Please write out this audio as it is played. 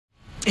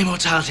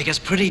Immortality gets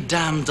pretty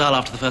damn dull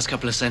after the first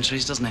couple of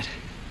centuries, doesn't it?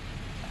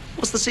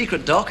 What's the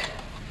secret, Doc?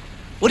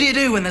 What do you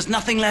do when there's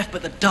nothing left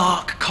but the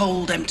dark,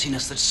 cold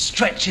emptiness that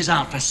stretches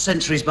out for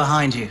centuries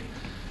behind you?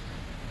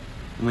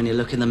 And when you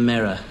look in the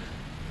mirror,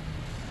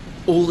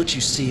 all that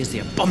you see is the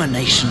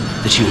abomination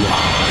that you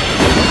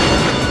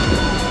are.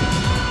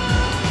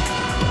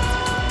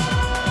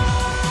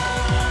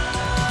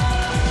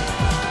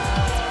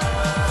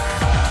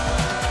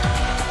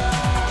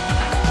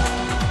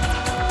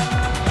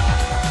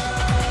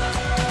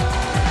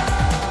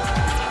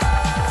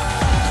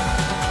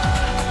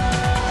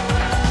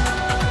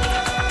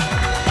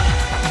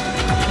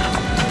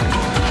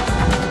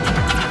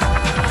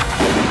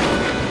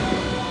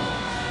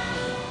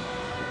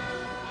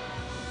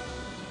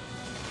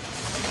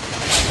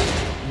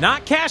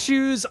 Not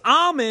cashews,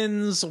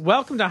 almonds.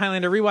 Welcome to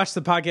Highlander Rewatch,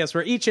 the podcast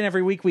where each and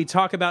every week we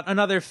talk about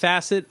another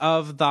facet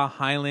of the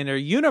Highlander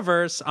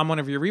universe. I'm one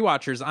of your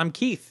rewatchers. I'm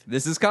Keith.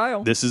 This is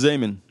Kyle. This is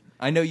Eamon.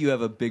 I know you have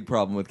a big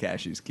problem with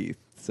cashews, Keith.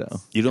 So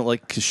You don't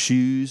like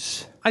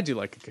cashews? I do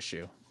like a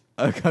cashew.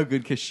 a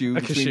good cashew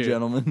between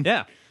gentlemen.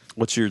 Yeah.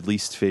 What's your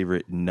least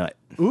favorite nut?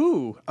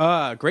 Ooh,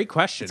 great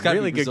question. gotta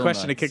Really be good Brazil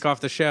question nuts. to kick off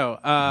the show.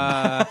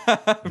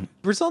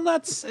 Brazil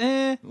nuts,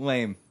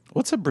 Lame.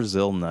 What's a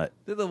Brazil nut?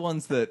 They're the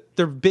ones that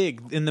they're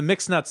big. In the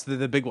mixed nuts, they're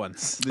the big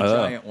ones. the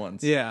giant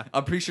ones. Yeah.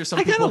 I'm pretty sure some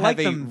I kinda people like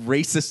have a them.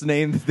 racist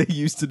name that they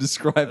use to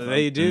describe them.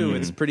 They do.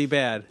 It's pretty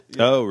bad.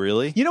 Oh,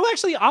 really? You know,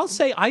 actually, I'll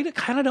say I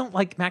kind of don't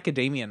like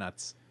macadamia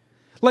nuts.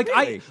 Like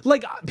Really?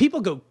 people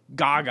go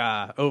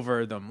gaga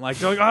over them. Like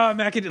they're like, oh,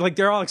 macadamia, like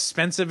they're all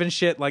expensive and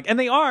shit. Like, and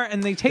they are,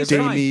 and they taste They're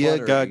fine. Damia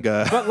buttery.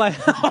 Gaga. But like,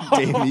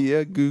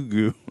 Damia Goo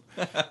Goo.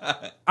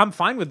 I'm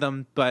fine with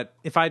them. But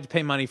if I had to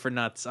pay money for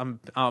nuts,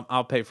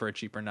 I'll pay for a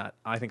cheaper nut.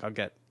 I think I'll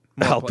get.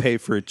 More I'll pay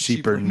for a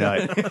cheaper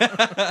nut.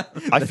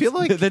 I feel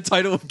like the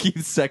title of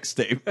Keith's sex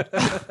tape.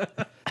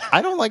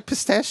 I don't like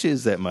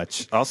pistachios that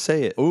much. I'll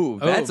say it. Ooh,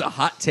 that's a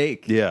hot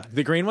take. Yeah.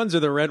 the green ones or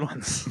the red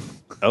ones.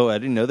 Oh, I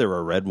didn't know there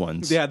were red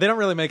ones. Yeah, they don't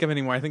really make them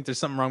anymore. I think there's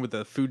something wrong with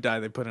the food dye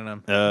they put in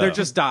them. They're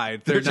just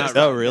dyed. They're not.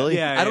 Oh, really?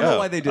 Yeah, I don't know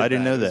why they did I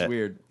didn't that. know It's that.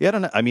 weird. Yeah, I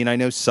don't know. I mean, I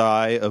know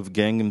Psy of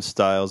Gangnam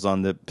Style's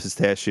on the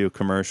pistachio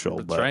commercial.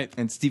 That's but right.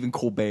 And Stephen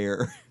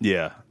Colbert.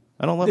 Yeah.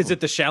 I don't love Is them. it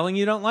the shelling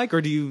you don't like,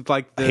 or do you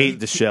like the? I hate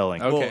the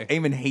shelling. Okay.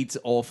 Well, Eamon hates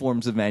all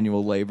forms of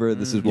manual labor.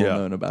 This is well Yeah.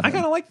 known about I him.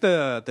 kind of like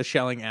the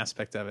shelling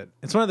aspect of it.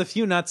 It's one of the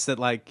few nuts that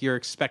like you're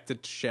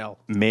expected to shell.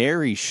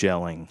 Mary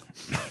shelling.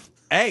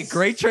 Hey,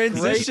 great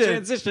transition. Great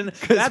transition.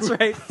 That's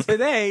right.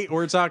 Today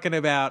we're talking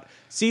about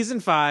season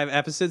 5,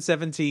 episode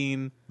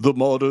 17. The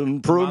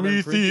modern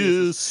Prometheus.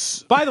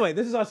 Prometheus. By the way,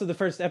 this is also the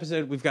first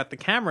episode we've got the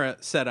camera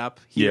set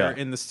up here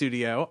Yeah. in the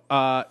studio.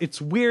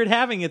 It's weird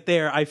having it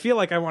there. I feel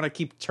like I want to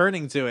keep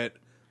turning to it,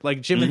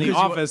 like Jim in the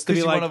office, to be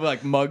you like. want to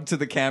like mug to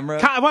the camera.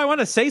 Well, I want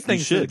to say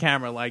things to the should.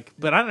 camera, like,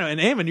 but I don't know. And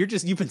Eamon,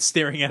 you've been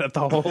staring at it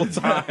the whole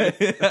time.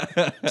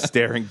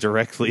 Staring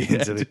directly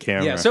into the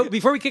camera. Yeah. So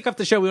before we kick off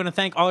the show, we want to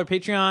thank all our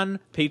Patreon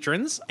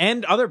patrons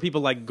and other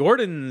people like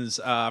Gordon's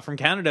from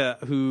Canada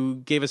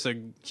who gave us a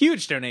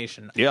huge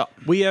donation. Yeah.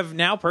 We have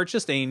now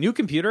purchased a new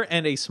computer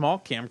and a small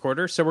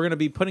camcorder, so we're going to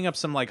be putting up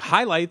some like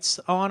highlights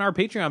on our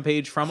Patreon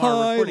page from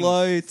our recording.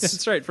 Highlights.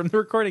 That's right, from the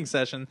recording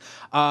session.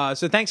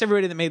 So thanks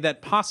everybody that made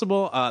that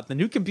possible. The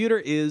new computer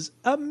is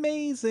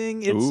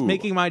amazing. It's Ooh.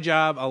 making my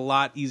job a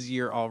lot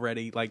easier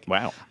already. Like,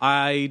 Wow.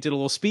 I did a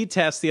little speed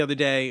test the other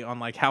day on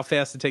like how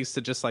fast it takes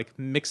to just like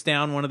mix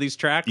down one of these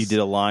tracks. You did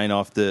a line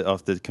off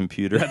the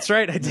computer. That's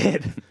right, I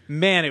did.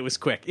 Man, it was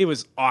quick. It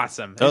was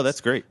awesome. Oh,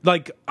 that's great.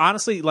 Like,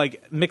 honestly,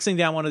 like mixing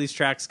down one of these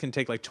tracks can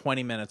take like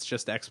 20 minutes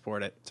just to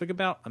export it. Took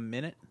about a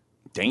minute.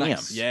 Damn.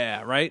 Nice.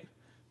 Yeah, right?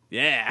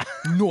 Yeah.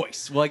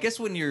 Nice. Well, I guess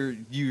when you're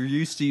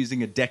used to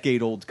using a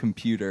decade-old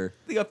computer,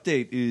 the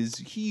update is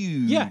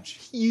huge. Yeah,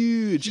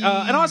 huge.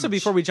 And also,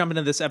 before we jump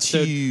into this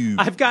episode, Huge.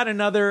 I've got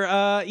another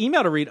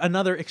email to read.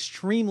 Another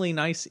extremely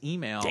nice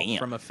email Damn.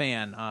 from a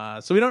fan.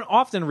 So we don't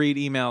often read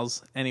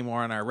emails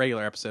anymore on our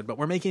regular episode, but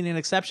we're making an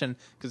exception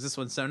because this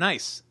one's so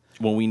nice.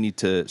 Well, we need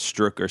to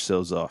stroke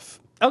ourselves off.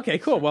 Okay,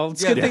 cool. Well,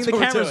 it's a Yeah, good thing that's the what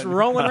we're camera's doing.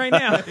 rolling right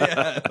now.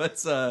 Yeah,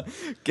 let's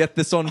get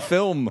this on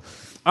film.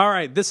 All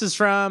right, this is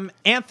from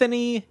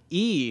Anthony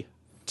E.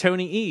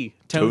 Tony E.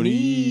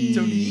 Tony.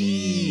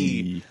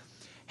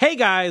 Hey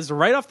guys,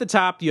 right off the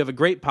top, you have a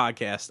great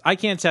podcast. I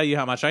can't tell you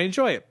how much I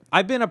enjoy it.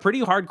 I've been a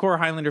pretty hardcore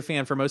Highlander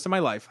fan for most of my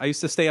life. I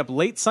used to stay up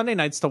late Sunday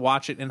nights to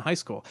watch it in high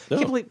school. Oh.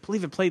 Can't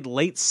believe it played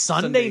late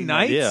Sunday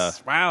nights? Yeah.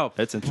 Wow.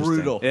 That's interesting.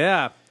 Brutal.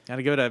 Yeah. Got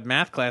to go to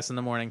math class in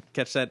the morning.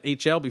 Catch that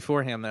HL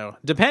beforehand, though.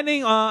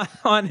 Depending on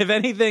if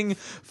anything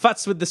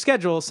futzed with the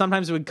schedule,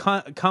 sometimes it would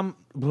come.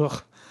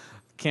 Ugh,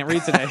 can't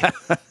read today.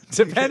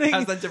 Depending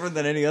How's that different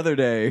than any other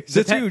day?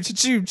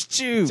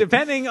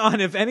 Depending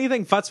on if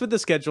anything futz with the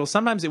schedule,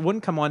 sometimes it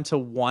wouldn't come on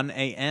till 1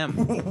 a.m.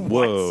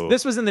 Whoa.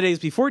 This was in the days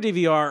before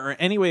DVR or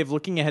any way of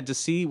looking ahead to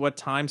see what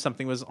time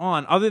something was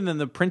on, other than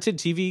the printed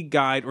TV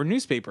guide or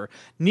newspaper,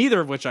 neither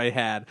of which I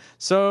had.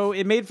 So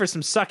it made for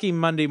some sucky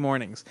Monday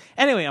mornings.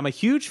 Anyway, I'm a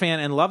huge fan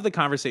and love the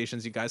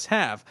conversations you guys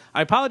have.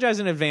 I apologize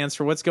in advance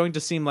for what's going to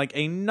seem like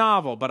a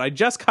novel, but I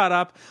just caught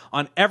up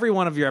on every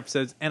one of your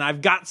episodes, and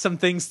I've got some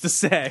things to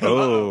say.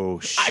 Oh,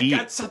 shit. I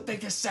got something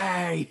to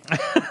say.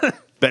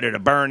 Better to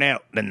burn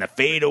out than to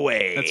fade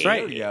away. That's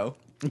right. There we go.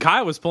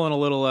 Kyle was pulling a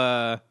little.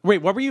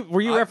 Wait, what were you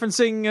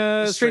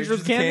referencing? Strangers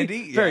with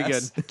Candy. Very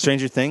yes. good.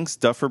 Stranger Things,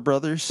 Duffer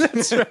Brothers.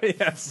 That's right.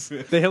 Yes,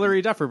 the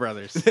Hillary Duffer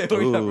brothers.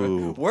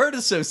 Ooh. Word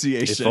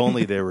association. If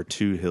only there were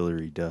 2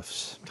 Hillary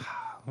Duffs.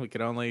 We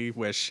could only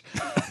wish.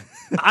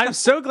 I'm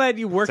so glad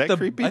you worked Is that the.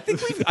 creepy?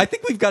 I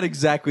think we've got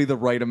exactly the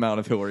right amount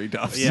of Hillary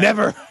Duffs.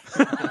 Never.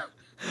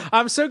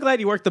 I'm so glad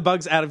you worked the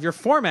bugs out of your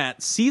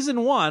format.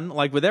 Season 1,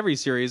 like with every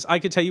series, I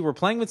could tell you were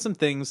playing with some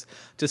things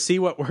to see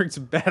what works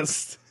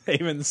best.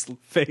 Haven's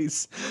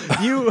face.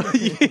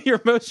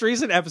 Your most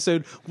recent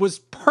episode was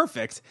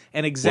perfect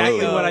and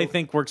exactly Whoa. what I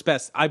think works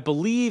best. I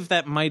believe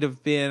that might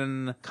have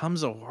been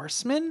Comes a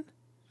Horseman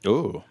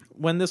Oh,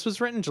 when this was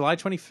written, July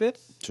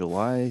 25th.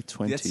 July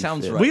 25th. That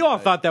sounds right. We all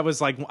thought that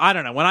was like, I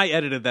don't know. When I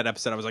edited that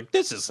episode, I was like,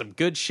 this is some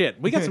good shit.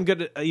 We got some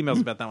good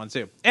emails about that one,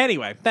 too.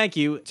 Anyway, thank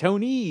you,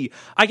 Tony.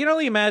 I can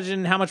only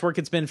imagine how much work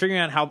it's been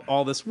figuring out how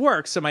all this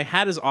works, so my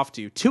hat is off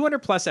to you. 200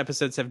 plus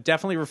episodes have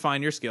definitely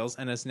refined your skills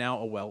and is now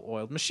a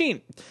well-oiled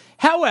machine.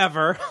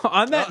 However,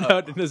 on that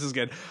note, and this is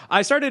good,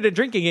 I started a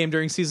drinking game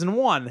during season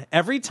 1.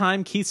 Every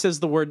time Keith says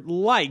the word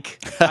like,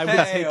 I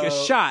would take a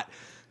shot.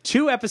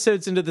 2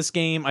 episodes into this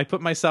game, I put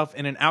myself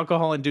in an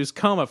alcohol-induced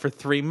coma for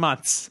 3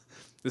 months.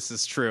 This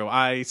is true.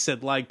 I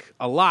said like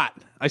a lot.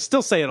 I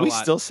still say it a lot. We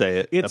still say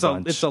it. It's a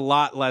bunch. it's a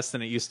lot less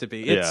than it used to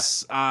be.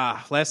 It's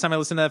last time I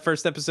listened to that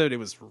first episode, it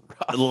was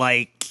rough.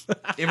 like.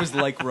 It was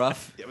like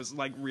rough. It was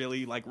like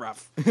really like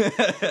rough.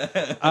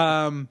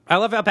 I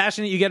love how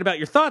passionate you get about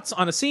your thoughts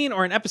on a scene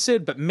or an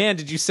episode, but man,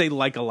 did you say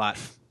like a lot.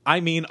 I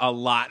mean a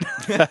lot.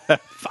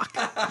 Fuck.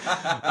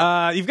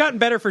 You've gotten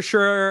better for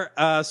sure,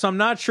 so I'm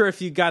not sure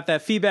if you got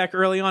that feedback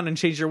early on and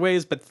changed your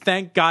ways, but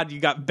thank God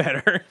you got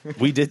better.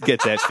 We did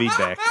get that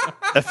feedback.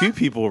 A few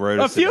people wrote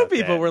A us few about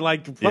people that. were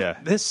like, what? Yeah.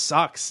 This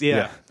sucks.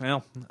 Yeah. Yeah.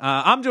 Well,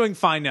 I'm doing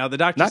fine now. The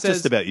doctor Not says...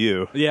 just about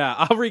you. Yeah,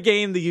 I'll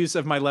regain the use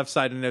of my left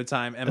side in no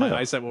time, and my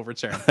eyesight will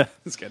return.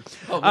 That's good.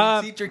 Oh,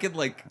 is he drinking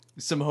like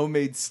some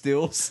homemade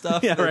still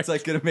stuff Yeah, that's right.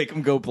 like gonna make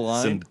him go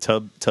blind?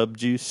 Some tub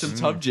juice. Some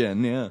tub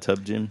gin, yeah.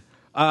 Tub gin.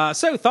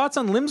 So, thoughts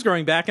on limbs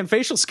growing back and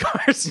facial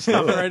scars?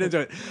 Jumping right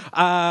into it.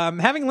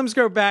 Having limbs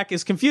grow back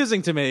is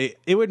confusing to me.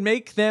 It would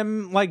make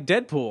them like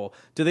Deadpool.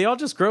 Do they all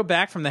just grow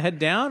back from the head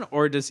down,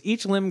 or does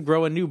each limb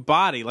grow a new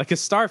body, like a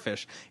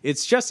starfish?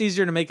 It's just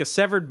easier to make a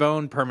severed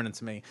bone permanent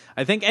to me.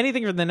 I think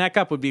anything from the neck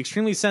up would be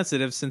extremely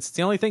sensitive, since it's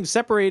the only thing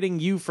separating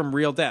you from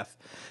real death.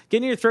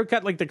 Getting your throat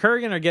cut like the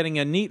Kurgan or getting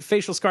a neat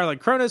facial scar like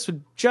Cronus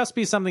would just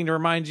be something to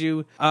remind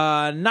you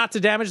not to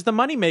damage the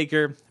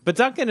moneymaker. But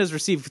Duncan has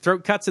received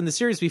throat cuts in the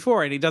series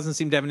before, and he doesn't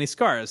seem to have any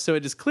scars, so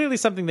it is clearly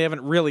something they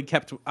haven't really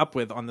kept up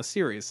with on the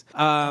series.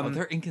 Are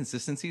there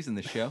inconsistencies in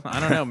the show?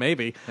 I don't know,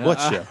 maybe. What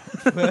show?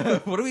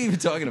 What are we even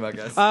talking about,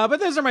 guys? But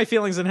those are my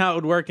feelings on how it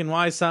would work and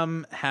why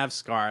some have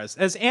scars.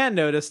 As Anne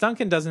noticed,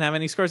 Duncan doesn't have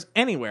any scars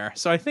anywhere,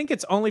 so I think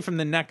it's only from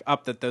the neck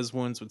up that those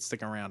wounds would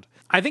stick around.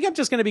 I think I'm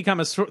just going to become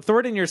a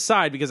thorn in your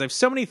side because I have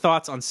so many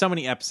thoughts on so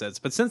many episodes,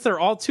 but since they're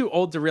all too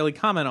old to really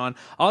comment on,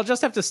 I'll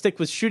just have to stick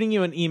with shooting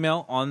you an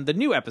email on the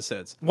new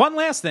episodes. One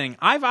last thing,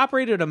 I've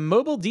operated a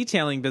mobile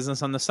detailing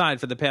business on the side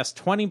for the past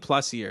 20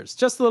 plus years.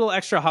 Just a little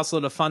extra hustle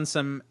to fund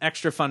some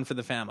extra fun for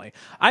the family.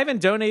 I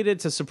haven't donated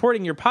to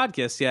supporting your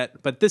podcast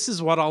yet, but this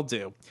is what I'll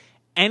do.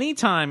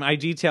 Anytime I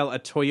detail a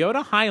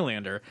Toyota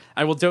Highlander,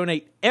 I will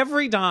donate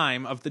every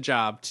dime of the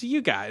job to you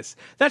guys.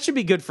 That should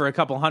be good for a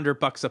couple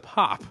 $100 a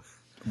pop.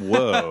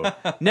 Whoa.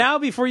 Now,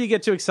 before you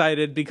get too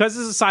excited, because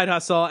this is a side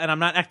hustle and I'm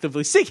not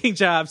actively seeking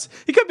jobs,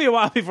 it could be a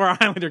while before a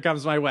Highlander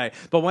comes my way.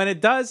 But when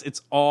it does,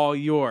 it's all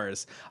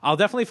yours. I'll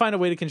definitely find a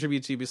way to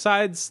contribute to you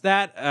besides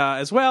that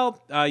as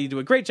well. You do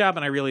a great job,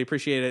 and I really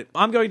appreciate it.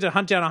 I'm going to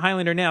hunt down a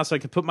Highlander now so I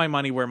can put my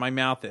money where my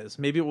mouth is.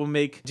 Maybe it will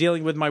make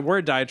dealing with my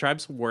word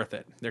diatribes worth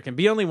it. There can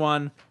be only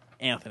one,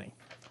 Anthony.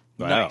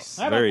 Wow. Nice.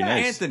 How about Very that?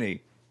 nice.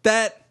 Anthony,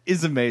 that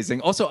is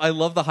amazing. Also, I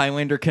love the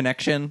Highlander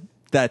connection.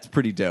 That's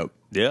pretty dope.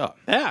 Yeah.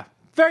 Yeah.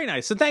 Very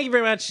nice. So thank you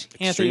very much,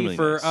 Anthony, Extremely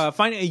for nice.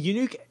 finding a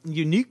unique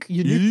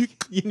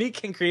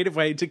and creative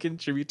way to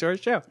contribute to our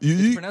show.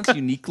 It's pronounced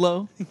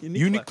Uniqlo.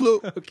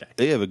 Uniqlo. Okay.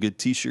 They have a good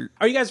T-shirt.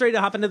 Are you guys ready to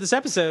hop into this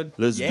episode?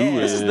 Let's Yeah. do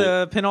it. This is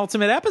the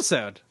penultimate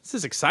episode. This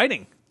is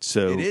exciting.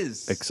 So It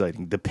is.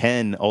 exciting. The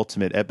pen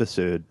ultimate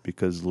episode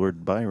because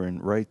Lord Byron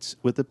writes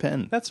with a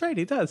pen. That's right,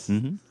 he does.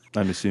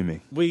 I'm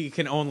assuming. We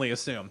can only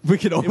assume. We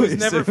can It was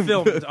never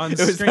filmed on It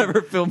was screen.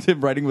 never filmed him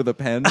writing with a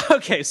pen.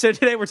 Okay, so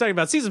today we're talking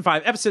about Season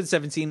 5, Episode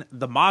 17,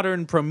 The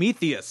Modern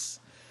Prometheus,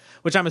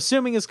 which I'm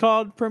assuming is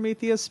called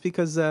Prometheus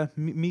because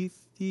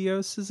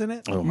Metheos is in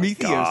it. Oh my Metheos,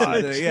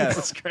 God. yeah.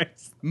 Jesus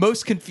Christ.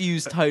 Most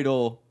confused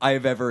title I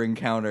have ever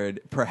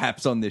encountered,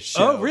 perhaps on this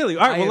show. Oh, really?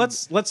 All right. I Well, am-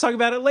 let's talk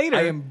about it later.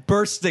 I am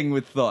bursting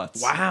with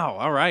thoughts. Wow.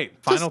 All right.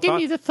 Final Just give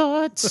me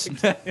thoughts.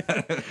 the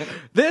thoughts.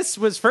 This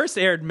was first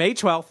aired May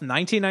 12th,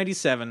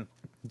 1997.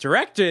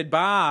 Directed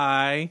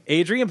by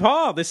Adrian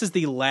Paul. This is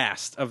the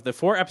last of the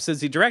 4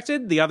 episodes he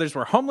directed. The others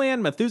were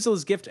Homeland,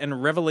 Methuselah's Gift,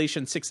 and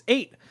Revelation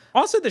 6-8.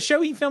 Also, the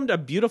show he filmed, A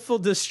Beautiful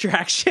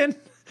Distraction,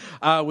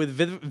 with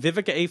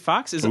Vivica A.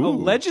 Fox, is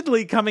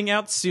allegedly coming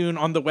out soon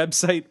on the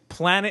website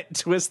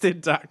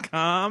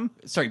planettwisted.com.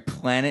 Sorry,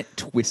 Planet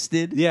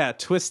Twisted? Yeah,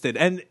 Twisted.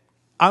 And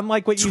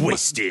unlike what you...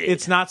 Twisted.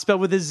 It's not spelled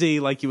with a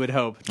Z like you would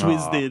hope.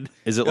 Twisted.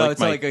 Is it Oh, like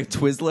it's my like a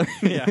Twizzler?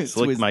 Yeah. it's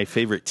like my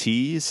favorite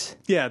teas?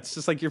 Yeah, it's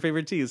just like your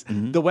favorite teas.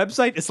 The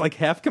website is like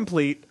half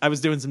complete. I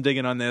was doing some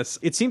digging on this.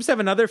 It seems to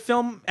have another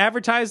film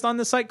advertised on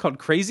the site called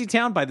Crazy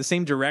Town by the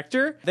same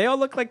director. They all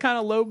look like kind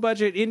of low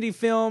budget indie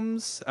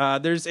films.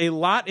 There's a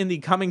lot in the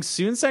coming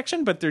soon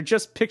section, but they're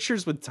just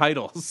pictures with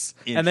titles.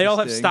 And they all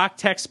have Interesting. stock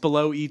text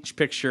below each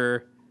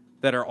picture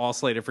that are all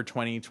slated for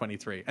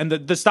 2023. And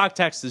the stock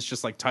text is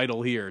just like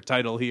title here,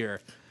 title here.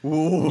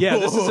 Yeah,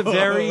 this is a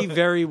very,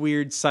 very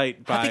weird site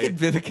I by... think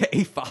Vivica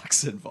A.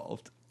 Fox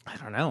involved. I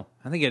don't know.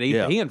 I think it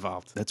Yeah. AP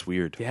involved. That's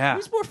weird. Yeah.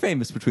 Who's more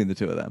famous between the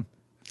two of them?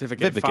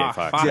 Vivica A.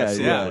 Fox. Yeah,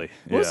 Absolutely.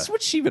 yeah.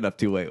 What's she been up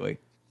to lately?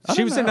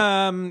 She was in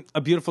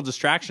A Beautiful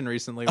Distraction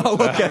recently. Which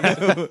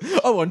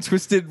Oh, on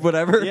Twisted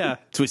whatever? yeah.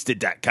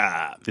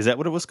 Twisted.com. Is that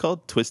what it was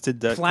called?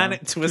 Twisted.com?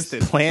 Planet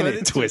Twisted.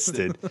 Planet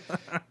Twisted.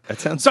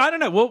 That sounds So I don't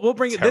know. We'll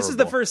bring it. This is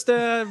the Terrible. first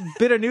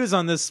bit of news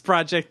on this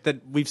project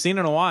that we've seen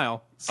in a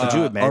while. Could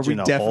you are imagine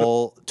we a defi-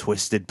 whole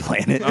twisted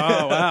planet?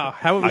 Oh wow!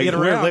 How would we get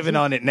We're around? living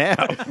on it now.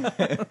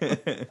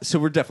 So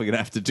we're definitely going to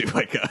have to do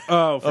like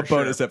a, for a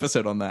bonus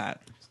episode on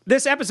that.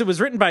 This episode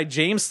was written by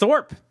James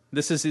Thorpe.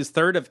 This is his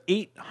third of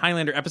 8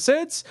 Highlander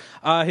episodes.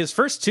 His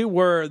first 2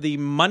 were the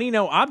Money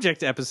No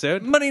Object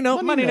episode. Money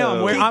No. Money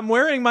No. No. I'm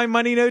wearing my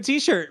Money No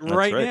T-shirt That's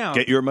right now.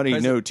 Get your money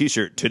no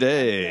t-shirt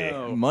today.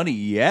 Money,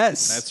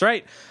 yes. That's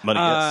right. Money,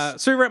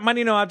 yes. So we wrote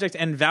Money No Object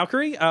and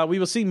Valkyrie. We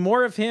will see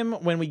more of him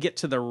when we get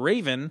to The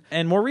Raven.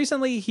 And more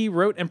recently, he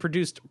wrote and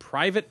produced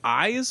Private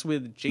Eyes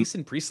with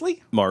Jason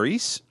Priestley.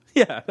 Maurice?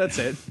 Yeah, that's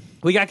it.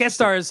 We got guest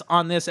stars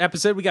on this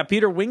episode. We got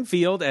Peter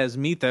Wingfield as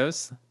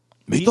Mythos.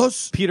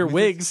 Peter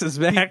Wiggs is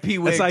back, P.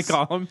 as I Wiggs.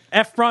 call him.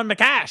 Efron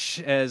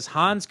McCash as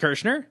Hans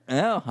Kirschner.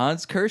 Oh,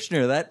 Hans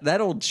Kirschner, that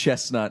old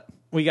chestnut.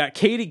 We got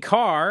Katie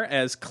Carr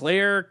as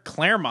Claire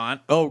Claremont.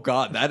 Oh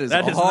God, that is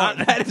That is hard.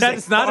 not- that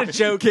is not a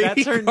joke.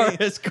 Katie That's her Carr name.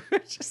 is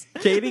gorgeous.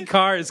 Katie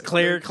Carr is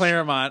Claire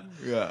Claremont.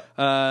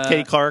 Yeah.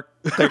 Katie Clark.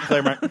 Claire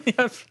Claremont.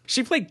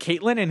 She played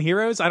Caitlin in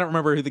Heroes. I don't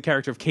remember who the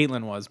character of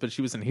Caitlin was, but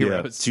she was in Yeah,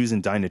 Heroes. she was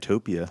in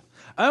Dinotopia.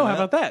 Oh, how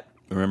about that?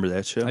 Remember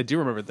that show? I do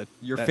remember that.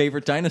 Your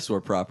favorite dinosaur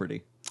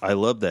property. I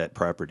love that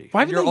property.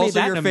 Why did You're they make also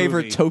that your in a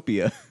favorite movie?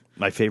 Topia.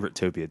 My favorite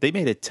Topia. They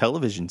made a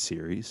television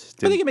series.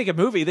 But they can make a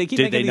movie. They keep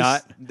Did making they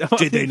these... not?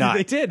 Did they not?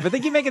 They did, but they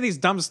keep making these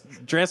dumb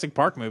Jurassic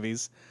Park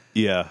movies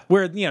Yeah.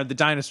 where the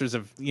dinosaurs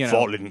have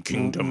Fallen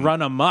Kingdom.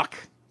 run amok.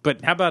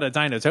 But how about a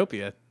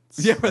Dinotopia?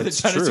 Yeah, where the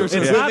That's true. dinosaurs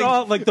It's are not living-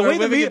 all like the are way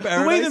the living in media, the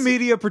way the paradise.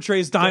 media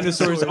portrays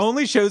dinosaurs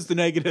only shows the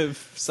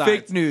negative side.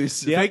 Fake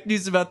news. Yeah. Fake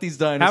news about these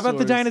dinosaurs. How about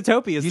the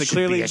Dinotopias You that should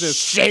clearly be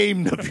exist?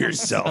 ashamed of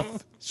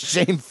yourself.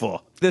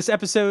 Shameful. This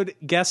episode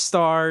guest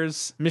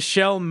stars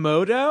Michelle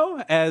Moto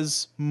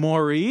as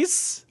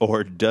Maurice.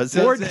 Or does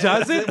it? Or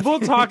does it? We'll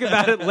talk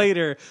about it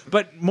later.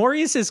 But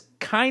Maurice is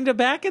kind of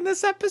back in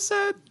this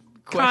episode.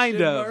 Kind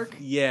Question of. mark?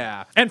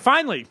 Yeah. And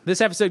finally,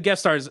 this episode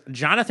guest stars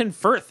Jonathan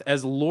Firth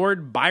as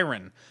Lord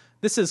Byron.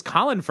 This is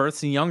Colin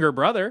Firth's younger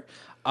brother.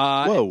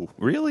 Whoa,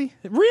 really?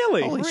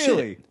 Really? Holy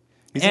Really? shit.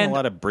 He's in And- a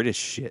lot of British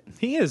shit.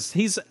 He is.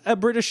 He's a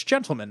British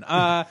gentleman.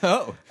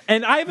 Oh,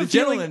 And I have a the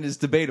feeling... gentleman is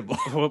debatable.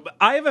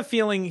 I have a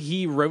feeling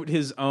he wrote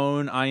his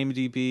own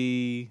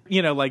IMDb,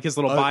 like his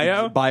little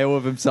bio. Bio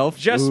of himself.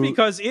 Just Ooh.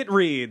 because it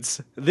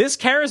reads, this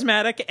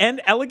charismatic and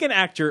elegant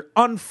actor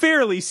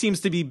unfairly seems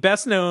to be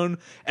best known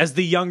as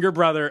the younger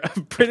brother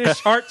of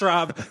British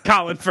heartthrob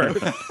Colin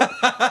Firth.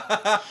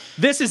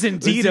 This is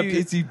indeed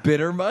Is he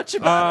bitter much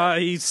about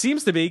he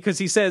seems to be, because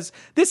he says,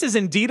 this is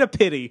indeed a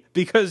pity,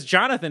 because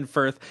Jonathan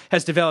Firth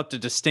has developed a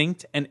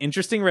distinct and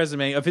interesting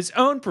resume of his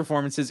own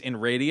performances in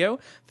radio,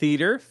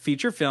 theater,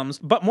 feature films,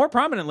 but more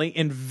prominently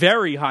in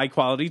very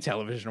high-quality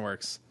television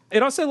works.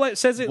 It also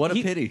says it... What a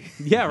pity.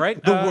 Yeah,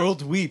 right? The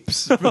world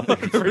weeps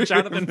for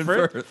Jonathan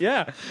Firth.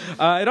 Yeah.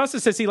 It also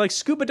says he likes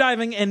scuba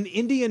diving and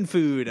Indian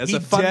food as He a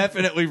fun...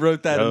 definitely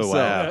wrote that Oh, himself.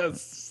 wow.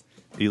 Yes.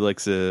 He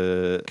likes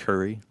a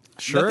curry.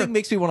 Sure. Nothing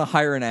makes me want to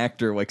hire an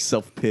actor like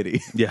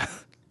self-pity. Yeah.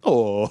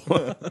 Oh,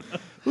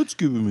 let's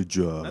give him a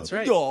job. That's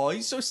right. Oh,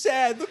 he's so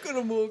sad. Look at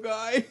him, little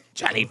guy.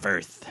 Johnny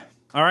Firth.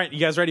 All right, you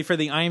guys ready for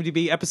the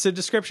IMDb episode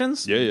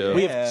descriptions? Yeah.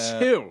 We have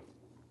 2.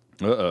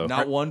 Uh-oh.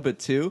 Not one, but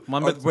 2.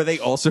 One, but- Were they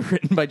also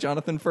written by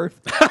Jonathan Firth?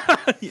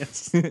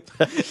 Yes.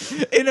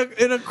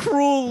 in a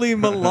cruelly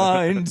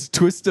maligned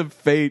twist of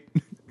fate,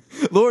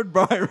 Lord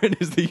Byron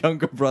is the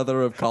younger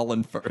brother of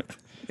Colin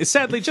Firth. Is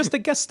sadly just a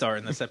guest star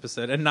in this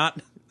episode and not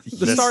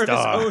The star of his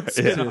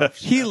own spin-off.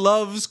 He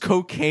loves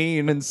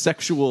cocaine and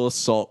sexual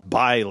assault.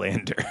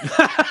 Bylander.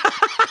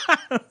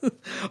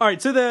 All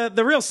right, so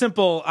the real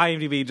simple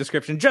IMDb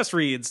description just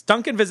reads: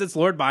 Duncan visits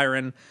Lord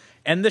Byron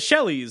and the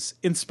Shelleys,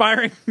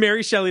 inspiring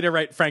Mary Shelley to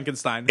write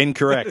Frankenstein.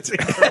 Incorrect.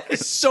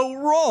 It's so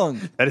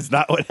wrong. That is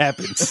not what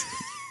happens.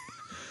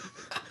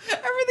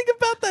 Everything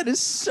about that is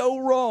so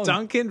wrong.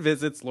 Duncan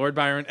visits Lord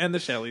Byron and the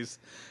Shelleys,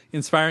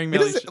 inspiring It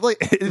Mary is like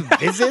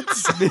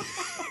visits.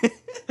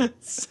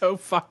 So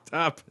fucked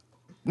up.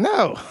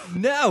 No.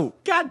 No.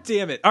 God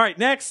damn it. All right,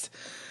 next.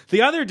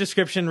 The other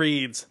description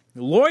reads: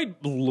 Lloyd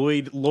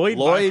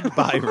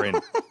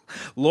Byron.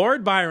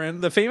 Lord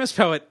Byron, the famous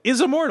poet, is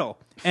immortal,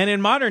 and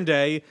in modern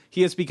day,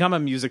 he has become a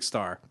music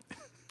star.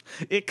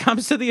 It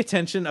comes to the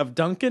attention of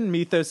Duncan,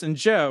 Mythos, and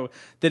Joe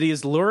that he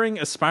is luring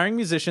aspiring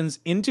musicians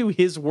into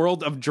his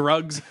world of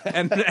drugs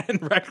and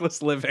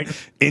reckless living.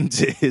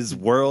 Into his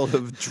world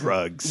of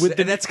drugs.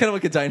 And that's kind of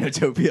like a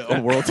Dinotopia,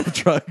 a world of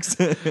drugs.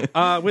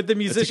 With the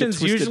musicians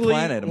twisted usually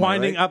planet, am I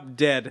winding right? up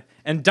dead,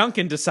 and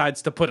Duncan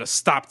decides to put a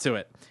stop to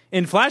it.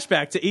 In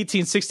flashback to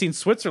 1816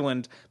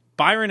 Switzerland,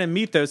 Byron and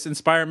Mythos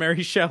inspire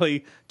Mary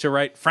Shelley to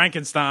write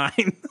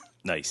Frankenstein.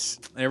 Nice.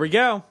 There we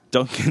go.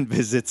 Duncan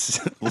visits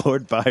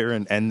Lord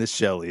Byron and the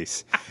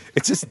Shelleys.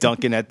 It's just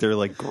Duncan at their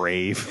like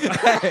grave.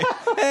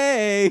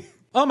 Hey.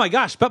 Oh my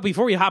gosh, but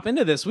before we hop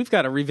into this, we've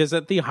got to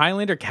revisit the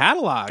Highlander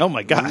catalog. Oh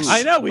my gosh.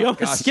 I know, we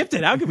almost skipped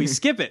it. How could we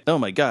skip it? Oh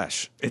my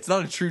gosh. It's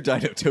not a true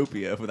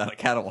Dinotopia without a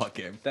catalog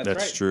game. That's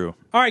That's right. true.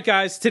 All right,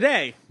 guys,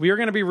 today we are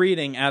going to be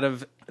reading out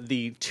of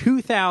the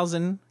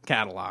 2000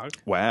 catalog.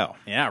 Wow.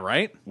 Yeah,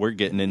 right? We're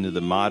getting into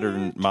the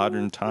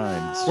modern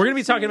times. We're going to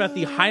be talking about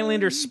the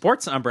Highlander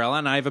sports umbrella,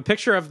 and I have a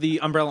picture of the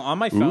umbrella on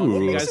my phone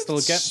for you guys to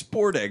look at.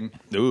 Sporting.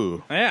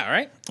 Ooh, Yeah, all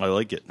right? I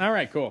like it. All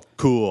right, cool.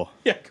 Cool.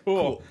 Yeah,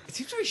 cool. It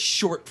seems very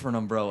short for an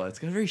umbrella. It's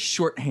got a very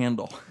short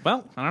handle.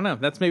 Well, I don't know.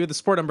 That's maybe the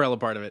sport umbrella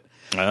part of it.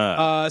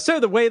 So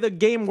the way the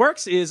game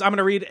works is I'm going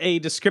to read a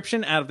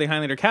description out of the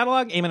Highlander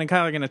catalog. Eamon and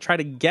Kyle are going to try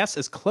to guess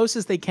as close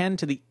as they can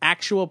to the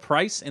actual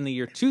price in the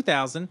year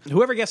 2000.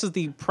 Whoever guesses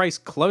the price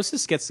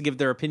closest gets to give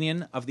their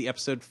opinion of the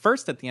episode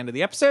first at the end of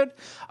the episode.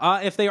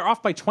 If they are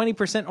off by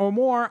 20% or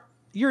more,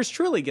 yours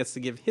truly gets to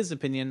give his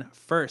opinion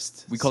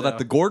first. We call that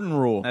the Gordon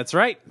rule. That's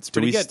right. It's Do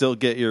pretty we good. still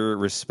get your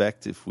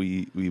respect if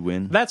we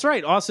win? That's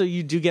right. Also,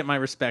 you do get my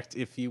respect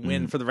if you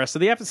win for the rest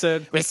of the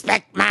episode.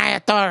 Respect my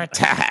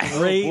authority.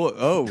 Great,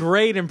 Oh.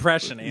 great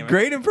impression, Eamon.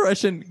 Great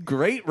impression.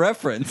 Great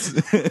reference.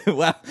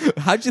 Wow.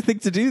 How'd you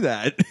think to do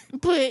that?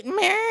 Put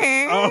me.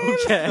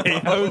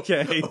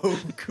 Okay. Oh,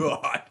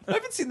 God. I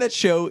haven't seen that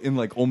show in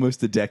like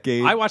almost a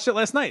decade. I watched it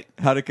last night.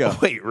 How'd it go?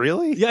 Wait,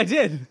 really? Yeah, I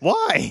did.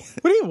 Why?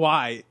 What do you mean,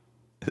 why?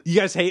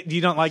 You guys hate?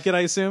 You don't like it? I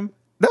assume.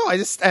 No, I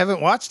just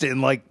haven't watched it in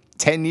like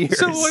 10 years.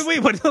 So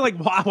wait, what? Like,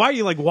 why are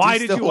you like? Why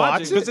Do you did you still watch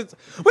watch it? Because it?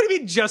 it's. What do you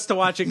mean just to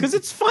watch it? Because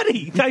it's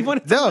funny. I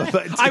wanted. To No, laugh.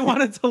 but- I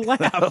wanted to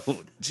laugh.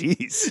 Oh,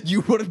 jeez.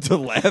 You wanted to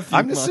laugh.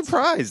 I'm just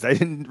surprised. I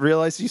didn't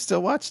realize you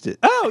still watched it.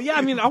 Oh yeah,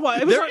 I mean, it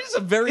was There on- is a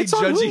very it's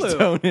on judgy Hulu.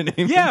 tone in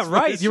Eamon's Yeah,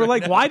 right. voice You were right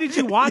like, now. why did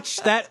you watch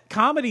that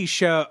comedy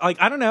show?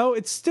 Like, I don't know.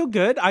 It's still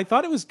good. I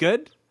thought it was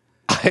good.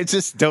 I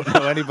just don't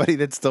know anybody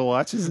that still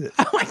watches it.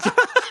 Oh my god.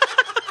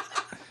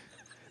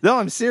 No,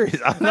 I'm serious.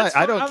 That's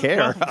I don't fine.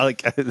 care. Well-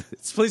 Like,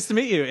 It's pleased to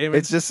meet you. Eamon.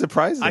 it's just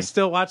surprising. I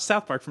still watch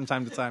South Park from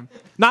time to time.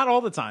 Not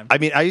all the time. I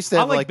mean, I used to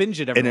I'll, have like, like binge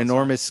it every an once in a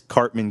while. enormous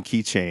Cartman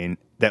keychain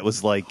that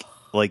was like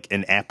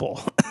an apple.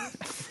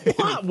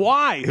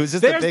 Why? It was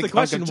just a There's big the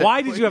question. hunk of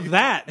Why did you have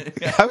that?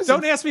 I was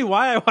Don't in, ask me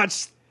why I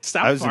watched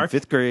South I was in Park.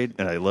 5th grade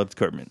and I loved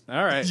Cartman.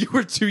 All right. You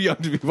were too young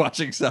to be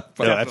watching South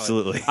Park. No,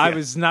 absolutely. I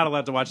was not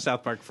allowed to watch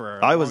South Park for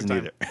a I long wasn't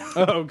time.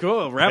 either. Oh,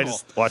 cool. I Rebel.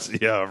 just watched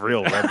real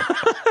rebel.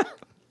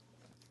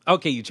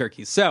 Okay, you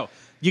turkeys. So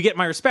you get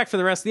my respect for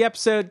the rest of the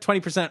episode.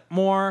 20%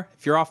 more.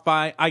 If you're off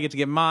by, I get to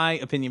give my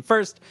opinion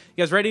first.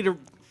 You guys ready to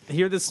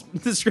hear this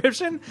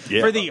description?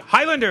 Yeah. For the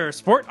Highlander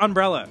Sport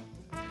Umbrella.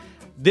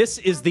 This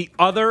is the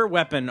other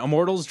weapon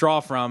immortals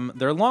draw from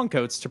their long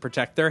coats to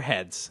protect their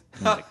heads.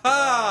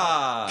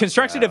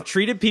 Constructed of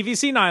treated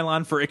PVC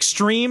nylon for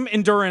extreme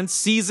endurance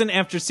season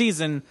after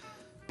season,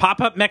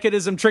 pop-up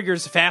mechanism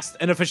triggers fast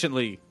and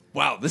efficiently.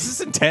 Wow, this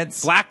is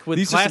intense. Black with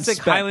These are some classic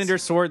specs. Highlander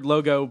sword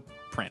logo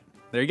print.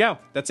 There you go.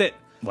 That's it.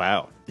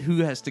 Wow. Who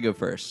has to go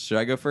first? Should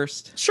I go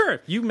first? Sure,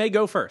 you may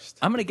go first.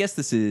 I'm gonna guess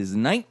this is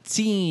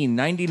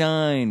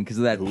 1999 because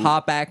of that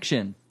pop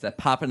action, that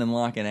popping and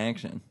locking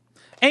action.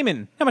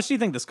 Eamon, how much do you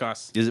think this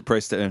costs? Is it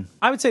priced to own?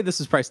 I would say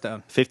this is priced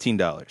down. $15.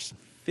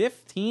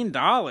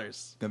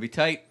 $15. Gonna be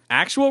tight.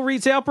 Actual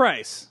retail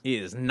price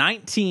is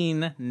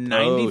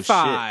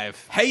 $19.95.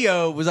 Hey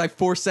yo, was I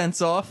 4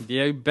 cents off?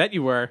 Yeah, I bet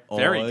you were.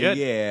 Very Oh, good.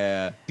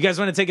 Yeah. You guys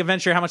want to take a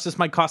venture how much this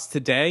might cost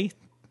today?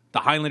 The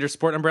Highlander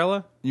Sport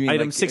Umbrella? You mean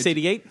Item like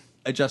 688?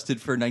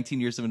 Adjusted for 19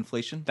 years of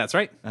inflation. That's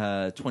right.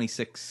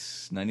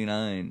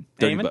 $26.99. Eamon?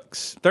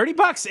 $30. $30.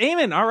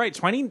 Eamon. All right,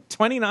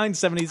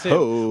 $29.72.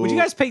 Oh. Would you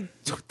guys pay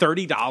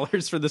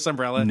 $30 for this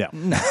umbrella? No.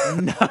 No.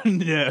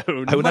 I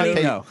would not Money,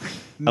 pay no.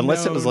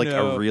 unless it No, was like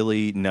no. a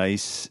really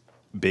nice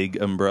big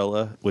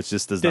umbrella, which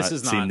just does This not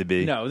is not seem to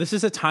be. No, this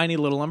is a tiny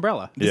little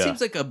umbrella. It Yeah.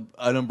 seems like an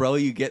umbrella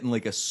you get in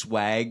like a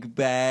swag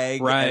bag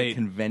at a Right.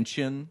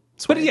 convention.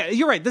 But yeah,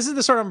 you're right. This is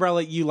the sort of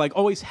umbrella you like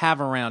always have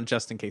around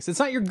just in case. It's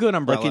not your good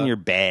umbrella. Like in your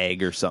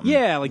bag or something.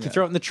 yeah, like you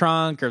throw it in the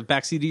trunk or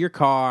backseat of your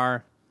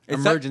car. It's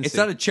Emergency.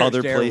 Not a cherished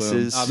Other heirloom.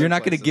 places. You're not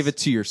going to places. give it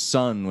to your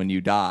son when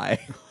you die.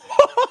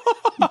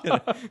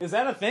 Is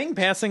that a thing?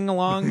 Passing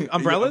along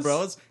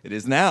umbrellas? It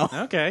is now.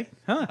 Okay.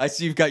 Huh. I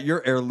see you've got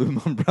your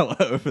heirloom umbrella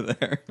over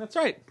there. That's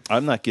right.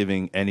 I'm not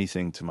giving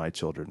anything to my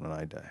children when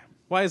I die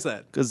Why is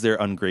that? because they're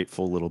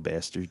ungrateful little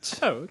bastards.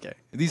 Oh, okay.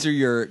 These are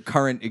your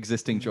current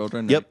existing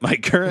children. Yep, my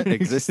current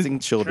existing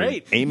children.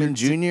 Great. Eamon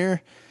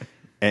Jr.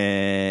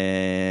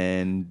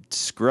 and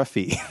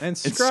Scruffy. And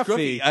It's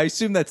Scruffy. I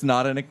assume that's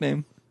not a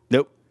nickname.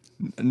 Nope,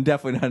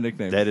 Definitely not a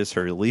nickname. that is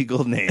her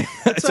legal name.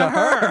 It's a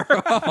her.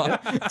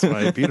 It's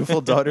my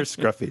beautiful daughter,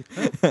 Scruffy.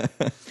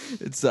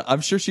 It's.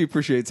 I'm sure she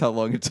appreciates how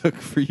long it took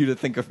for you to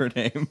think of her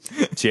name.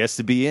 She has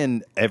to be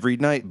in every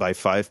night by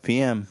 5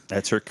 p.m.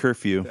 That's her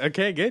curfew.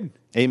 Okay, good.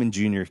 Eamon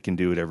Jr. can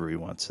do whatever he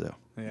wants, though.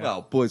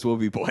 Well, boys will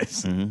be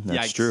boys.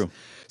 That's Yikes. true.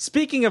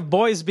 Speaking of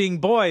boys being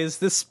boys,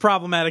 this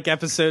problematic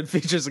episode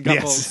features a couple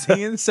of Yes.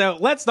 scenes. So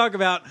let's talk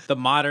about the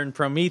modern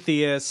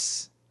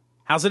Prometheus.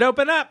 How's it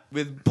open up?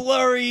 With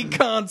blurry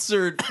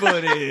concert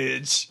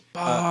footage.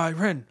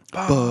 Byron.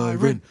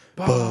 Byron.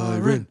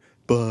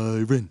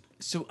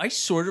 So I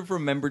sort of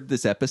remembered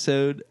this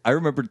episode. I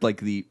remembered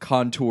like the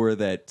contour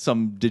that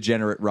some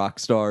degenerate rock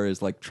star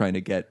is like trying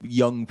to get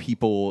young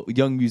people,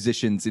 young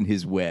musicians in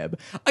his web.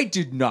 I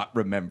did not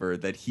remember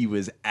that he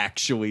was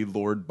actually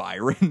Lord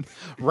Byron.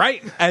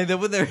 Right. And then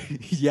when they're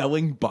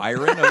yelling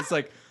Byron, I was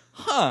like,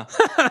 huh,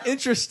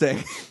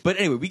 interesting. But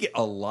anyway, we get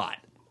a lot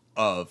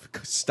of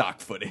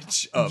stock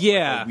footage of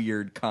Yeah. a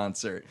weird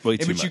concert Way in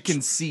too which you much.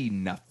 can see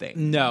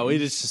nothing. No,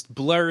 it is just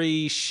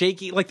blurry,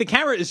 shaky. Like the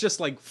camera is just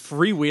like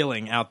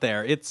freewheeling out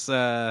there. It's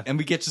And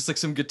we get just like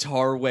some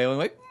guitar wailing,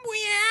 like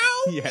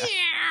meow, Yeah.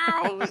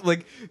 meow.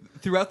 Like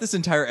throughout this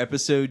entire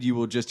episode, you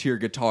will just hear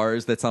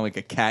guitars that sound like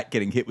a cat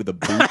getting hit with a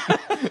boot,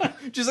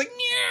 just like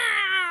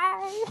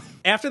meow.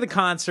 after the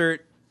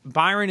concert,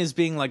 Byron is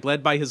being like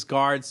led by his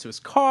guards to his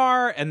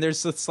car, and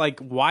there's this like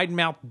wide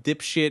mouth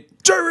dipshit.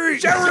 Jerry.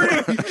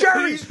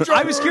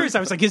 I was curious. I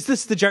was like, is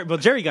this the Jerry? Well,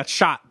 Jerry got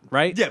shot,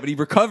 right? Yeah, but he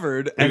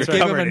recovered and He gave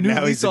recovered, him a and new now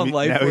lease he's a on mu-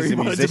 life now where he's he a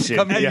wanted to musician.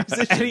 become a Yeah.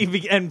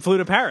 musician. and flew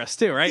to Paris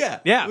too, right? Yeah,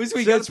 yeah. It was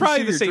when you So gotta it's probably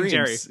the pursue same your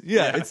Jerry. dreams.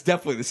 Yeah, it's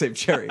definitely the same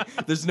Jerry.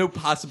 There's no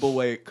possible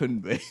way it couldn't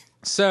be.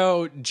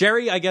 So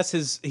Jerry, I guess,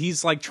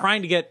 he's like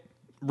trying to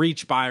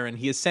reach Byron.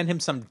 He has sent him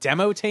some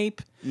demo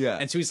tape. Yeah.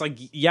 And so he's like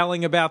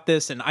yelling about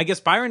this. And I guess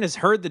Byron has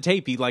heard the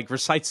tape. He like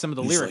recites some of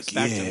the lyrics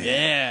like, back to him.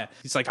 Yeah.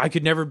 He's like, I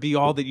could never be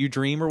all that you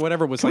dream or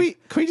whatever. Was Can like,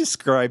 we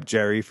describe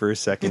Jerry for a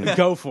second?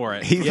 go for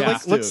it. He yeah.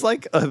 looks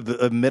like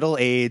a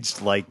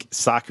middle-aged like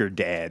soccer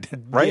dad,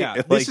 right? Yeah.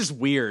 Like, This is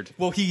weird.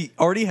 Well, he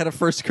already had a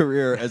first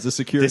career as a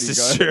security This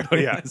is guard. true,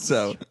 yeah.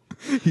 So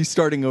he's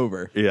starting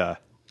over. yeah.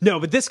 No,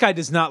 but this guy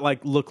does not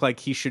like look like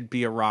he should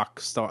be a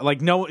rock star.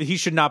 Like, no, he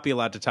should not be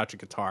allowed to touch a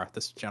guitar.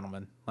 This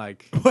gentleman,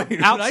 like, Wait, would I be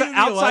allowed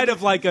outside to-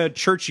 of like a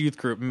church youth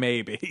group,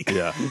 maybe.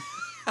 Yeah.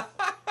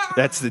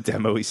 That's the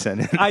demo he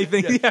sent in. I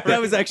think yeah,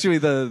 That was actually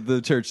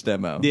the church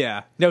demo.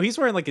 yeah. No, he's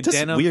wearing like a Just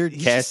denim. weird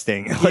he's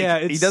casting. just- Like, yeah,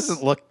 he it's-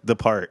 doesn't look the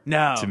part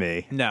No, to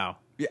me. No,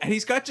 Yeah, and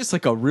he's got just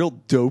like a real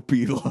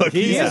dopey look.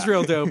 he Yeah. is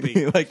real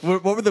dopey. Like,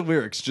 what were the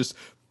lyrics? Just,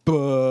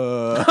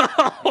 buh.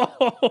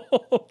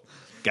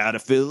 Gotta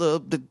fill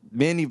up the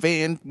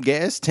minivan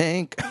gas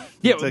tank.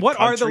 Yeah, It's a what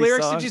are the country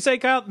lyrics? song. Did you say,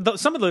 Kyle?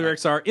 Some of the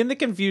lyrics are in the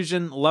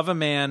confusion, love a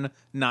man,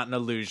 not an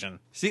illusion.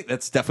 See,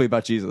 that's definitely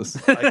about Jesus.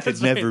 I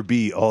could never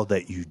be all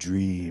that you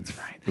dream.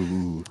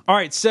 Ooh. All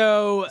right,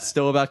 so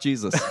Still about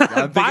Jesus.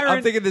 I'm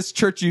Byron- thinking this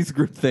church youth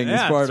group thing is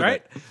yeah, part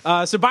that's of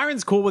right. it. So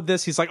Byron's cool with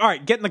this. He's like, all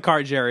right, get in the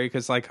car, Jerry,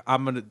 because like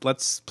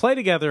let's play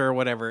together or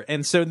whatever.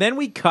 And so then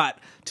we cut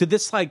to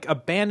this like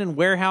abandoned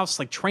warehouse,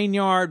 like train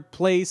yard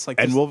place, like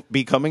And this- we'll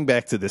be coming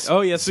back to this. Oh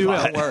yes, we will.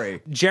 Don't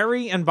worry.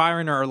 Jerry and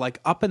Byron are like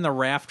up in the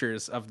rafters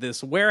of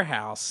this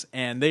warehouse,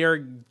 and they are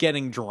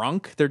getting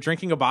drunk. They're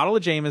drinking a bottle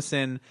of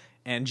Jameson,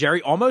 and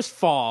Jerry almost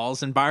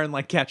falls, and Byron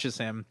like catches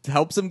him.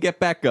 Helps him get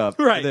back up.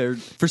 Right. There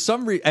for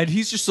some reason, and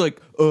he's just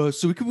like, so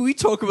can we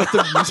talk about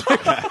the music?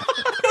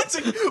 It's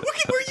like, look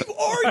at where you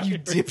are, you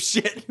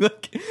dipshit.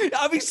 Like,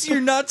 obviously,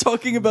 you're not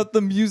talking about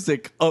the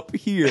music up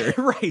here.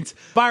 Right.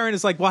 Byron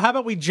is like, well, how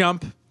about we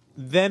jump?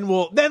 Then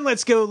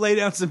let's go lay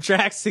down some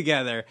tracks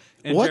together.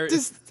 And What Jerry-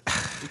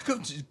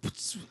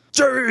 does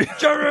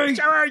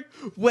Jerry.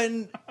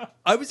 When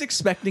I was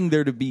expecting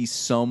there to be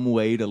some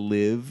way to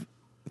live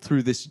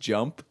through this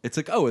jump, it's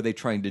like, oh, are they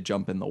trying to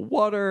jump in the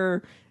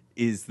water?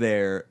 Is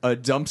there a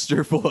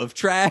dumpster full of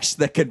trash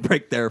that can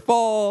break their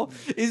fall?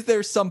 Is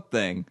there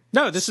something?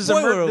 No, this is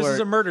Spoiler this is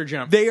alert. a murder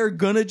jump. They are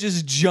gonna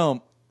just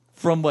jump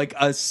from like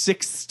a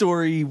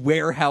 6-story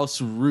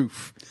warehouse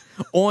roof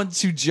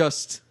onto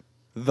just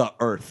the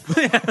earth.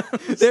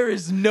 There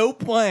is no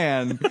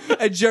plan.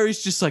 And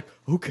Jerry's just like,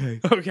 okay,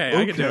 Okay,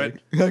 I can do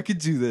it. I can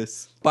do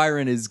this.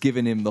 Byron has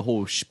given him the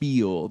whole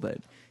spiel that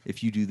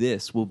if you do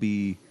this, we'll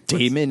be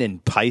Damon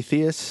and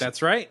Pythias.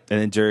 That's right. And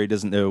then Jerry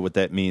doesn't know what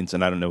that means,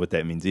 and I don't know what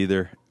that means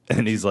either.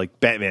 And he's like,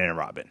 Batman and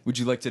Robin. Would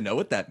you like to know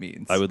what that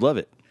means? I would love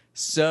it.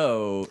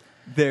 So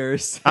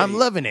there's I'm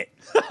loving it.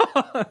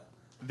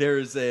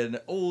 there's an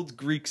old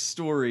Greek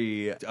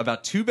story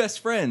about two best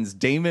friends,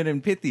 Damon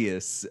and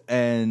Pythias,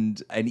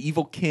 and an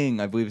evil king,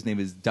 I believe his name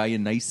is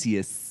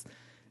Dionysius,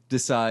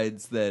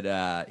 decides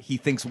that he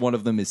thinks one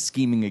of them is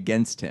scheming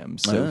against him,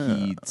 so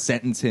he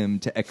sentences him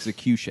to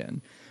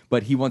execution.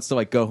 But he wants to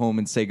like go home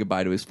and say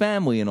goodbye to his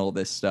family and all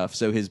this stuff.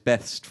 So his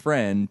best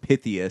friend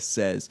Pythias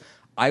says,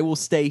 I will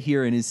stay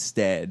here in his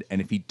stead,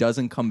 and if he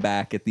doesn't come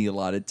back at the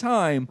allotted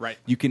time, Right.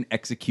 you can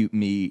execute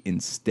me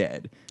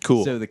instead.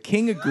 Cool. So the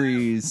king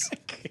agrees,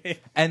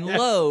 and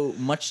lo,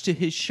 much to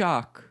his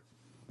shock,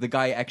 the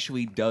guy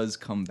actually does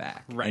come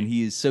back. Right. And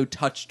he is so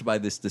touched by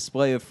this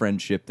display of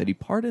friendship that he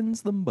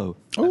pardons them both.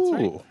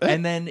 Ooh.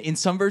 And then in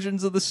some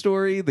versions of the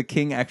story, the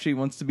king actually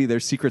wants to be their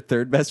secret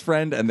third best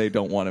friend, and they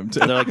don't want him And to.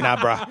 they're like, nah,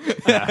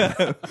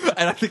 brah.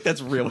 And I think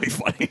that's really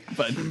funny.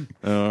 But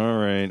All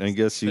right. I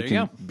guess you There you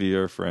can go. be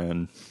our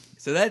friend.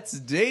 so that's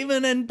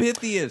Damon and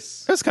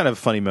Pythias. That's kind of a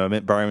funny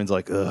moment. Byron's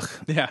like, ugh,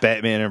 Yeah.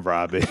 Batman and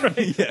Robin.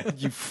 Yeah,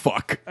 you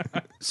fuck.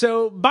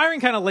 So Byron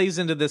kind of lays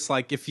into this,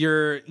 like, if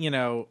you're,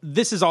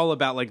 this is all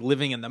about like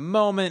living in the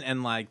moment,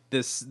 and like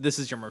this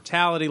is your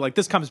mortality. Like,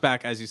 this comes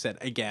back, as you said,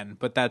 again,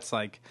 but that's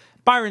like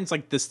Byron's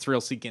like this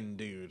thrill-seeking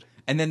dude.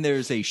 And then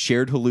there's a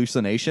shared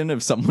hallucination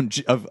of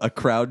of a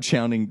crowd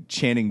chanting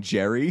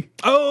Jerry.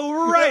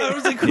 Oh, right. I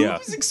was like, Yeah.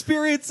 who's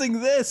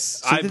experiencing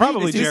this?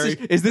 Probably is this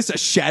Jerry. Is this a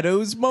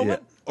Shadows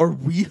moment? Yeah. Are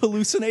we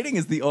hallucinating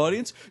as the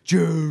audience?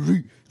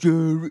 Jerry,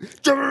 Jerry,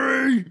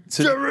 Jerry,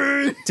 So-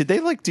 Jerry. Did they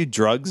like do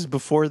drugs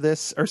before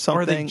this or Or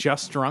something? are they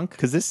just drunk?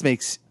 Because this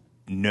makes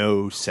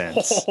no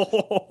sense.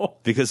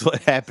 Because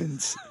what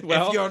happens?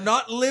 Well, If you're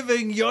not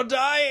living, you're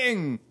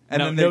dying. And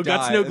no, then they no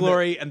guts, die, no and then-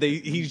 glory, and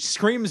he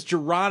screams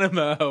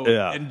Geronimo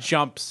Yeah. and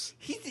jumps.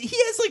 He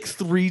has like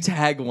 3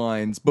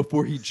 taglines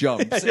before he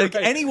jumps. you're Like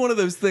right. any one of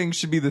those things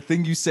should be the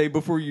thing you say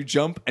before you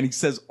jump, and he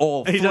says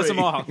all. He does 3.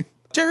 them all.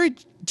 Jerry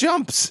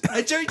jumps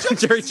And Jerry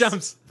jumps. Jerry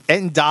jumps.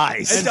 and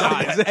dies. And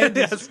dies. And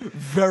Yes. is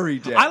very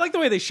dead. I like the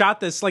way they shot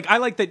this. Like, I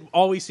like that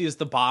all we see is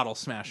the bottle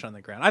smash on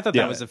the ground. I thought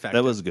Yeah, that was effective.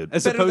 that was good.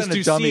 As Better opposed than a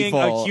to dummy seeing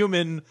fall. a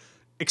human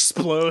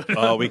explode.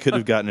 Oh, we could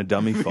have gotten a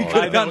dummy fall.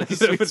 I know. No,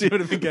 That would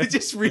have been we good.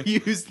 just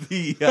reused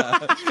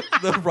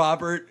the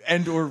Robert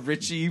and or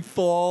Richie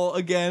fall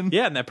again.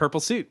 Yeah, in that purple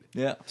suit.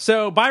 Yeah.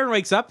 So Byron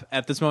wakes up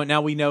at this moment.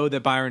 Now we know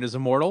that Byron is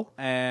immortal,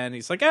 and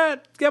he's like,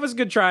 that was a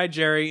good try,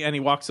 Jerry. And he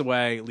walks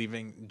away,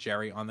 leaving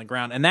Jerry on the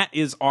ground. And that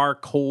is our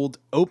cold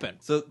open.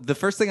 So the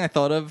first thing I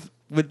thought of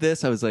with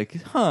this, I was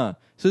like, huh.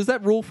 So does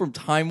that rule from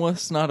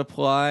Timeless not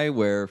apply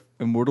where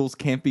immortals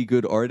can't be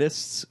good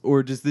artists?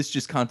 Or does this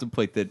just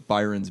contemplate that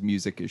Byron's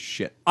music is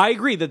shit? I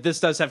agree that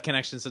this does have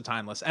connections to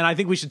Timeless, and I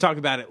think we should talk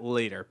about it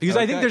later because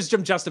I think Okay. there's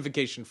some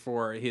justification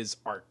for his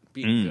art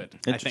being good.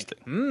 I think.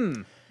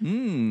 Interesting.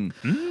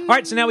 All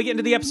right, so now we get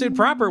into the episode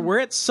proper. We're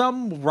at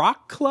some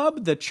rock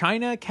club, the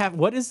China Caf.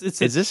 What is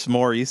it? Is this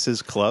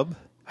Maurice's club?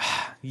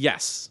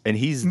 Yes, And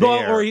he's there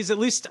well, or he's at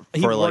least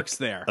he for works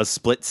like there. a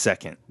split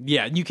second.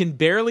 Yeah, you can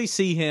barely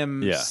see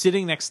him Yeah.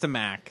 sitting next to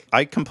Mac.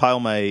 I compile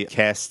my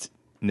cast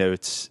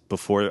notes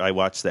before I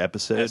watch the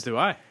episode. As do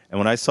I. And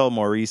when I saw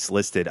Maurice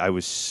listed, I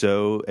was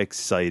so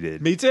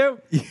excited. Me too.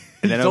 And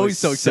then He's I always was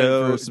so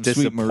excited for some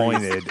sweet Maurice.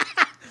 disappointed.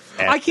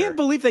 I can't after.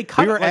 believe they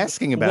cut. We were it. Like,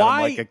 asking about why,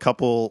 him like a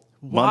couple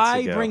months Why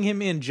ago. bring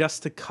him in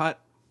just to cut?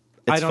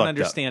 It's I don't fucked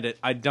understand it.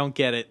 I don't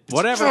get it.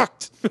 Whatever.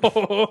 Fucked.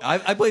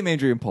 I blame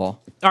Adrian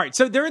Paul. All right,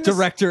 so they're in this.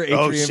 Director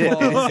Adrian shit.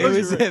 Paul. It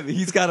was him.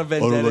 He's got a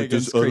vendetta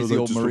against crazy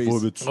old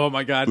Maurice. Oh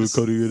my god, We're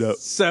cutting it out.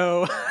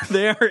 So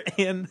they're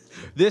in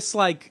this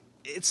like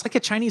it's like a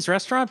Chinese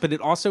restaurant, but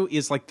it also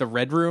is like the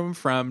Red Room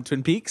from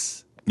Twin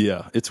Peaks.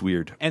 Yeah, it's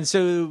weird. And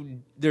so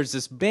there's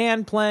this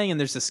band playing, and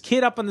there's this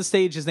kid up on the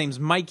stage. His name's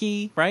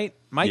Mikey, right?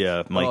 Mike.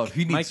 Yeah, Mike. Oh,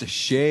 he needs Mike- to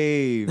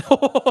shave.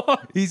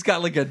 He's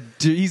got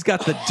he's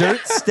got the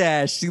dirt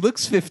stash. He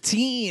looks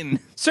 15.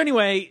 So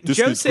anyway, This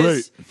Joe kid's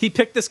says he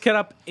picked this kid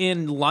up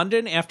in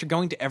London after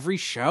going to every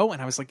show, and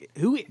I was like,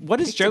 "Who?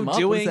 What is Picked Joe him up?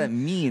 doing? What does that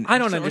mean? I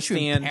don't Aren't you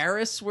in understand.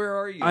 Paris? Where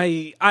are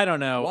you? I don't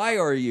know. Why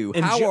are you?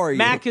 And How are you?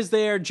 Mac is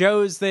there,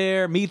 Joe's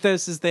there,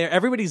 Mythos is there.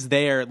 Everybody's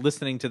there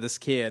listening to this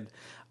kid.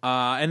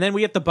 And then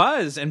we get the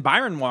buzz, and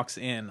Byron walks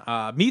in.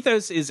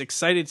 Mythos is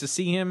excited to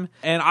see him,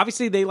 and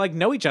obviously they like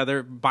know each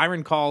other.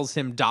 Byron calls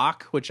him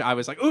Doc, which I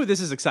was like, "Ooh,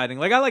 this is exciting!"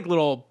 Like I like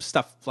little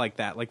stuff like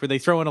that, like where they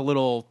throw in a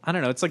little. I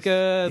don't know. It's like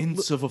a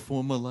Hints of a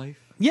former life.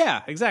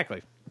 yeah,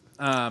 exactly.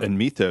 And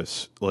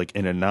Mythos, like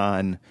in a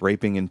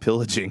non-raping and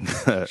pillaging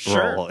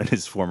Sure. role in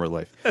his former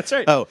life. That's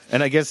right. Oh,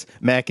 and I guess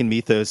Mac and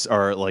Mythos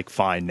are like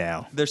fine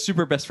now. They're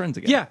super best friends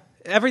again. Yeah.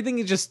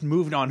 Everything just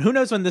moved on. Who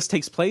knows when this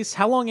takes place?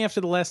 How long after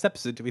the last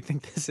episode do we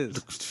think this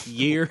is?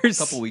 Years?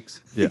 Couple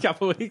weeks. Yeah. A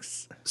couple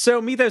weeks.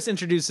 So Mythos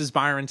introduces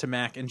Byron to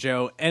Mac and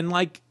Joe, and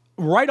like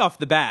right off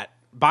the bat,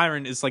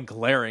 Byron is like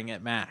glaring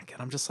at Mac,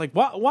 and I'm just like,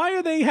 why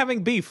are they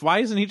having beef? Why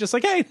isn't he just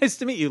like, hey, nice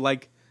to meet you?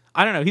 Like,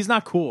 I don't know, he's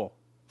not cool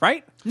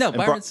right? No,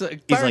 Byron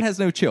has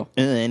no chill.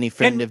 Any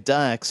friend And- of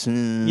Doc's.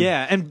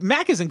 Yeah, and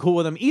Mac isn't cool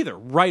with him either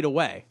right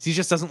away. He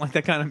just doesn't like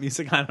that kind of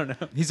music. I don't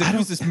know. He's like,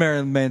 who's this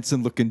Marilyn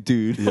Manson looking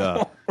dude?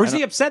 Yeah. Or is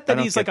he upset that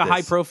don't he's like get a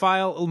high this.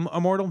 profile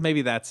immortal?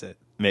 Maybe that's it.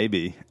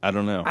 Maybe. I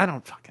don't know. I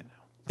don't fucking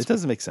know. It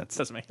doesn't make sense.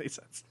 Doesn't make any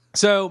sense.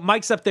 So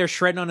Mike's up there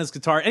shredding on his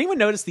guitar. Anyone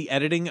notice the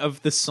editing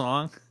of this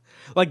song?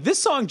 Like,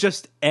 this song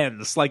just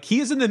ends. Like, he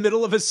is in the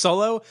middle of his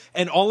solo,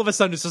 and all of a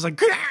sudden it's just like,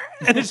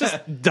 and it's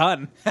just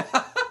done.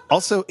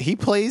 Also, he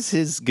plays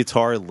his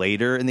guitar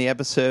later in the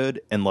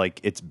episode, and like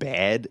it's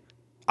bad.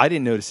 I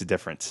didn't notice a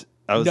difference.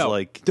 I was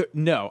like,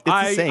 no.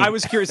 the same. I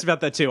was curious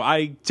about that too.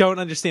 I don't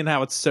understand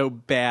how it's so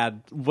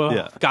bad. Well,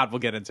 Yeah. God, we'll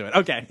get into it.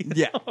 Okay.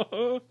 Yeah.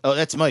 oh,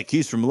 that's Mike.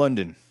 He's from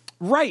London.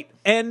 Right.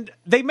 And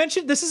they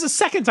mentioned, this is the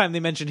second time they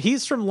mentioned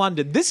he's from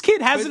London. This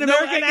kid has an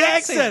American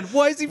accent.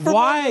 Why is he from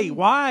Why? London?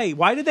 Why?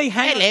 Why did they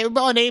hang Hello,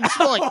 my name's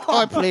Mike.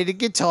 I play the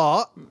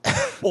guitar.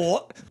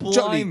 Jolly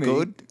Blimey.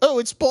 good. Oh,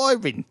 it's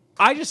Byron.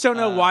 I just don't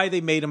know why they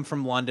made him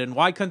from London.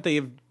 Why couldn't they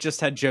have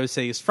just had Joe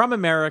say he's from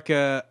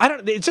America? I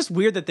don't. It's just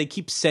weird that they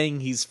keep saying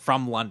he's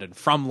from London.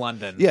 From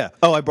London. Yeah.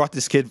 Oh, I brought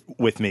this kid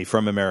with me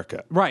from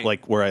America. Right.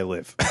 Like where I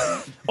live.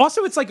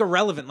 Also, it's like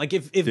irrelevant. Like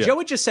if Joe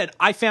had just said,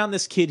 "I found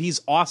this kid.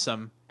 He's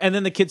awesome," and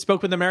then the kid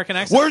spoke with an American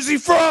accent. Where's he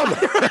from?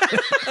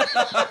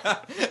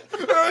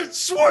 I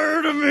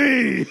swear to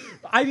me.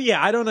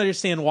 I don't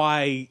understand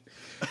why.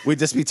 We'd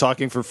just be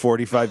talking for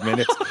 45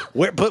 minutes.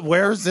 But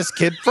where's this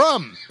kid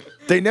from?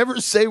 They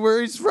never say where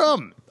he's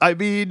from. I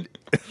mean,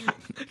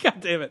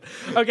 God damn it.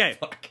 Okay.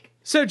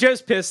 So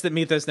Joe's pissed that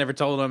Mythos never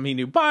told him he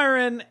knew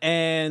Byron,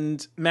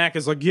 and Mac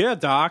is like, yeah,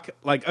 Doc,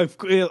 like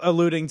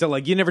alluding to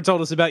like, you never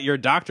told us about your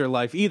doctor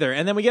life either.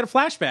 And then we get a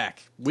flashback.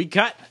 We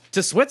cut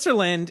to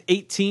Switzerland,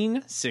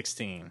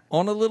 1816.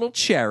 On a little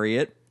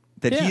chariot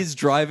that Yeah. he is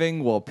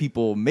driving while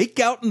people make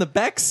out in the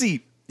back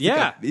seat.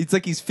 Yeah. It's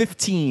like he's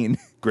 15.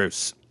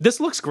 gross. This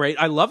looks great.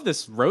 I love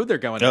this road they're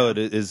going Oh,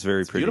 down. it is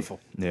very pretty. beautiful.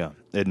 Yeah.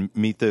 And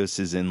Mythos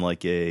is in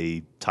like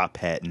a top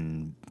hat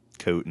and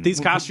coat. And, These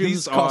costumes,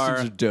 These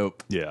costumes are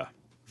dope. yeah.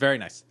 very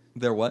nice.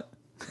 They're what?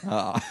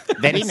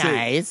 Very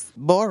nice.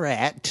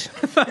 Borat.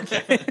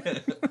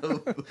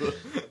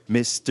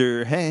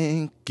 Mr.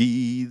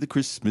 Hanky, the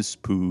Christmas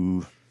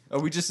Pooh. Are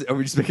we just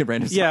making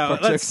random Yeah, South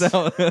Park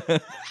jokes now?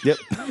 Yep.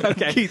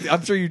 Okay. Keith,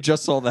 I'm sure you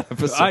just saw that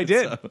episode. I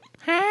did.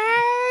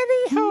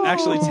 so-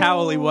 Actually,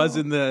 Towley was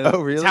in the.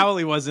 Oh, really?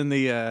 Towley was in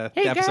the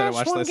episode I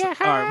watched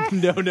this.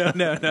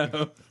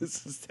 No.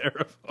 This is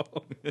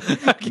terrible.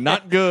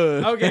 Not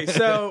good. Okay,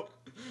 so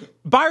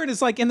Byron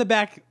is like in the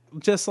back,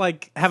 just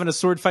like having a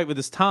sword fight with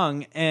his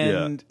tongue,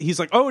 and he's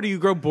like, "Oh, do you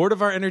grow bored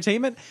of our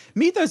entertainment?"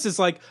 Mythos is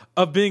like,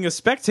 "Of being a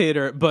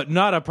spectator, but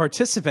not a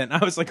participant."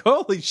 I was like,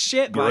 "Holy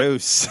shit, Mike."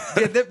 Gross.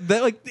 Yeah,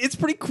 they're like, it's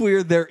pretty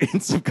clear they're in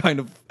some kind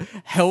of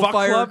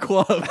hellfire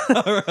club.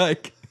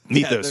 Like,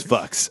 Mythos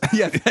fucks.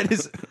 yeah, that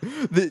is.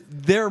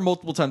 There are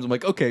multiple times I'm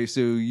like, okay, so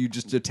you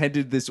just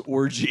attended this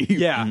orgy,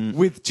 Yeah.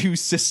 with two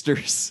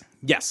sisters.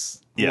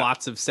 Yes, Yeah.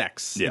 lots of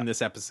sex Yeah. in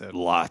this episode.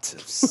 Lots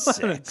of sex.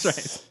 That's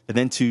right. And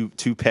then two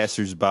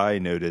passersby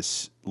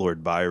notice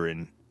Lord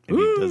Byron, and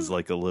he does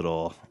like a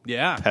little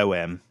Yeah.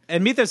 poem.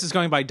 And Mythos is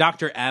going by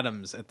Dr.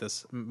 Adams at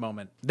this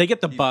moment. They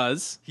get the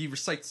buzz. He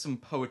recites some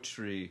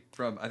poetry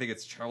from, I think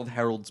it's Childe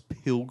Harold's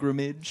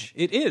Pilgrimage.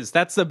 It is.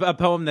 That's a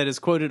poem that is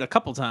quoted a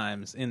couple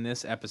times in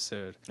this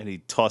episode. And he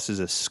tosses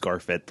a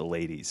scarf at the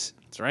ladies.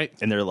 That's right.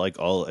 And they're like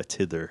all a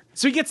tither.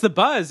 So he gets the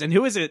buzz, and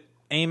who is it?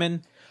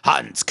 Eamon,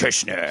 Hans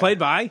Kirchner. played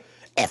by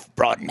F.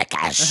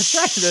 Brodnikash. that's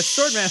right, the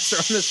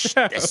Swordmaster on the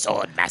show. The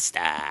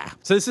Swordmaster.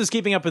 So this is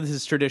keeping up with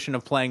his tradition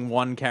of playing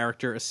one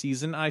character a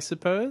season, I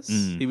suppose.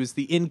 He was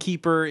the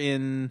innkeeper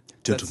in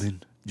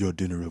Gentlemen, your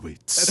dinner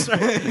awaits.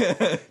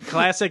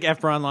 classic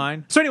F. Braun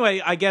line. So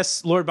anyway, I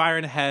guess Lord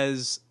Byron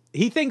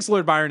he thinks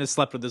Lord Byron has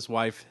slept with his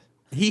wife.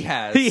 He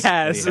has. He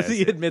has. He has, He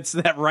yeah. admits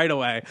that right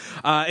away.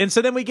 And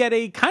so then we get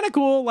a kind of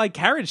cool like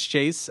carriage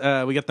chase.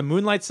 We got the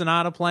Moonlight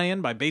Sonata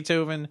playing by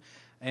Beethoven.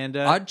 And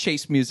Odd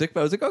chase music, but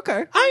I was like,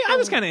 okay. I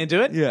was kind of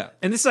into it. Yeah.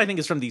 And this, I think,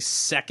 is from the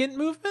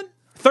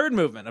third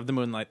movement of the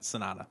Moonlight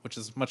Sonata, which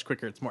is much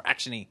quicker. It's more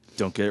action-y.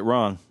 Don't get it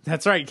wrong.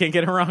 That's right. You can't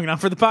get it wrong.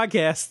 Not for the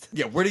podcast.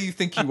 Yeah, where do you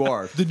think you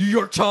are? The New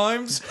York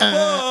Times?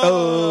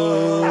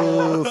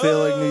 Oh, feel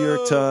like New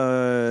York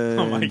Times.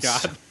 Oh, my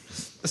God.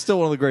 Still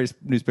one of the greatest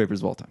newspapers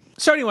of all time.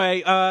 So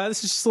anyway,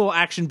 this is just a little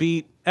action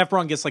beat.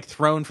 Efron gets like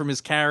thrown from his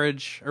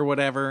carriage or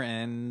whatever,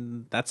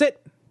 and that's it.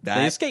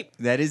 They escape.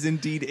 That is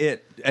indeed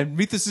it. And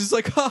Mythos is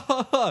like, ha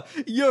ha ha,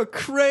 you're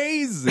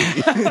crazy.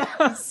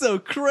 So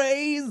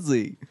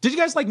crazy. Did you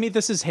guys like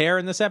Mythos' hair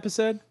in this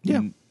episode?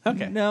 Yeah.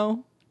 Okay.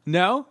 No.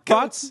 No?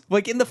 Thoughts?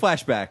 Like in the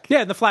flashback.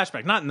 Yeah, in the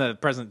flashback, not in the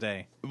present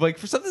day. Like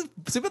for something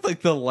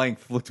like the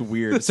length looked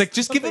weird. It's like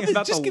just give him Something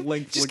about just the give,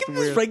 length just looked give him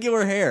his weird.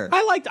 regular hair.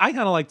 I kind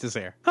of liked his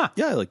hair. Huh.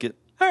 Yeah, I like it.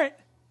 All right.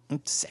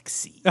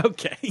 Sexy.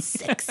 Okay.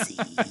 Sexy.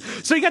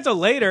 So we got to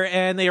later,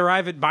 and they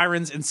arrive at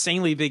Byron's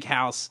insanely big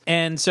house.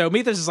 And so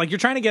Mithras is like, you're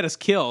trying to get us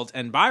killed.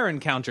 And Byron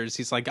counters.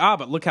 He's like,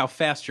 but look how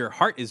fast your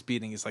heart is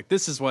beating. He's like,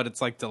 this is what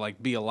it's like to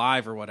like be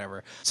alive or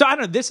whatever. So I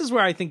don't know. This is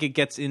where I think it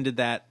gets into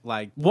that,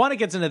 like, it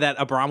gets into that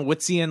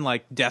Abramowitzian,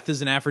 like, death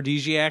is an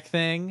aphrodisiac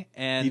thing.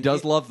 And He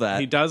does love that.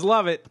 He does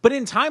love it. But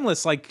in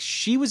Timeless, like,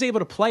 she was able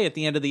to play at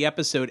the end of the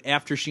episode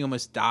after she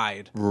almost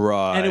died.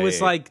 Right. And it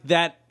was like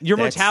that, your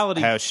That's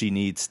mortality. how she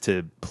needs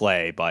to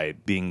play, by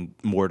being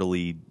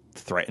mortally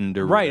threatened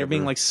or Right, whatever. or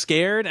being like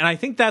scared. And I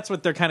think that's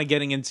what they're kind of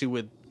getting into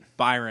with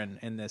Byron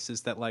in this,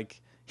 is that like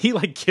he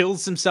like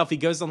kills himself. He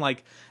goes on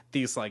like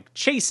these like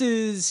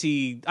chases.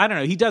 He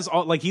does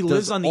all, like, he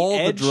lives on the all the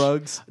edge.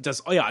 drugs.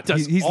 Does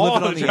He's all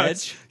living on the drugs.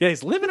 edge. Yeah,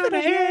 he's living on the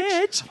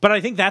edge. But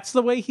I think that's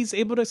the way he's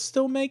able to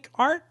still make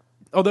art.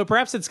 Although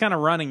perhaps it's kind of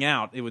running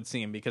out, it would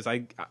seem, because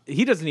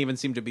he doesn't even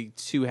seem to be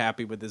too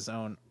happy with his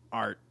own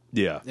art.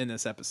 Yeah. In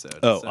this episode.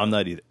 Oh, So- I'm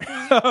not either.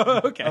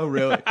 okay. Oh,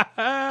 really?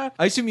 I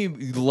assume you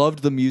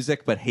loved the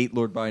music, but hate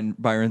Lord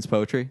Byron's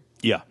poetry?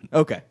 Yeah.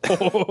 Okay. That's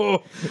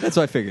what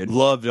I figured.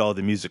 Loved all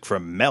the music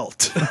from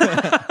Melt.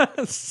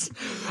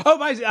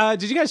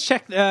 Did you guys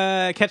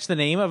catch the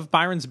name of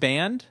Byron's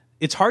band?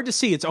 It's hard to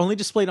see. It's only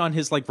displayed on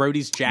his like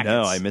roadies jackets.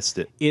 No, I missed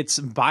it. It's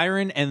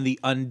Byron and the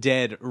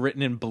Undead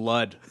written in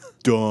blood.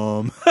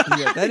 Dumb.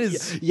 Yeah, that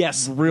is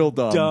Yes, real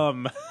dumb.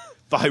 dumb.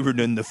 Byron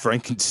and the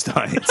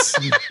Frankensteins.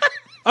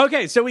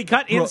 Okay, so we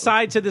cut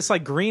inside to this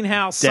like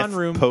greenhouse Death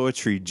sunroom.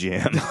 Poetry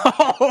Jam.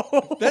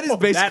 That is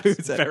basically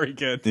That's very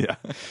good. Yeah.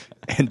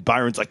 And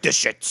Byron's like, this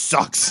shit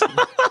sucks.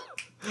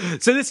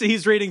 So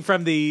he's reading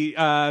from the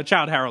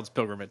Child Harold's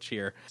Pilgrimage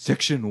here.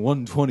 Section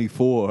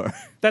 124.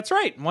 That's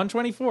right,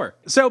 124.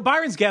 So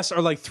Byron's guests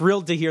are like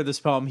thrilled to hear this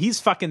poem. He's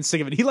fucking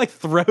sick of it. He like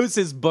throws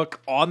his book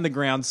on the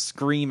ground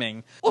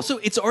screaming. Also,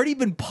 it's already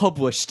been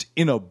published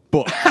in a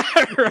book.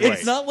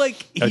 It's not like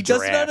he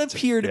does not draft.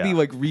 appear to be Yeah.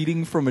 like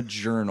reading from a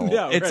journal.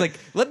 Yeah, it's right. like,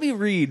 let me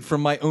read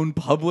from my own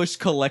published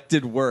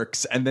collected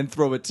works and then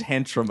throw a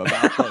tantrum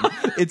about them.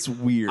 It's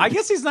weird. I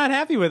guess he's not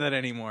happy with it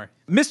anymore.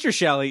 Mr.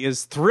 Shelley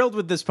is thrilled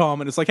with this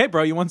poem and it's like, hey,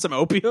 bro, you want some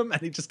opium? And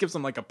he just gives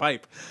him like a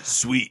pipe.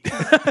 Sweet.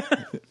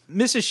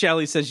 Mrs.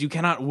 Shelley says you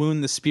cannot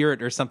wound the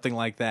spirit or something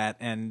like that.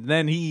 And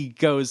then he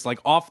goes like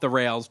off the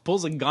rails,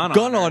 pulls a gun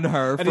on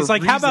her And for he's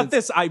like, how about reasons-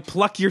 this? I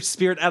pluck your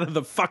spirit out of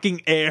the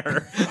fucking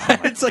air.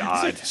 It's like,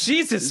 God.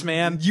 Jesus,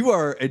 man. You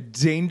are a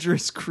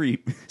dangerous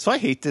creep. So I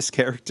hate this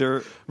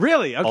character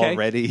Really? Okay.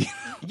 already.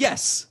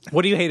 Yes.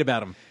 What do you hate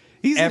about him?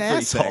 He's an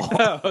Everything. asshole.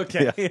 Oh,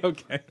 okay.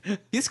 Okay.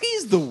 This guy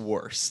is the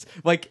worst.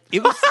 Like,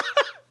 it was.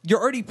 You're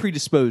already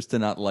predisposed to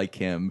not like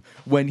him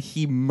when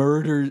he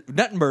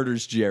not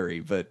murders Jerry,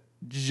 but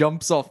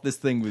jumps off this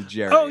thing with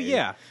Jerry. Oh,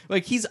 yeah.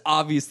 Like, he's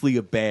obviously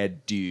a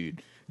bad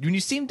dude. When you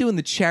see him doing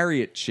the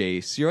chariot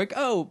chase, you're like,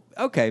 oh,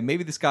 okay,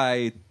 maybe this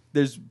guy,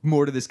 there's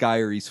more to this guy,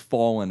 or he's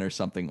fallen or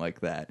something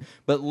like that.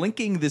 But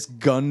linking this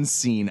gun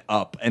scene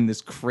up and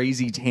this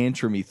crazy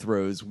tantrum he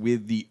throws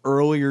with the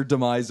earlier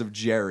demise of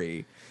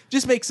Jerry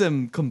just makes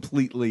him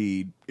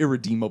completely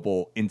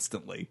irredeemable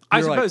instantly. I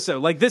You're like, suppose so.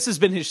 Like, this has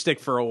been his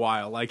shtick for a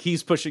while. Like,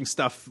 he's pushing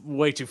stuff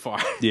way too far.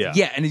 Yeah.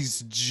 yeah, and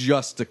he's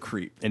just a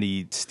creep. And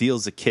he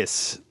steals a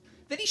kiss,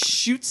 Then he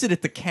shoots it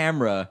at the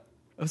camera.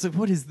 I was like,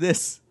 what is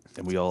this?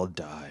 and we all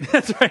die.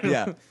 That's right.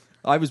 Yeah,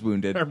 I was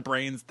wounded. Our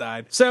brains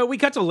died. So we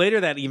cut to later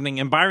that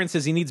evening, and Byron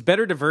says he needs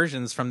better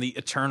diversions from the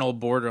eternal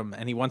boredom,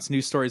 and he wants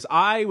new stories.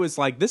 I was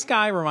like, this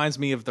guy reminds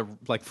me of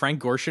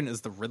Frank Gorshin as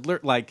the Riddler.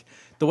 Like,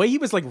 the way he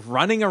was, like,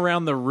 running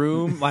around the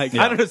room. Like,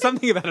 I don't know,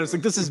 something about it. I was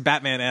like, this is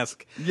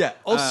Batman-esque. Yeah.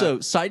 Also,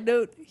 side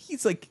note,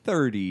 he's like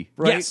 30,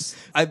 right? Yes.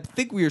 I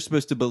think we are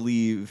supposed to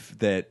believe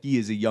that he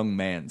is a young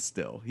man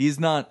still. He's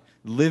not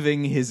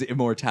living his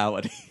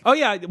immortality. Oh,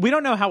 yeah, we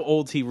don't know how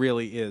old he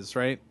really is,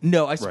 right?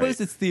 No, I suppose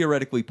Right. it's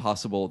theoretically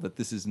possible that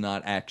this is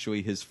not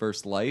actually his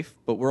first life,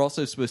 but we're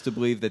also supposed to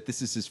believe that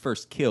this is his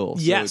first kill.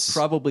 So Yes. it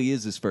probably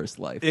is his first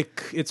life.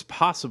 It's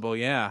possible,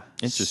 yeah.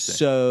 Interesting.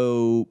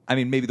 So, I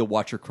mean, maybe the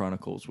Watcher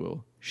Chronicles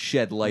will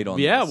shed light on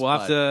Yeah, this. we'll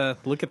have but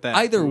to look at that.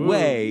 Either Ooh.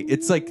 way,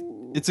 it's like,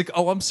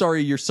 oh, I'm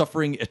sorry, you're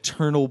suffering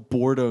eternal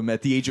boredom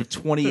at the age of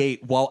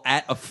 28 while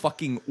at a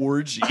fucking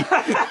orgy.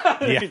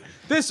 Yeah.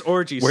 This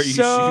orgy's Where you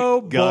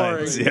so shoot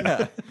guns. boring.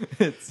 Yeah.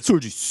 This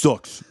orgy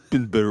sucks.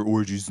 Been better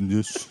orgies than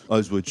this.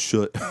 Eyes wide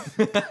shut.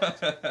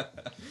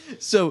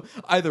 So,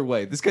 either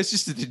way, this guy's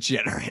just a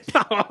degenerate.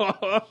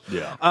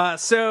 Yeah.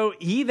 So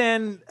he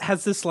then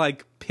has this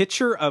like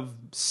picture of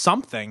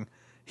something.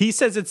 He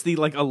says it's the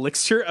like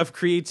elixir of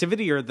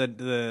creativity or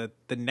the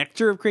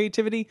nectar of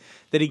creativity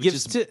that he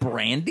gives Just to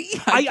brandy?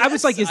 I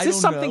was like, is I this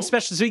don't something know.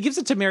 special? So he gives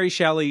it to Mary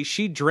Shelley.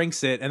 She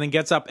drinks it and then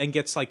gets up and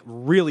gets like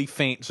really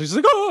faint. So she's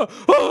like,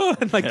 oh,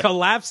 and like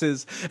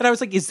collapses. And I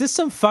was like, is this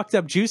some fucked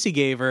up juice he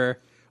gave her?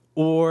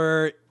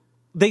 Or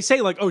they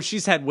say like, oh,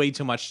 she's had way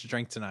too much to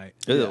drink tonight.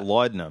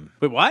 Laudanum.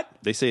 Wait, what?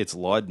 They say it's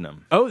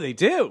laudanum. Oh, they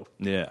do.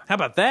 Yeah. How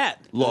about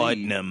that?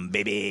 Laudanum,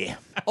 baby.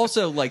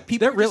 Also, like,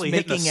 people They're are really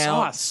just hitting the making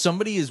out. sauce.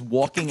 Somebody is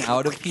walking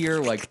out of here,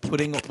 like,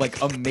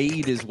 a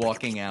maid is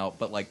walking out,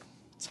 but, like,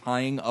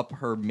 tying up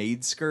her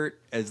maid skirt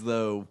as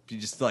though she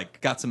just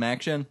like got some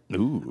action.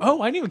 Ooh.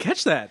 Oh, I didn't even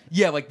catch that.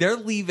 Yeah, like they're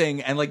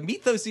leaving, and like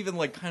Mythos even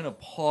like kind of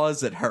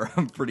paws at her.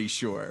 I'm pretty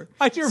sure.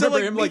 I do remember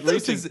him, like,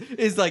 Mythos reaching.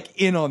 is like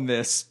in on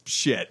this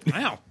shit.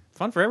 Wow,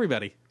 fun for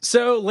everybody.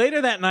 So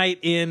later that night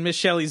in Miss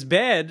Shelley's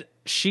bed,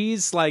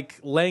 she's like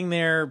laying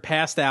there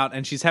passed out,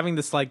 and she's having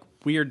this like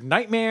weird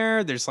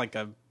nightmare. There's like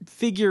a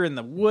figure in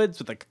the woods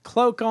with like a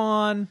cloak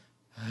on.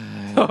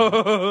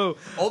 All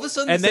of a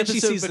sudden, And this then she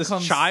episode sees this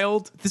becomes-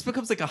 child. This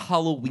becomes like a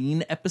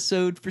Halloween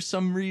episode for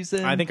some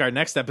reason. I think our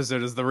next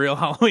episode is the real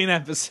Halloween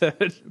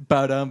episode.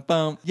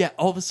 Ba-dum-bum. Yeah,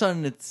 all of a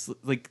sudden it's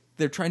like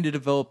they're trying to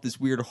develop this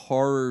weird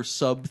horror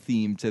sub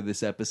theme to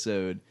this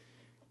episode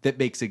that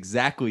makes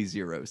exactly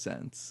zero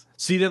sense.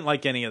 So you didn't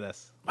like any of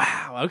this?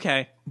 Wow.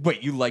 Okay.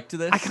 Wait, you liked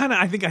this?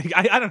 I think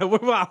I don't know.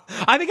 Well,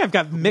 I think I've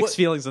got mixed What-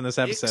 feelings on this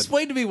episode.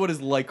 Explain to me what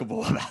is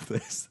likable about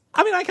this.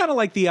 I mean, I kind of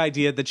like the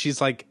idea that she's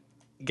like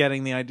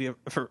getting the idea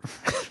for.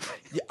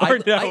 I- Or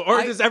no, I- or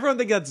I- does everyone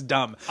think that's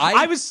dumb?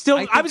 I I was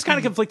think kind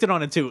of conflicted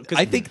on it too. Because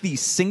I think the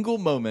single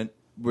moment,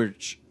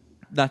 which,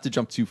 not to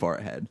jump too far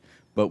ahead,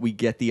 but we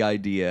get the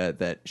idea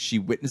that she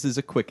witnesses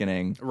a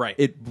quickening. Right.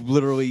 It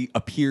literally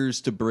appears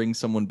to bring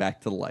someone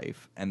back to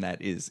life, and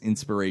that is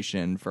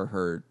inspiration for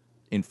her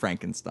in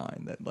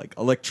Frankenstein. That like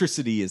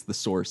electricity is the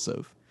source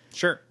of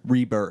sure.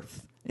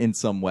 rebirth in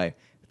some way.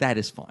 That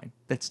is fine.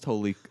 That's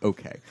totally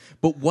okay.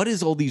 But what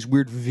is all these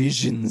weird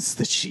visions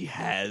that she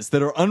has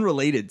that are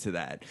unrelated to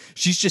that?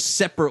 She's just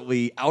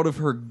separately out of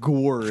her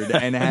gourd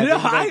and having. No,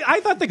 like, I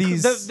thought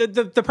these.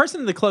 the person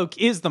in the cloak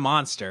is the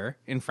monster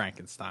in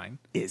Frankenstein.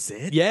 Is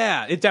it?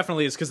 Yeah, it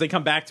definitely is because they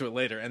come back to it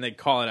later and they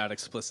call it out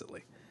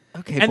explicitly.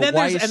 Okay, And but then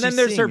why there's is and she then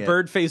there's her seeing it?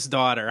 bird-faced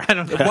daughter. I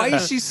don't know. Why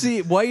is she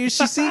seeing? Why is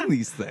she seeing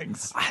these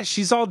things?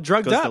 She's all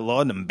drugged Goes up. to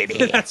laudanum, baby.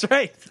 That's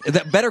right.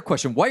 That better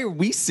question. Why are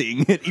we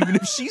seeing it, even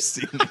if she's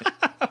seeing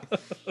it?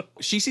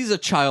 She sees a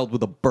child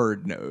with a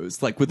bird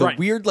nose, like with Right. a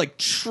weird like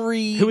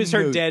tree. Who is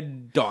her nose.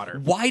 dead daughter?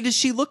 Why does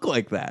she look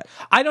like that?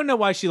 I don't know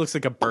why she looks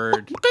like a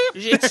bird.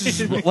 It's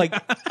like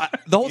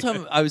the whole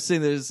time I was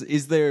saying,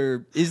 is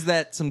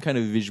that some kind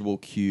of visual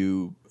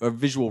cue or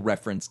visual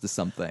reference to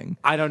something?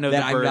 I don't know that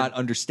the I'm bird. not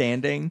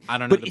understanding. I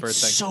don't know but the bird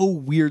it's thing. so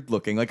weird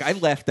looking. Like I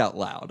laughed out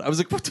loud. I was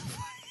like, "What the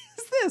fuck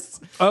is this?"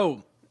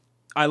 Oh,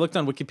 I looked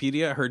on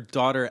Wikipedia. Her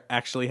daughter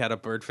actually had a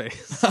bird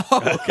face.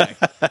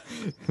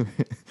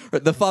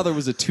 The father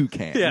was a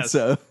toucan. Yes.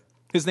 So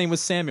His name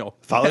was Samuel.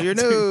 Follow your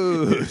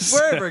nose.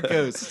 wherever it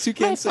goes,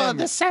 toucan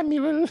Samuel.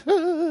 Samuel.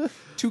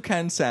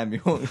 Toucan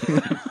Samuel.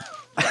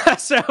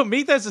 So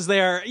Mythos is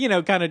there,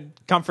 kind of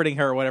comforting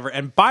her or whatever.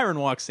 And Byron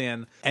walks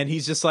in and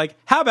he's just like,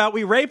 how about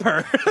we rape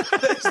her?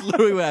 That's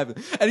literally what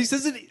happened. And he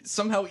says it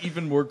somehow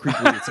even more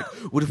creepily. It's like,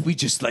 what if we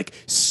just like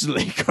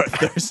slake our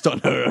thirst on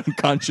her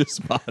unconscious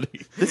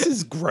body? This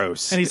is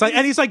gross. And he's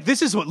like,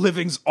 this is what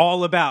living's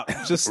all all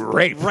just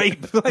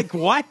rape. Like,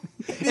 what?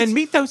 And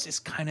Mythos is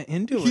kind of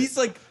into it. He's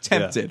like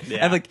tempted. Yeah.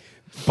 And like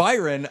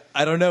Byron,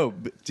 I don't know.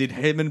 Did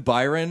him and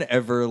Byron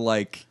ever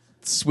like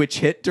switch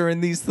hit during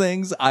these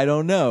things? I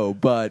don't know.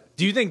 But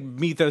Do you think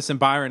Mythos and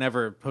Byron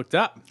ever hooked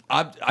up?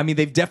 I mean,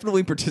 they've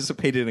definitely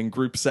participated in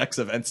group sex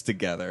events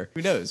together.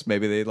 Who knows?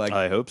 Maybe they like.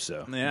 I hope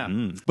so. Yeah.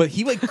 But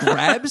he like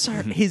grabs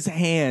his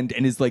hand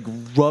and is like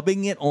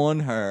rubbing it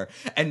on her,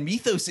 and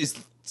Mythos is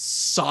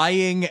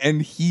sighing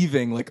and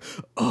heaving like,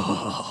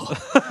 oh,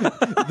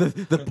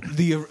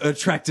 the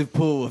attractive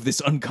pull of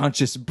this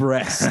unconscious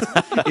breast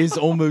is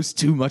almost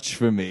too much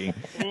for me.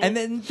 And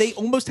then they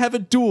almost have a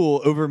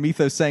duel over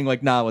Mythos saying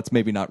like, nah, let's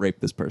maybe not rape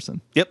this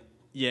person. Yep.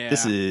 Yeah.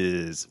 This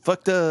is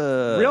fucked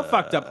up. Real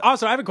fucked up.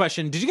 Also, I have a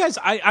question. Did you guys,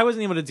 I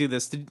wasn't able to do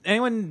this. Did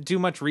anyone do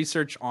much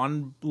research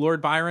on Lord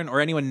Byron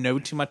or anyone know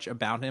too much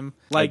about him?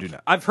 Like, do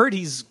not. I've heard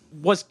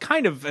was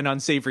kind of an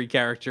unsavory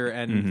character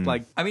and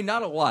like, I mean,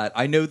 not a lot.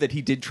 I know that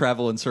he did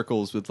travel in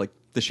circles with like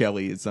the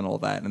Shelleys and all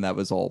that, and that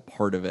was all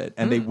part of it.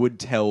 And they would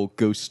tell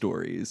ghost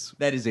stories.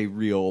 That is a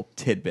real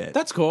tidbit.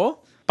 that's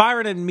cool.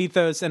 Byron and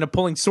Mythos end up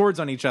pulling swords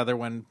on each other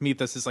when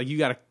Mythos is like, you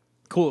gotta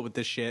cool it with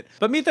this shit.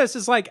 But Mythos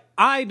is like,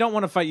 I don't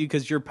want to fight you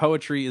because your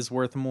poetry is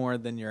worth more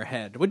than your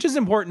head, which is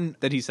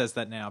important that he says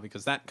that now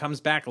because that comes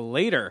back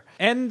later.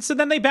 And so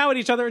then they bow at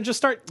each other and just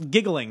start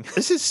giggling.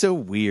 This is so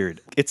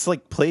weird. It's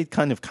like played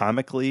kind of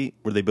comically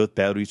where they both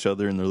bow to each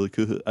other and they're like,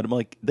 and I'm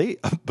like, they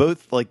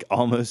both like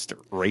almost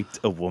raped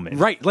a woman.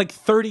 Right, like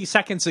 30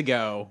 seconds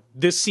ago,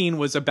 this scene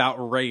was about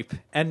rape,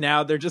 and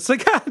now they're just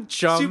like,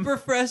 chum. Super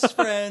fresh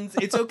friends.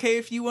 It's okay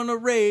if you want to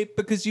rape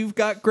because you've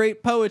got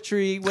great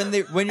poetry. When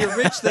you're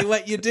rich, they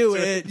let you do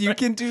it. You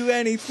can do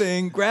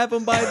anything. Grab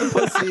them by the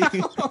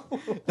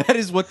pussy. That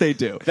is what they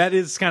do. That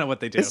is kind of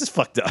what they do. This is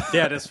fucked up.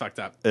 Yeah, it is fucked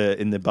up.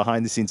 In the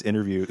behind the scenes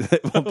interview,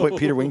 at one point,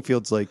 Peter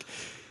Wingfield's like,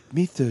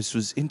 Mythos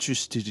was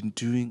interested in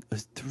doing a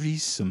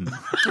threesome,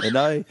 and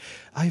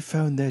I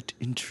found that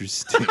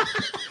interesting.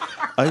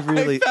 I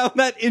found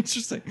that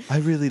interesting.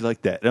 really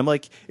like that. And I'm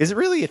like, is it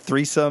really a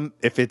threesome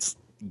if it's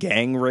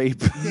gang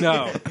rape?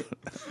 No.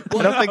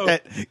 I don't think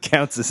that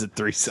counts as a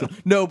threesome.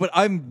 No, but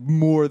I'm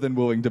more than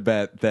willing to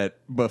bet that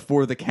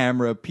before the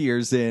camera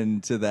peers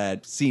into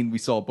that scene we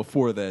saw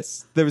before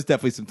this, there was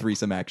definitely some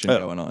threesome action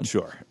going on.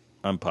 Sure.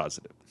 I'm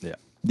positive. Yeah.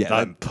 Yeah,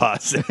 I'm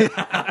positive.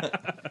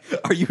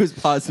 Are you as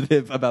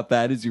positive about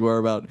that as you are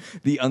about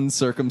the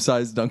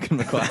uncircumcised Duncan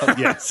MacLeod?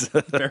 Yes.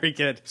 Very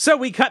good. So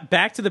we cut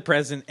back to the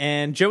present,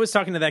 and Joe was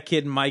talking to that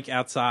kid, Mike,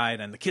 outside,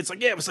 and the kid's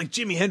like, yeah, it was like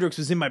Jimi Hendrix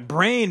was in my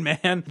brain,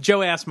 man.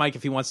 Joe asked Mike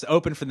if he wants to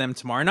open for them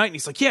tomorrow night, and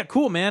he's like, yeah,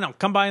 cool, man. I'll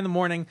come by in the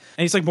morning.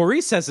 And he's like,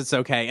 Maurice says it's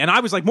okay. And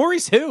I was like,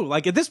 Maurice who?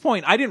 Like, at this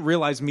point, I didn't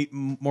realize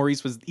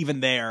Maurice was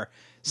even there,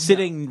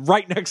 sitting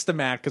right next to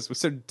Matt because it was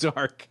so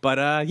dark.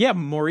 But yeah,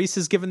 Maurice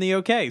is given the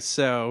okay,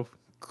 so...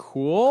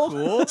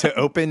 Cool. To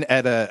open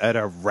at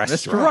a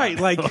restaurant. Right,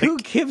 like who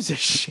gives a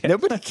shit?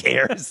 Nobody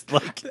cares.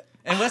 Like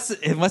Unless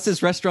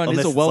this restaurant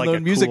unless is a it's well-known like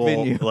a music cool,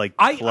 venue. Like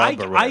I club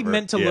or whatever.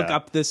 meant to look Yeah.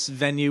 up this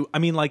venue. I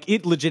mean, like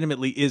it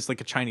legitimately is like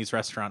a Chinese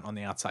restaurant on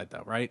the outside,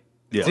 though, right?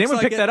 Yeah. Does anyone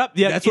Looks pick like that it. up?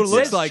 Yeah, That's what it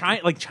looks says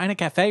like. China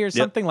Cafe or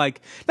something.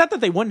 Like, not that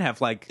they wouldn't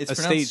have like It's a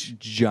pronounced stage.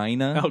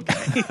 Gina.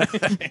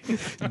 Okay.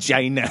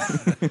 China.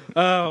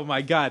 Oh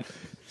my god.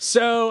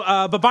 So,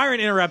 but Byron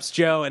interrupts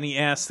Joe and he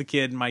asks the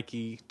kid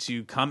Mikey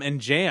to come and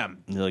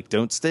jam. You're like,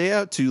 don't stay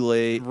out too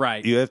late.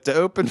 Right. You have to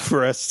open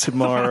for us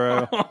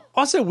tomorrow.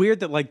 Also weird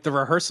that like the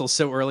rehearsal's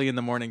so early in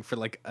the morning for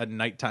like a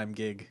nighttime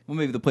gig. Well,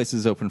 maybe the place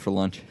is open for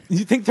lunch. You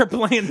think they're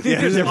playing?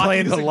 They're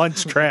playing the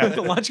lunch crowd.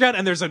 the lunch crowd,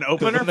 and there's an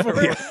opener for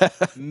it.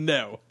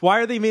 No.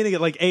 Why are they meeting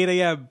at like 8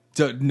 a.m.?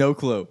 No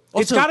clue.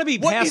 It's gotta be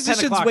what past 10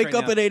 musicians o'clock wake right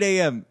up now. at 8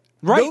 a.m.?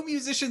 Right. No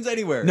musicians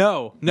anywhere.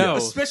 No.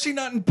 Especially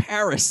not in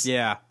Paris.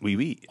 Yeah.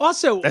 Oui.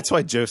 Also, That's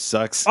why Joe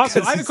sucks. I 'cause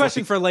have a he's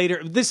question like- for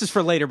later. This is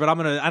for later, but I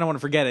don't want to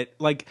forget it.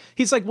 Like,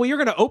 he's like, well, you're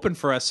going to open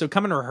for us, so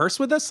come and rehearse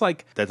with us.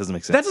 Like, That doesn't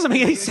make sense. that doesn't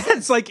make any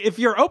sense. Like, if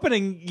you're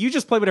opening, you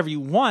just play whatever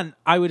you want.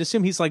 I would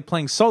assume he's like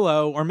playing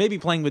solo or maybe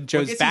playing with I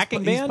Joe's guess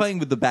backing he's band. playing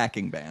with the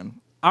backing band.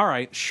 All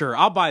right, sure,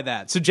 I'll buy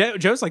that. So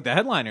Joe's like the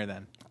headliner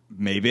then.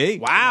 Maybe.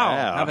 Wow,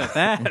 Wow. how about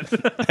that?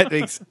 That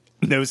makes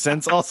no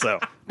sense also.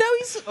 No,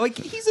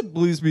 he's a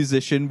blues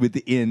musician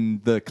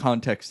within the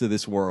context of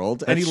this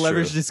world, and he That's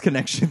leveraged true. his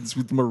connections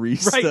with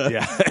Maurice. Right.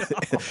 Yeah.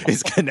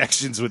 His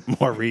connections with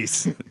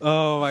Maurice.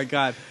 Oh my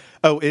god.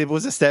 Oh, it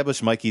was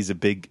established Mikey's a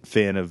big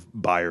fan of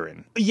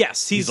Byron.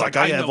 Yes, he's like,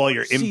 I have know- all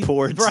your See,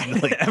 imports,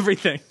 right? like-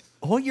 Everything.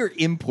 All your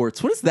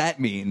imports. What does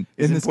that mean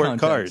in this Import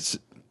context? cards.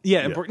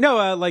 Yeah,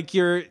 no, like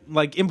your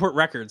like import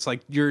records,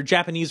 like your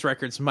Japanese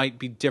records might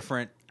be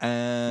different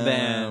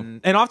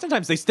than, and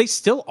oftentimes they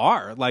still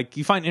are. Like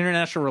you find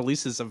international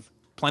releases of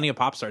plenty of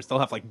pop stars, they'll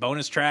have like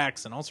bonus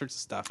tracks and all sorts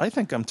of stuff. I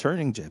think I'm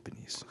turning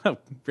Japanese. Oh,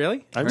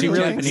 really? I Do you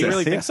really really, think do you so.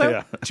 really think so?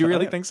 Yeah. Do you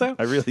really think so?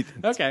 I really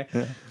think Okay.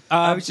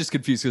 I was just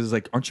confused because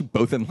like, aren't you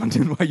both in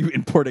London? Why are you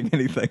importing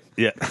anything?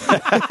 Yeah.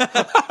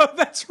 Oh,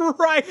 that's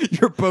right.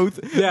 You're both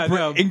Yeah,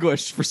 no.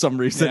 English for some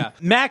reason. Yeah.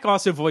 Mac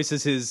also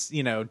voices his,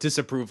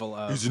 disapproval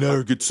of. an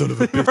arrogant son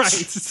of a bitch.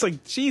 Right. It's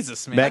like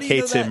Jesus, man. Matt do you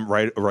know hates that? him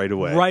right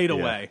away. Right Yeah.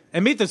 away.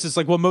 And Mythos is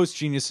like, well, most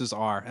geniuses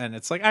are. And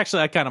it's like,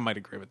 actually, I kind of might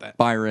agree with that.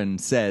 Byron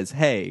says,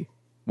 "Hey,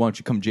 why don't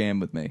you come jam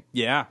with me?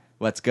 Yeah.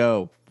 Let's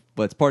go.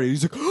 Let's party."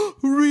 He's like, "Oh,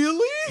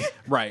 really?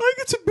 Right. I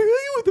get to be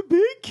with a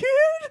big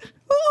kid?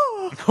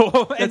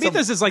 Oh." And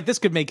Mythos is like, this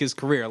could make his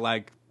career.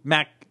 Like,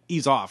 Mac,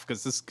 ease off,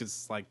 because this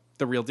is like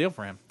the real deal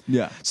for him.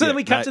 Yeah. So then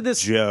we cut Not to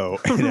this. Joe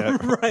in a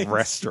Right.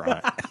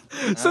 restaurant.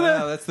 So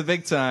then, that's the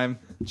big time.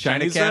 China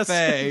Chinese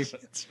Cafe.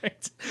 restaurant. That's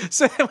right.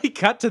 So then we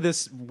cut to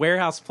this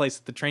warehouse place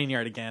at the train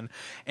yard again,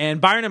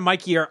 and Byron and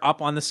Mikey are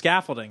up on the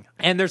scaffolding,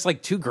 and there's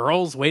like two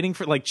girls waiting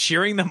for, like,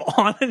 cheering them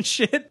on and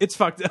shit. It's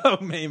fucked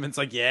up. Maymon's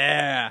like,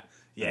 yeah.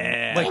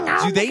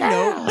 Like, do they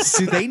know?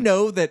 Do they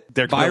know that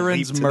They're gonna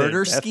Byron's leap to their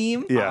murder death.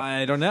 scheme? Yeah.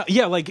 I don't know.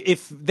 Yeah, like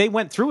if they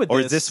went through with Or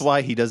this, is this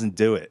why he doesn't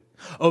do it?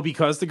 oh,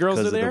 because the girls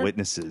Because are of there. the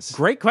witnesses.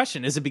 Great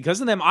question. Is it because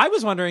of them? I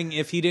was wondering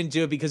if he didn't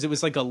do it because it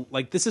was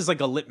like this is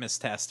like a litmus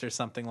test or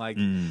something. Like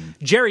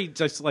Jerry,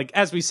 just like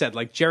as we said,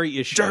 like Jerry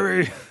is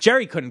sure.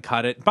 Jerry couldn't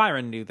cut it.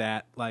 Byron knew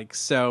that. Like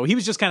so, he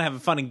was just kind of having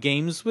fun and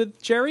games with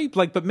Jerry.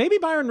 Like, but maybe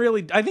Byron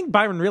really. I think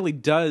Byron really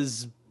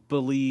does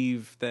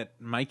believe that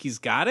Mikey's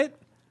got it.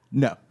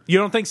 No. You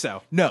don't think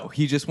so? No,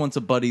 he just wants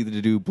a buddy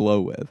to do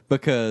blow with.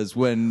 Because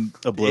when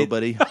A blow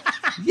buddy?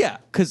 yeah,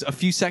 because a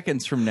few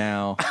seconds from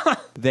now,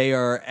 they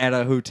are at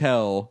a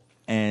hotel,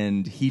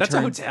 and he That's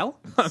turns, a hotel.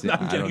 I I'm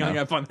don't getting hung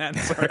know. up on that.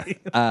 Sorry.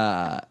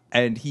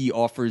 and he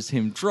offers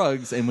him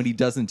drugs, and when he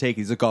doesn't take,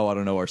 he's like, "Oh, I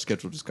don't know, our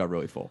schedule just got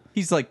really full."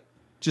 He's like,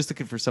 just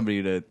looking for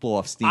somebody to blow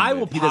off steam. I with.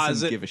 will He doesn't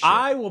posit. give a shit.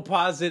 I will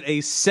posit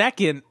a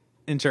second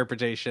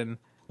interpretation,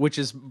 which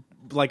is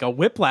like a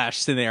whiplash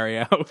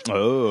scenario.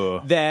 Oh.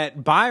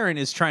 That Byron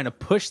is trying to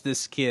push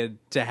this kid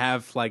to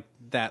have like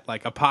that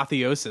like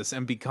apotheosis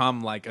and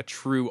become like a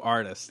true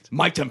artist.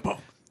 My tempo.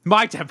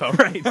 My tempo,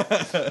 right?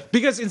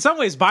 Because in some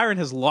ways Byron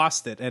has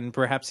lost it, and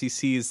perhaps he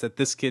sees that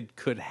this kid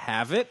could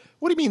have it.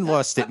 What do you mean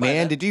lost it,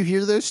 man? Did you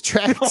hear those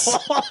tracks?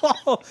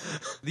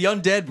 The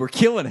undead were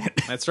killing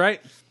it. That's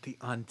right. The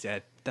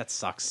undead. That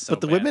sucks so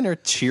But the bad. women are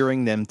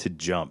cheering them to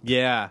jump.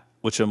 Yeah.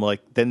 which I'm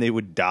like, then they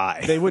would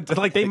die. They would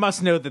they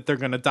must know that they're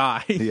gonna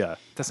die. Yeah.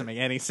 Doesn't make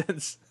any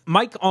sense.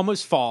 Mike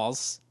almost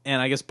falls,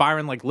 and I guess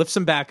Byron like lifts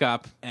him back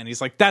up, and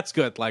he's like, "That's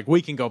good. Like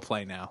we can go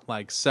play now."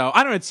 Like so,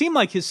 I don't know. It seemed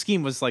like his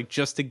scheme was like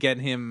just to get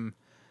him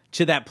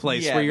to that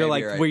place Yeah, where you're maybe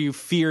like you're right. where you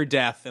fear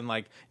death, and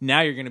like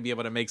now you're gonna be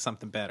able to make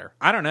something better.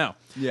 I don't know.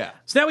 Yeah.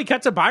 So now we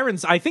cut to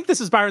Byron's. I think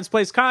this is Byron's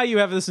place. Kai, you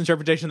have this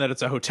interpretation that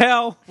it's a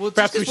hotel. Well,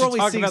 perhaps we just should while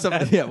talk seeing about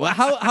something- that. Yeah. Well,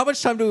 how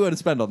much time do we want to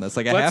spend on this?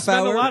 Like a Let's half spend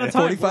hour? a lot of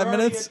time. 45 We're already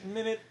minutes?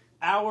 at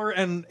hour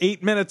and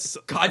 8 minutes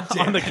God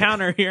damn on the it.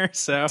 counter here.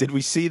 So Did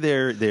we see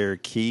their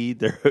key,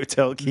 their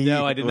hotel key?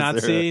 no, I did Was not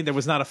there see. There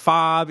was not a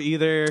fob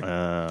either.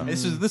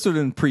 This would have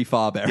been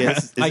pre-fob era. Yeah,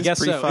 is I this guess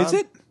so. pre-fob? Is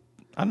it?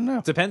 I don't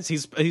know. Depends.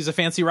 He's a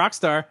fancy rock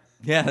star.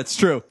 Yeah, that's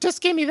true. Just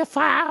give me the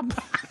fob.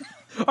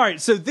 All right,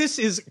 so this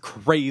is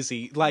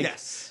crazy. Like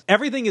Yes.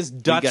 everything is We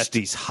Dutch. got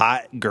these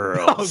hot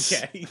girls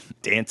Okay.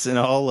 dancing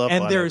all up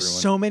And on there's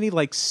everyone. so many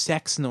like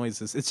sex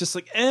noises. It's just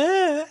like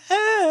the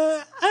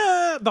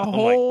Oh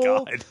whole my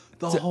God.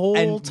 the whole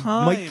And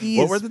time. Mikey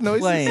What is were the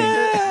noises?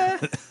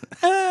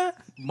 playing.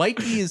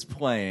 Mikey is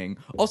playing.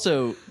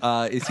 Also,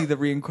 is he the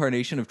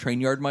reincarnation of Train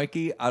Yard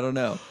Mikey? I don't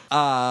know.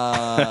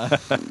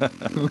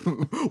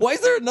 Why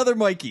is there another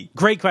Mikey?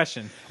 Great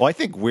question. Well, I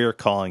think we're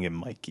calling him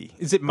Mikey.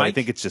 Is it But I Mike?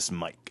 think it's just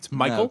Mike.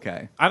 Michael?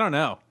 Okay. I don't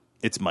know.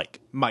 It's Mike.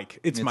 Mike.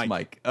 It's It's Mike.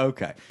 Mike.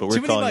 Okay. But we're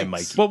Too many calling him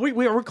Mikes. Mikey.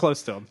 Well, we're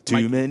close to him. Too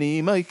Mike.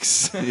 many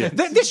Mikes. Yeah.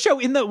 This show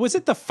was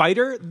it The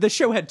Fighter? The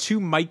show had two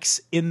mics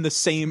in the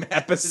same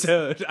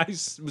episode. I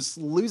was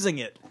losing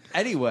it.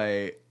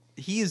 Anyway,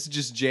 he is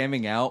just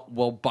jamming out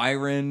while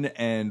Byron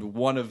and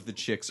one of the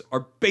chicks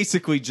are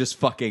basically just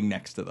fucking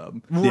next to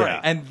them. Right.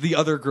 And the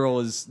other girl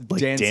is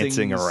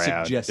dancing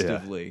around,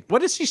 suggestively.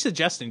 What is she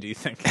suggesting, do you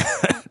think?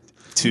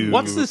 To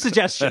What's the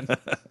suggestion?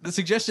 The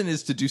suggestion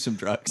is to do some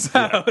drugs.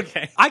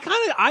 Okay.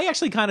 I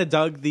actually kind of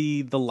dug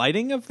the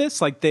lighting of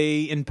this. Like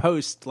they in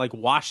post like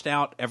washed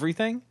out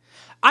everything.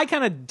 I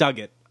kind of dug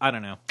it. I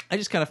don't know. I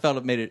just kind of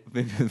felt made it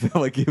felt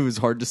like it was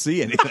hard to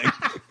see anything.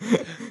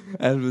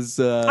 And it was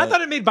I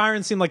thought it made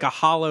Byron seem like a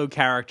hollow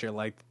character.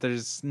 Like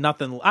there's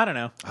nothing. I don't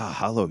know.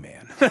 Hollow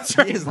Man. That's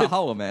he is the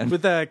Hollow Man.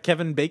 With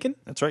Kevin Bacon.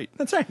 That's right.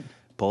 That's right.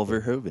 Paul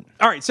Verhoeven.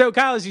 All right. So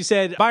Kyle, as you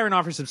said, Byron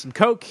offers him some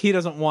coke. He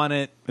doesn't want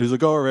it. He's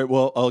like, all right,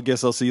 well, I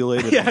guess I'll see you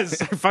later. Yes,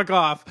 fuck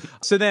off.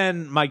 So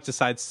then Mike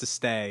decides to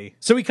stay.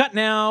 So we cut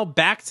now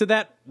back to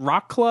that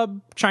rock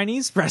club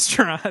Chinese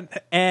restaurant,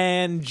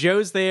 and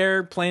Joe's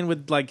there playing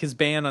with like his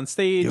band on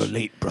stage. You're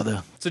late,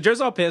 brother. So Joe's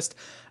all pissed.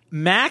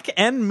 Mac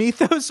and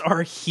Mythos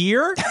are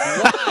here.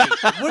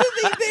 What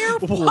are they there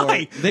for?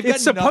 Why? They've got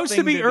It's supposed to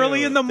nothing be to early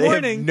do. in the They have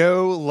morning.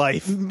 no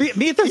life.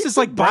 Mythos is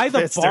like by the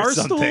breakfast or bar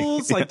something.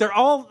 stools. Like they're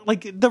all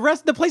like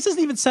the place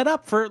isn't even set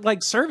up for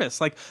like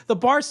service. Like the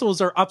bar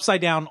stools are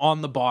upside down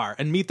on the bar,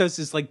 and Mythos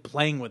is like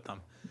playing with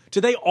them. Do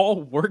they all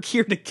work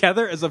here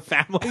together as a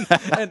family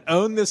and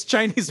own this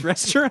Chinese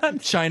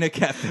restaurant? China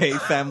Cafe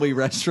family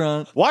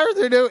restaurant. Why are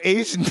there no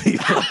Asian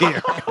people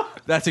here?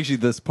 That's actually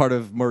this part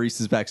of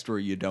Maurice's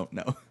backstory you don't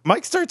know.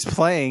 Mike starts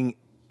playing,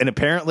 and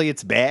apparently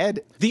it's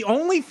bad. The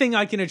only thing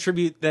I can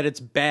attribute that it's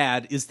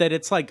bad is that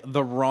it's like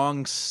the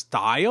wrong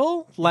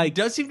style. He Like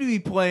does seem to be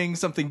playing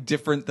something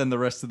different than the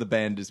rest of the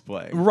band is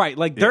playing. right,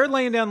 like they're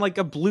laying down like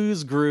a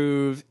blues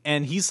groove,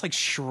 and he's like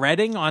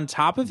shredding on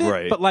top of it.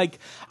 Right. But like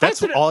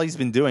That's I put- all he's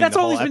been doing. That's the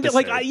all whole he's been doing.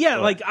 Like,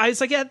 episode. I was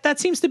like, yeah, that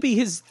seems to be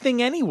his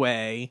thing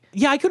anyway.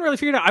 Yeah, I couldn't really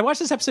figure it out. I watched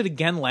this episode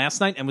again last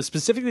night and was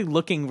specifically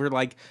looking for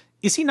like,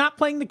 is he not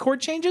playing the chord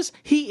changes?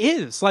 He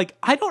is. Like,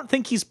 I don't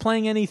think he's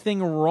playing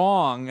anything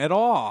wrong at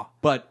all.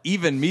 But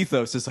even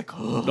Mythos is like,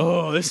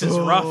 Oh, this is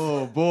rough.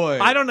 oh boy.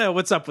 I don't know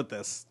what's up with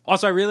this.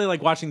 Also, I really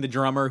like watching the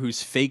drummer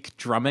who's fake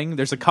drumming.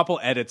 There's a couple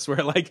edits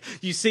where like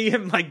you see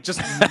him like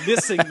just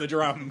missing the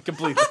drum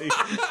completely.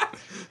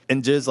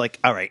 And Joe's like,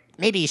 all right,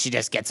 Maybe you should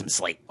just get some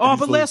sleep. Oh,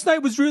 but last night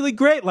was really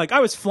great. Like I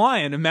was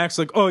flying, and Mac's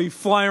like, "Oh, you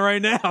flying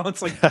right now?"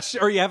 It's like,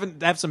 or you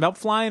haven't have some help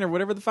flying, or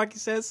whatever the fuck he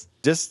says.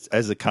 just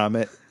as a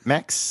comment,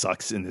 Max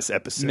sucks in this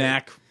episode.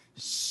 Mac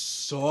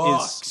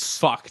Sucks. is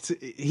fucked.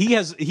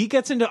 He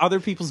gets into other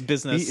people's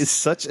business. He is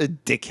such a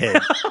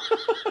dickhead.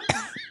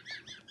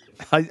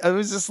 I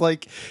was just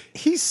like,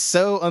 he's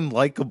so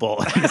unlikable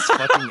in this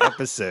fucking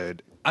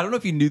episode. I don't know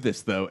if you knew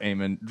this though,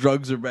 Eamon.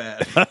 Drugs are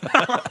bad.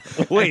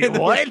 Wait,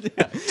 what?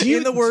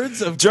 In the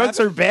words of Drugs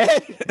are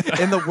bad?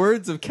 in the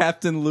words of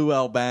Captain Lou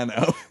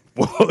Albano.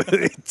 Well,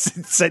 it's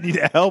send you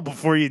to hell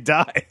before you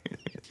die.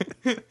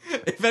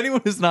 If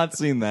anyone has not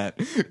seen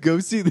that, go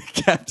see the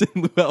Captain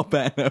Lou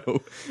Albano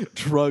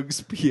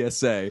drugs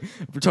PSA.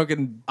 We're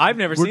talking. I've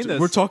never we're- seen this.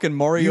 We're talking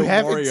Mario. You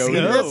haven't Mario seen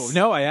here. this?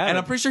 No, I haven't. And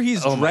I'm pretty sure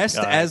he's Oh my dressed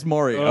God. as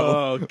Mario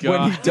Oh, when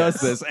God. he does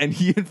this, and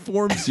he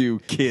informs you,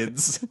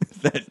 kids,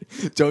 that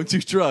don't do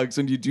drugs.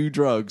 When you do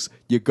drugs,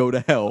 you go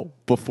to hell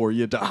before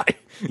you die.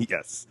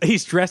 Yes.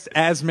 He's dressed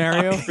as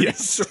Mario.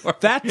 Yes.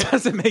 That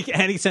doesn't make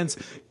any sense.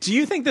 Do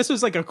you think this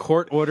was like a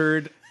court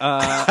ordered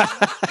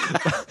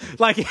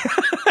like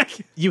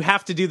you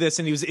have to do this,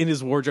 and he was in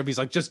his wardrobe, he's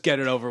like, just get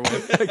it over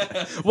with.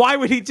 Like, why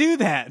would he do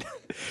that?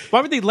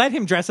 Why would they let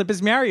him dress up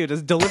as Mario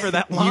to deliver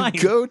that line?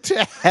 You go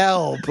to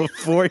hell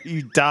before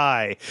you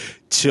die,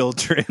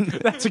 children.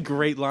 That's a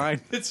great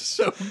line. It's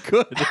so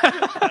good.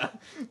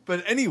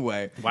 But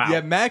anyway, Wow.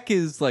 yeah, Mac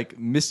is like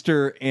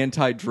Mr.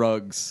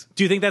 Anti-Drugs.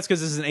 Do you think that's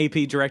because this is an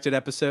AP directed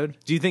episode?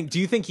 Do you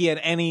think he had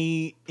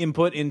any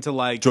input into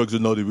like Drugs are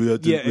naughty. We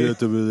have to, Yeah. we have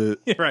to really...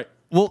 Yeah, right.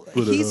 Well,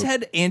 Put it he's up.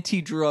 had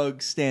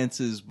anti-drug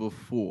stances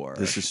before.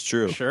 This is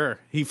true. Sure.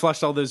 He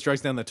flushed all those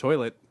drugs down the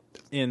toilet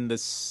in the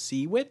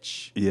Sea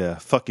Witch. Yeah,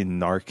 fucking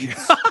narc.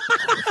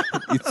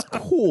 It's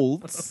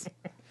called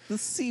the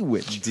Sea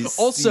Witch. The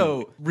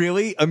Also,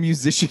 really, a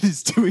musician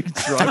is doing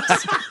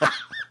drugs,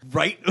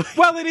 right?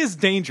 Well, it is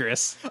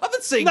dangerous. I'm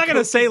not saying I'm not going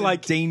to coke say isn't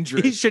like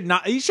dangerous. He should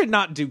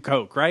not do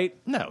coke, right?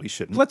 No, he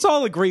shouldn't. Let's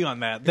all agree on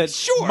that. That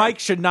Sure. Mike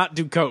should not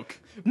do coke.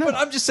 But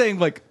I'm just saying,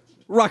 like,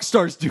 rock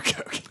stars do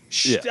coke.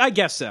 Yeah. I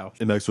guess so.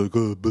 And Mac's like,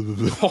 blah, blah,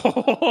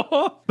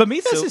 blah. But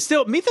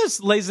Mythos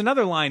lays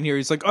another line here.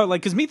 He's like, oh,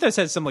 like, because Mythos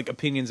has some like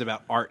opinions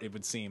about art. It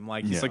would seem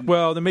like he's Yeah. like,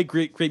 well, to make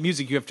great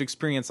music, you have to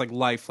experience like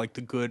life, like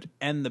the good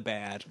and the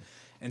bad.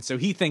 And so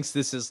he thinks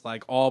this is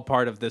like all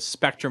part of the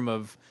spectrum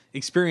of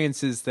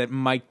experiences that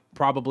Mike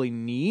probably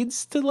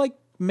needs to like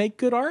make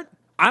good art.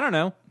 I don't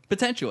know.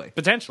 Potentially.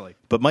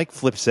 But Mike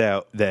flips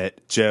out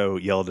that Joe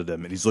yelled at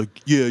him, and he's like,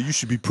 yeah, you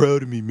should be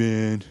proud of me,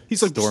 man.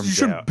 He's like, Storms you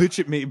shouldn't out.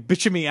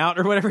 bitch me out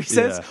or whatever he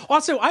says. Yeah.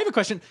 Also, I have a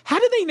question. How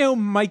do they know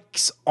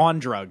Mike's on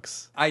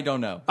drugs? I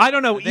don't know. I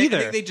don't know I either.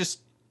 think they just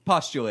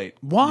postulate.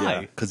 Why?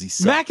 Yeah, 'cause he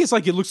sucks. Mac is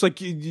like, it looks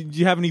like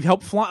you have any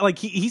help flying. Like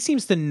he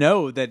seems to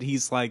know that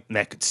he's like,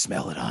 Mac could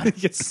smell it on him.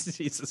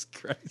 Jesus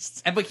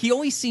Christ. And but he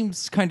only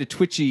seems kind of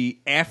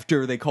twitchy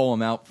after they call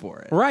him out for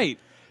it. Right.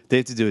 They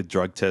have to do a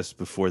drug test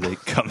before they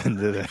come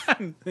into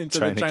the Into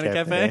China the China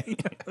Cafe.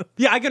 Cafe.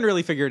 Yeah, I couldn't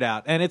really figure it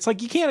out. And it's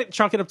like, you can't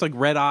chalk it up to like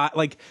red eye.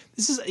 Like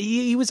this is,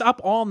 he was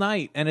up all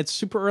night and it's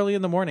super early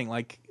in the morning.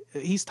 Like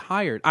he's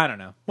tired. I don't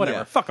know. Whatever.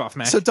 Yeah. Fuck off,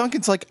 Mac. So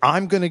Duncan's like,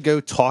 I'm going to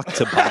go talk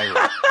to Byron.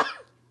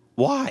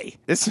 Why?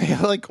 It's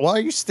like, why are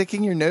you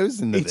sticking your nose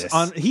into It's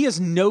this? he has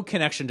no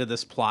connection to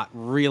this plot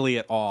really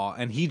at all.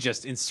 And he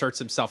just inserts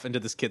himself into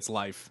this kid's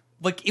life.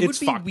 Like, it It's would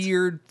be fucked.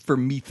 weird for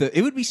Mythos.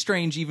 It would be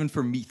strange even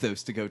for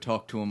Mythos to go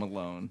talk to him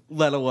alone,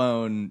 let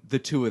alone the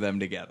two of them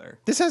together.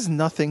 This has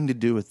nothing to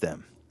do with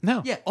them.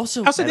 No. Yeah,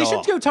 also- they At should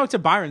all. go talk to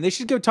Byron. They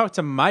should go talk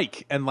to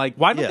Mike. And like,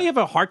 why don't Yeah. they have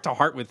a heart to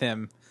heart with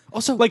him?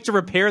 Also, Like to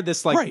repair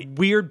this like Right.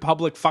 weird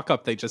public fuck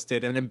up they just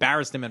did and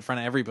embarrassed him in front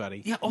of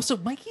everybody. yeah, also,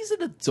 Mikey's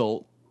an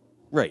adult,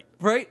 Right.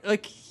 right?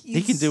 Like,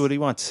 He can do what he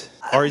wants.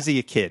 Or is he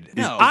a kid?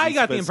 No. Is I he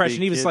got the supposed to be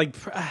impression a he was kid?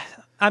 like,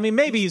 I mean,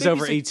 maybe he's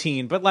over maybe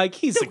 18, but like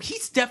he's No,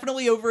 he's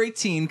definitely over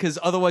 18 because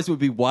otherwise it would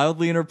be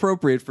wildly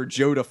inappropriate for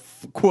Joe to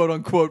quote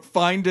unquote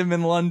find him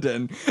in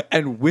London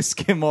and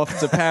whisk him off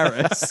to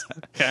Paris.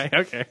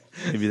 okay.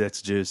 Maybe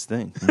that's Joe's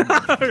thing.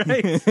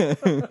 Right.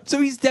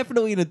 So he's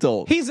definitely an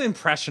adult. He's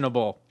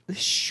impressionable.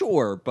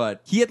 Sure,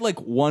 but he had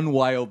like one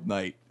wild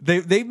night.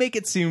 They make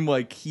it seem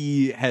like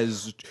he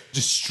has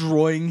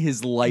destroying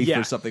his life Yeah.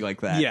 or something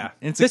like that. Yeah.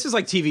 and it's This is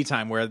like TV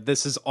time where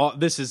this is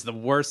the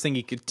worst thing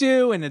he could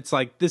do, and it's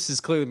like this has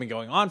clearly been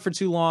going on for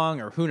too long,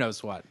 or who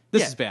knows what.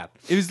 This yeah. is bad.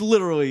 It was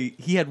literally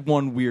he had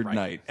one weird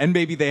night, and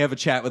maybe they have a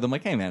chat with him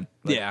like, "Hey, man,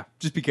 like, Yeah.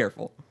 just be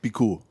careful." Be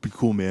cool,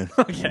 man.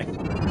 Okay.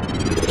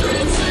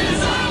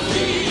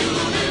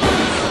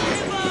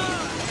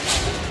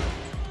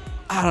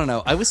 I don't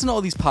know. I listen to all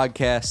these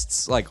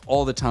podcasts like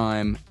all the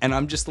time, and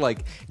I'm just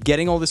like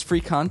getting all this free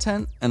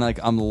content, and like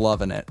I'm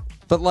loving it.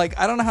 But like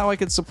I don't know how I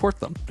could support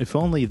them. If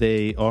only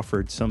they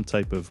offered some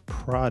type of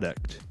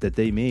product that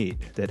they made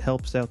that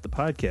helps out the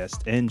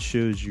podcast and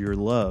shows your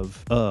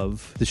love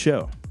of the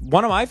show.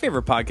 One of my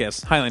favorite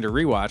podcasts, Highlander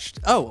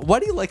Rewatched. Oh,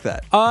 why do you like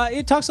that?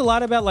 It talks a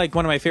lot about like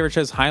one of my favorite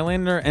shows,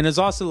 Highlander, and is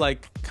also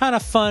like kind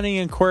of funny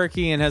and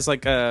quirky and has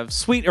like a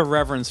sweet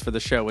irreverence for the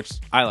show, which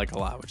I like a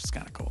lot, which is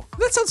kind of cool.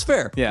 That sounds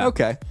fair. Yeah.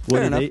 Okay. What Fair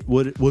do enough. they-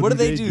 what do do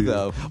they they do do?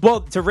 though?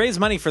 Well, to raise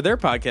money for their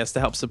podcast to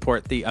help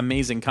support the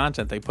amazing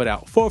content they put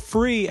out for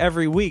free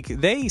every week,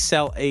 they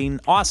sell an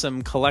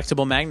awesome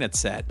collectible magnet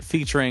set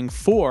featuring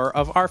 4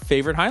 of our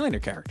favorite Highlander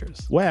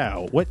characters.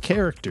 Wow, what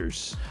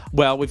characters?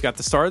 Well, we've got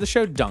the star of the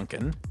show,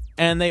 Duncan,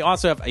 and they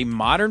also have a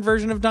modern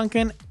version of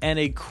Duncan and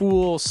a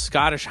cool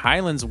Scottish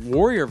Highlands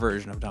warrior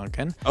version of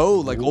Duncan. Oh,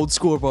 like old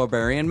school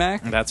barbarian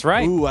Mac? That's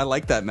right. Ooh, I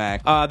like that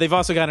Mac. They've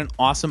also got an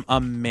awesome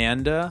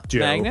Amanda Joe.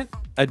 magnet,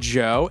 a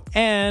Joe,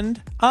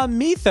 and a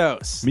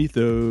Mythos.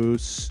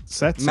 Mythos.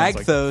 So that sounds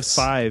Magthos.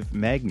 like 5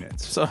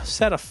 magnets. So a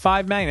set of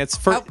 5 magnets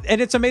for, and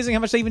it's amazing how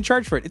much they even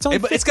charge for it. It's only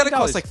It's got to $50.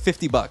 cost like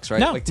 $50, right?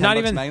 no, like 10 not bucks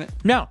even a magnet.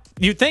 No,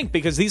 you'd think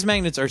because these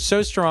magnets are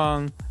so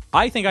strong.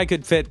 I think I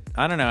could fit.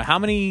 I don't know how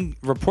many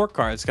report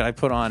cards could I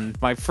put on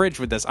my fridge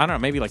with this. I don't know,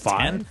 maybe like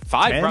 10,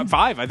 5, 10?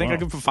 5. I think I Wow.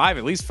 could put 5,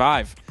 at least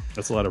 5.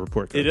 That's a lot of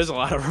report cards. It is a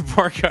lot of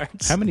report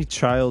cards. How many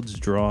child's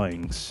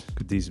drawings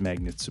could these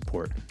magnets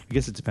support? I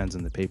guess it depends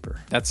on the paper.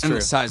 That's And true.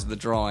 the size of the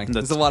drawing. The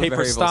There's a lot of paper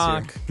variables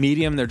stock, here.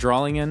 medium, they're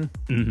drawing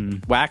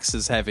in. Wax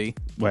is heavy.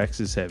 Wax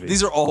is heavy.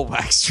 These are all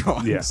wax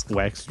drawings. yeah,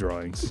 wax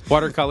drawings.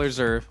 Watercolors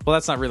are, well,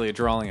 that's not really a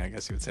drawing, I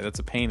guess you would say. That's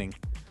a painting.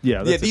 Yeah,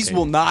 Yeah, that's a these painting.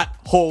 will not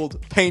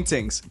hold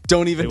paintings.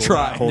 Don't even They will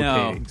try. not hold No,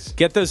 paintings.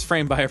 get those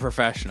framed by a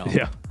professional.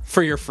 Yeah.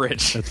 For your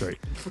fridge. That's right.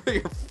 For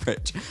your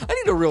fridge. I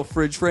need a real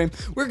fridge frame.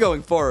 We're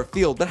going far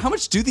afield, but how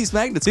much do these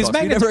magnets These cost? We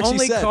magnets never actually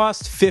only said.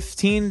 cost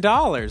 $15,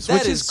 That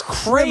which is is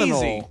crazy.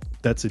 criminal.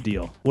 That's a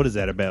deal. What is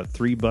that, about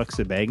 $3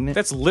 a magnet?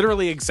 That's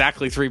literally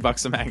exactly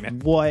 $3 a magnet.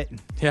 what?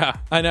 Yeah,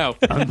 I know.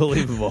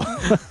 Unbelievable.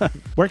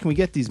 Where can we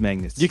get these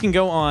magnets? You can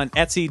go on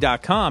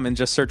Etsy.com and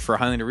just search for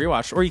Highlander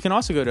Rewatch, or you can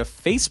also go to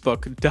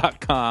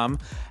Facebook.com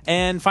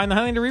and find the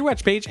Highlander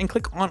Rewatch page and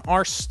click on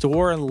our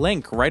store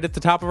link right at the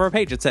top of our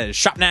page. It says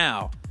Shop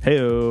Now.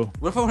 Heyo.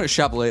 What if I want to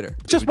shop later?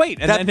 Just wait,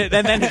 and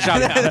then hit Shop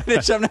Now.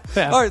 Shop now.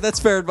 Yeah. All right, that's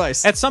fair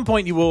advice. At some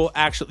point, you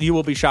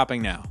will be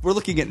shopping now. We're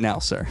looking at now,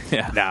 sir.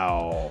 Yeah.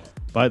 Now.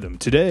 Buy them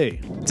today.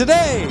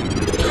 Today,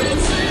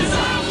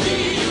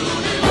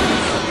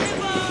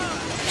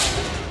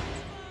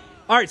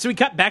 All right, so we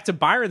cut back to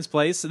Byron's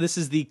place. So this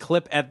is the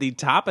clip at the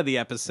top of the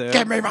episode.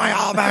 Give me my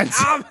almonds.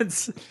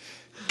 Almonds.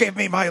 Give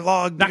me my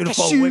long,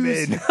 beautiful cashews.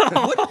 women.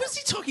 what was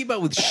he talking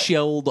about with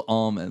shelled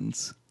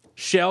almonds?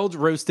 Shelled,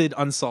 roasted,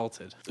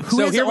 unsalted. Who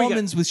so has here we go.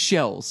 almonds with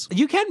shells?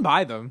 You can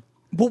buy them.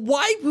 Well,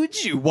 why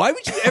would you? Why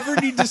would you ever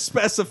need to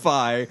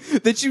specify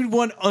that you'd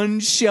want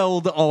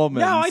unshelled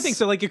almonds? No, I think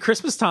so. Like at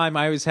Christmas time,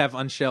 I always have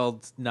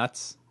unshelled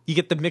nuts. You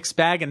get the mixed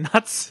bag of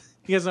nuts.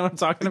 You guys know what I'm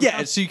talking about?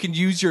 Yeah, so you can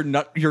use your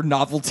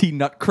novelty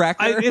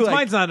nutcracker.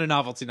 Mine's not a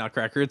novelty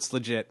nutcracker. It's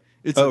legit.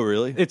 Oh,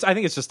 really? I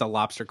think it's just a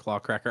lobster claw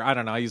cracker. I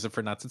don't know. I use it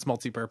for nuts. It's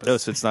multi-purpose. Oh,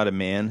 so it's not a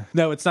man?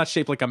 No, it's not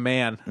shaped like a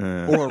man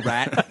or a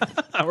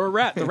rat. or a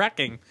rat. The Rat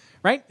King,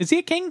 right? Is he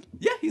a king?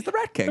 Yeah, he's the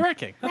Rat King. The Rat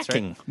King. That's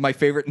right. My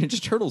favorite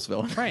Ninja Turtles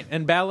villain. Right.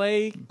 And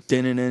ballet.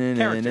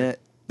 Character.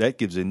 That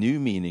gives a new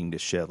meaning to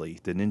Shelley,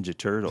 the Ninja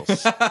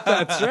Turtles.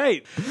 That's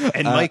right.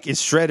 And Mike is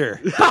Shredder.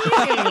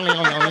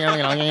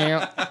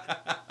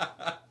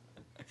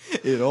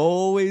 It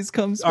always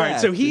comes All back.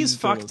 right. So he's Ninja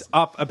fucked Turtles.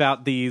 up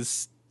about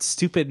these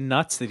stupid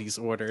nuts that he's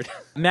ordered.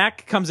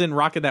 Mac comes in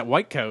rocking that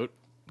white coat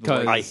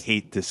I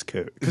hate this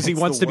coat. because he It's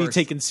wants the to be worst.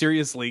 taken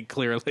seriously,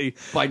 clearly.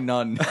 by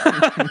none.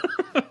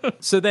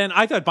 So then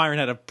I thought Byron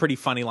had a pretty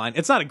funny line.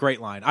 It's not a great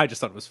line. I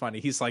just thought it was funny.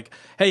 He's like,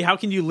 hey, how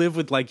can you live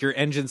with like your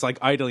engines like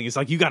idling? He's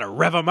like, you got to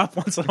rev them up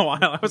once in a while.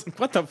 I was like,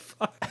 what the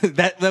fuck?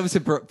 that was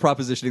him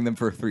propositioning them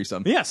for a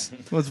threesome. Yes.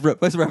 Let's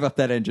rev up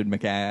that engine,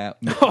 McCowd.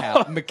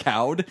 Yeah.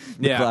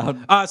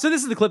 McLeod. So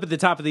this is the clip at the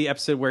top of the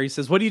episode where he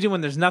says, what do you do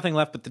when there's nothing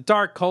left but the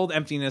dark, cold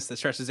emptiness that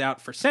stretches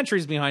out for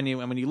centuries behind you?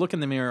 And when you look in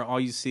the mirror, all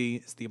you see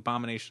is the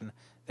abomination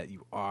that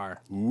you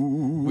are.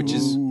 Which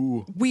is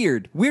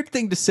weird. Weird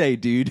thing to say,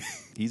 dude.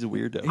 He's a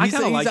weirdo. I He's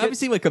kinda like it.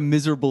 obviously like a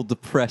miserable,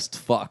 depressed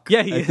fuck.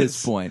 Yeah, he at this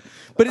is. point.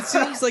 But it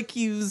seems like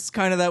he was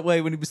kind of that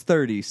way when he was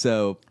 30.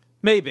 So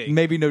Maybe.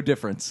 maybe no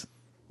difference.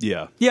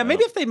 Yeah. Yeah,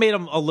 maybe if they made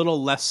him a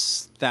little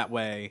less that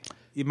way,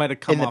 it might have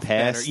come In the off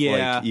past, better.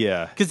 Yeah. like,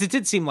 yeah. Because it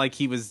did seem like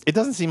he was It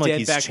doesn't seem like dead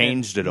he's back then.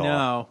 changed at all.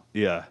 No.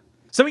 Yeah.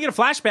 So we get a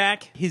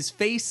flashback. His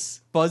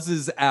face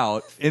buzzes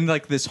out in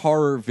like this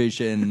horror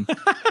vision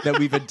that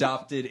we've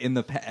adopted in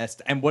the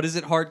past. And what is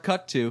it hard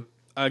cut to?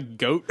 A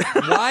goat.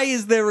 Why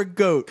is there a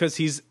goat? Because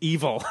he's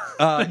evil.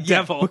 Yeah,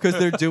 devil. because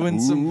they're doing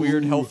some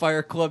weird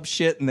Hellfire Club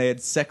shit and they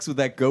had sex with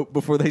that goat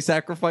before they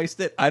sacrificed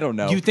it. I don't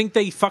know. You think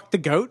they fucked the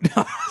goat?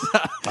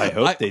 I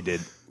hope they did.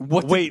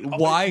 What? Wait,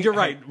 why? You're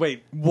right.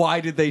 Wait. Why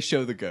did they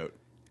show the goat?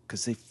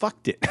 Because they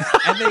fucked it.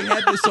 And they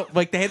had this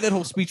like they had that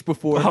whole speech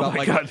before about my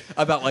like God.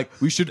 about like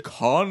we should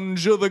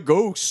conjure the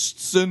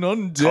ghosts and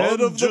undead of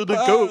Conjure the the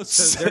past.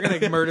 goats. They're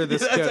going to murder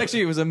this That's goat.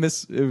 actually it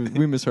was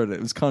we misheard it.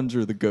 It was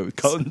conjure the goats.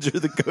 Conjure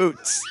the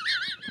goats.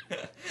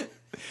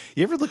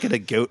 You ever look at a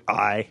goat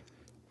eye?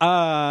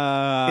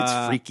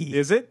 It's freaky.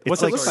 Is it? It's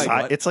What's like it look like?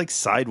 What? it's like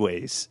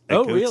sideways. A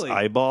Oh, goat's really?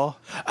 eyeball.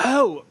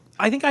 Oh,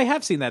 I think I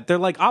have seen that. They're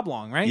like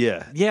oblong, right?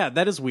 Yeah. Yeah,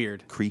 that is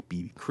weird.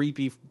 Creepy,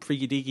 Creepy,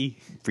 freaky deaky.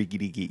 freaky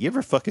deaky. You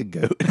ever fuck a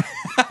goat?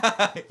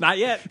 Not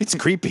yet. It's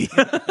creepy.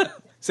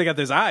 So they got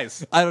those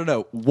eyes. I don't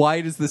know.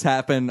 Why does this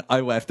happen? I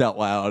laughed out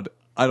loud.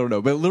 I don't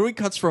know. But it literally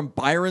cuts from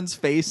Byron's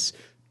face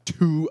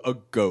to a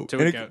goat. To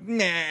a And goat.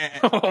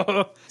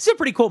 Nah. It's a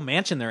pretty cool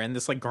mansion they're in,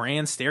 this like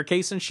grand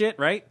staircase and shit,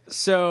 right?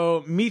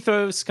 So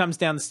Mythos comes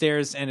down the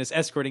stairs and is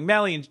escorting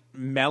Melly. And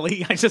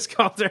Melly, I just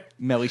called her.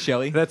 Melly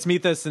Shelley. That's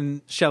Mythos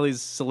and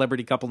Shelley's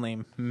celebrity couple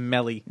name,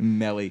 Melly.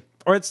 Melly.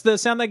 Or it's the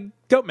sound that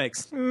goat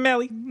makes,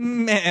 Melly.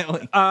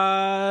 Melly.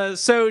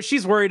 So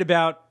she's worried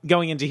about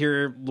going in to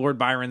hear Lord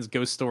Byron's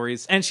ghost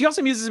stories. And she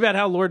also muses about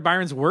how Lord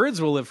Byron's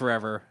words will live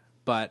forever,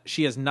 but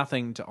she has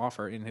nothing to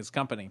offer in his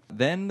company.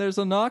 Then there's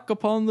a knock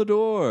upon the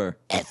door.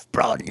 F.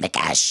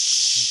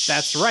 Broadnikash.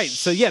 That's right.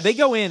 So yeah, they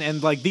go in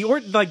and like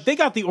they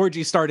got the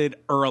orgy started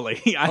early.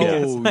 I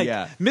guess. Oh, Like,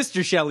 yeah.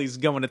 Mr. Shelley's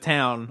going to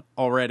town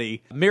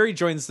already. Mary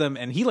joins them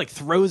and he like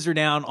throws her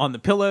down on the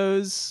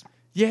pillows.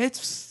 Yeah,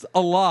 it's a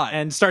lot.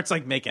 and starts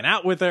like making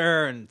out with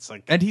her, and it's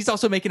like And he's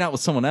also making out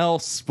with someone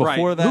else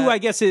before right. that. Who I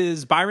guess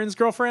is Byron's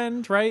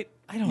girlfriend, right?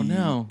 I don't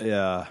know.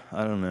 Yeah,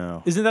 I don't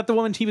know. Isn't that the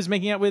woman he was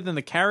making out with in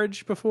the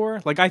carriage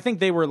before? Like I think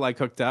they were like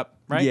hooked up,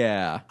 right?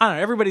 Yeah. I don't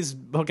know. Everybody's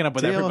hooking up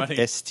with They all have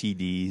everybody.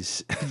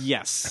 STDs.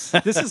 Yes,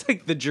 this is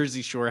like the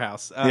Jersey Shore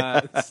house.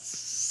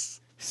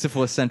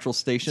 Syphilis Central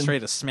Station. Straight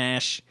to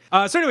smash.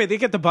 So anyway, they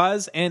get the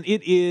buzz, and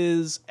it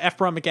is F.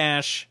 Braun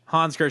McAsh,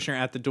 Hans Kirshner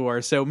at the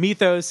door. So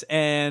Mythos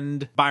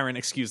and Byron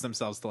excuse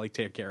themselves to like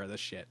take care of this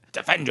shit.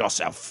 Defend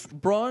yourself.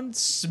 Braun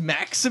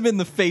smacks him in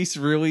the face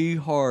really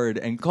hard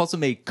and calls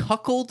him a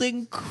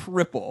cuckolding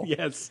cripple.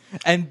 Yes.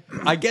 And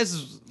I guess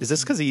Is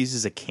this because he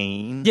uses a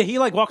cane? Yeah, he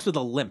like walks with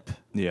a limp.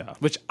 Yeah.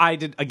 Which I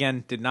did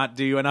not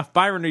do enough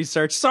Byron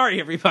research. Sorry,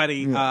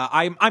 everybody.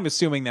 I'm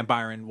assuming that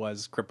Byron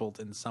was crippled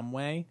in some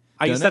way.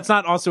 I guess Dunno. that's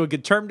not also a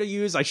good term to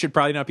use. I should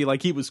probably not be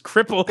like he was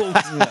crippled.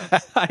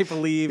 I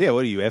believe. Yeah,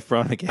 what are you, F.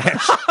 Braun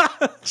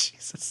McAsh?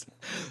 Jesus.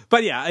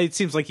 But yeah, it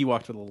seems like he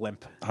walked with a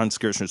limp. Hans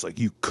Kirshner's like,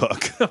 you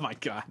cuck. Oh my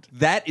god.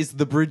 that is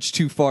the bridge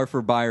too far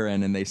for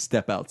Byron and they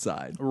step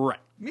outside. Right.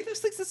 Mythos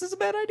thinks this is a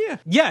bad idea.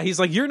 Yeah, he's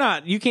like,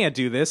 you can't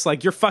do this.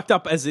 Like, you're fucked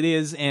up as it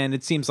is, and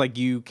it seems like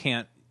you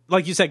can't.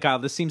 Like you said, Kyle,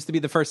 this seems to be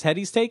the first head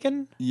he's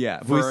taken.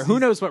 Yeah. For who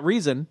knows what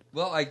reason.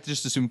 Well, I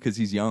just assume because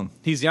he's young.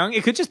 He's young.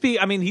 It could just be,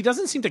 I mean, he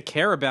doesn't seem to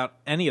care about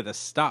any of this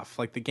stuff.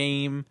 Like the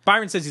game.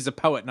 Byron says he's a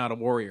poet, not a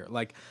warrior.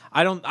 Like,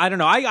 I don't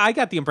know. I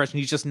got the impression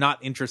he's just not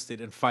interested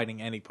in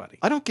fighting anybody.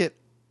 I don't get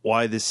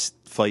why this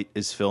fight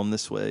is filmed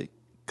this way.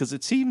 Because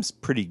it seems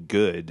pretty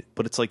good,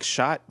 but it's like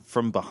shot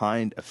from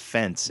behind a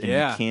fence and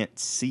Yeah. you can't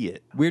see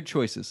it. Weird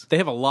choices. They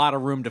have a lot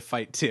of room to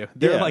fight, too.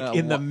 They're Yeah. like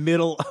in the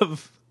middle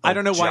of, I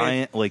don't know why.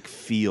 Giant, like,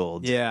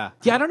 field. Yeah.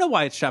 I don't know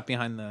why it's shot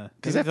behind the.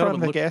 Because maybe F. I thought Braun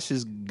it would look- McAsh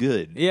is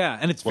good. Yeah,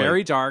 and it's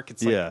very dark.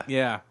 It's like,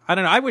 Yeah. I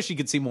don't know. I wish you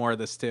could see more of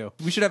this, too.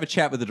 We should have a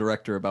chat with the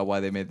director about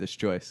why they made this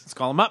choice. Let's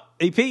call him up.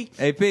 AP.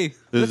 AP,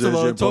 that's a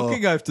lot of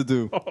talking I have to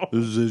do.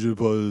 This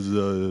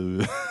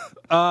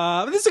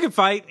is a good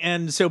fight,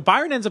 and so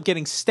Byron ends up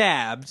getting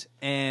stabbed,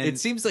 and It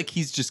seems like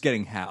he's just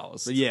getting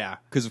housed. yeah.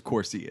 Because of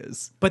course he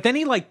is. But then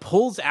he like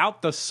pulls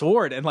out the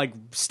sword and like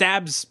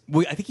stabs.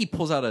 Wait, I think he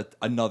pulls out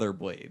another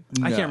blade.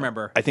 I No. can't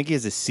remember. I think he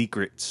has a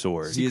secret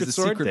sword. He has a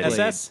sword? secret that blade.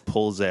 SS?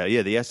 pulls out.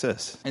 Yeah, the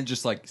SS. And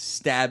just like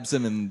stabs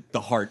him in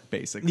the heart,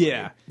 basically.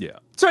 Yeah. Yeah.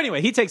 So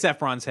anyway, he takes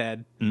Efron's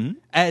head.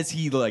 As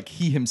he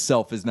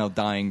himself is now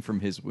dying from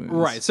his wounds.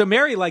 Right. So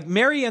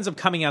Mary ends up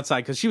coming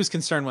outside because she was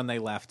concerned when they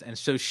left, and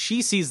so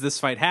she sees this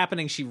fight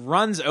happening. She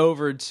runs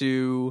over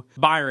to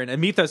Byron,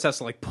 and Mythos has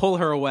to like pull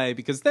her away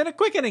because then a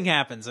quickening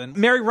happens, and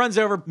Mary runs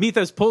over.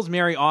 Mythos pulls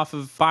Mary off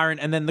of Byron,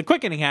 and then the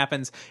quickening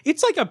happens.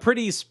 It's like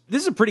this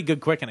is a pretty good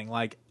quickening.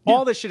 Like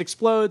all this shit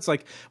explodes.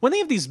 Like when they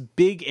have these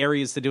big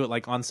areas to do it,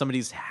 like on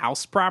somebody's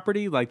house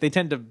property, like they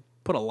tend to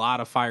put a lot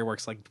of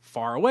fireworks like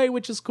far away,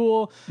 which is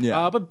cool.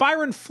 Yeah. But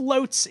Byron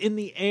floats in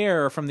the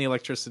air from the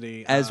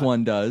electricity. As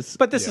one does.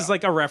 But this is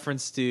like a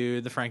reference to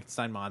the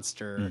Frankenstein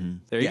monster.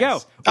 There you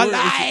Yes. go.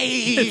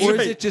 Alive!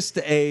 Or is it just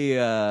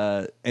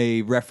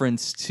a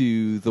reference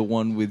to the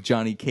one with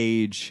Johnny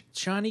Cage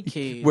Johnny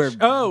Cage. where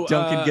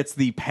Duncan gets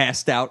the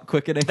passed out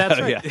quickening? That's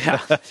right. Yeah.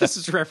 This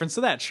is a reference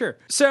to that, sure.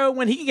 So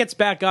when he gets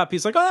back up,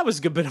 he's like, oh, that was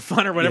a good bit of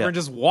fun or whatever, Yeah. and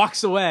just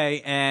walks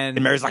away. And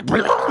Mary's like,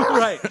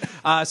 right.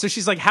 So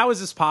she's like, how is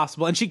this possible?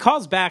 And she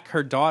calls back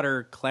her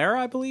daughter,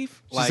 Clara, I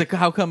believe. She's like,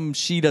 how come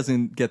she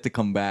doesn't get to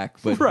come back,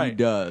 but he Right.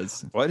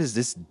 does? why does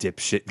this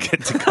dipshit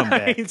get to come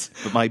back? Right.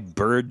 But my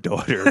bird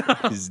daughter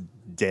is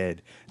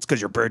dead. It's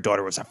because your bird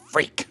daughter was a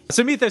freak.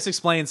 So Mythos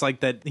explains like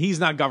that he's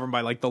not governed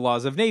by like the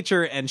laws of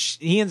nature, and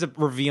he ends up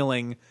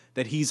revealing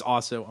that he's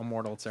also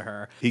immortal to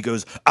her. He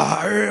goes,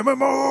 I am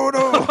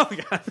immortal. Oh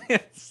God,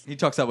 yes. He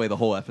talks that way the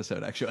whole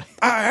episode, actually.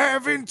 I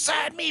have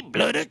inside me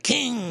blood of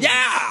king. Yeah.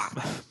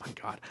 Oh my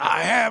God.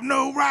 I have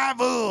no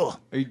rival.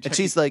 Are you And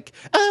she's like,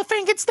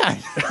 Frankenstein.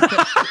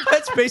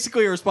 That's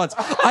basically a response.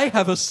 I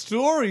have a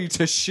story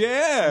to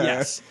share.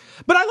 Yes.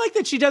 But I like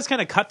that she does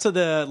kind of cut to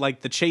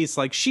the chase.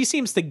 Like she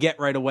seems to get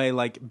right away.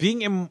 Like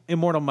being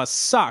immortal must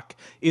suck.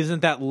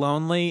 Isn't that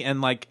lonely? And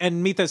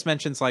Mythos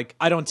mentions like,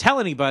 I don't tell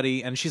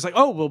anybody. And she's like,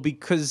 oh, well,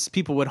 because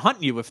people would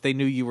hunt you if they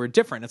knew you were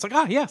different. It's like,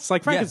 yes,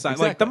 like Frankenstein, like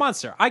exactly. the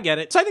monster. I get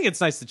it. So I think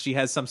it's nice that she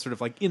has some sort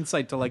of like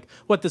insight to like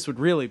what this would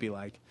really be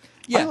like.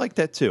 Yeah. I like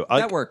that too.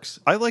 That works.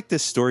 I like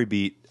this story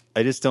beat.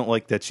 I just don't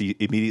like that she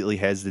immediately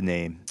has the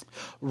name.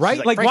 Right?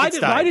 She's Like, like,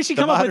 why did she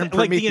the come up with modern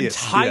like the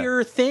Prometheus.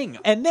 entire thing?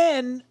 And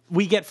then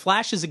we get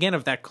flashes again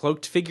of that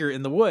cloaked figure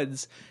in the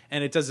woods,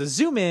 and it does a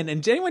zoom in.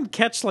 And did anyone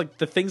catch like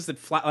the things that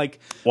fly?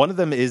 Like, One of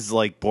them is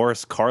like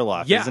Boris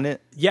Karloff, yeah, isn't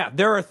it? Yeah,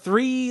 there are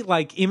 3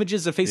 like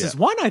images of faces. Yeah.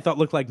 One I thought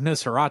looked like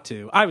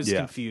Nosferatu. I was Yeah.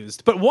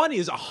 confused, but one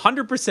is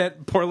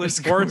 100% Boris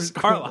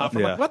Karloff. I'm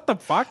Yeah. like, what the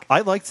fuck?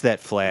 I liked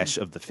that flash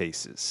of the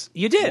faces.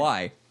 You did.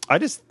 Why? I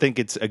just think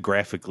it's a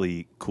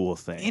graphically cool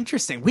thing.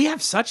 Interesting.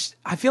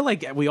 I feel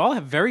like we all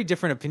have very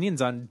different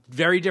opinions on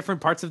very different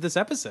parts of this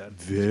episode.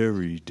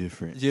 Very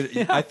different.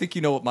 I think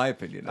you know what my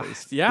opinion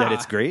is. Yeah. That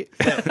it's great.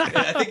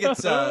 I think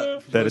it's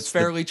it's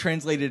fairly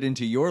translated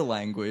into your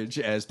language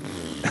as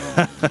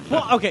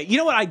Well, okay. You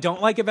know what I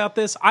don't like about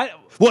this?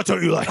 What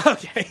don't you like?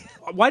 Okay.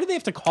 Why do they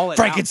have to call it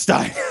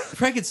Frankenstein.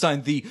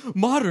 Frankenstein, the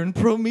modern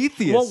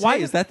Prometheus. Well, why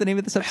Hey, is that the name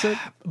of this episode?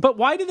 But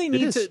why do they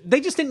need is. to? They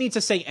just didn't need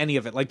to say any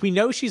of it. Like, we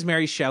know she's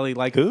Mary Shelley.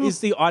 Like, Who? is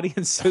the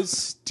audience so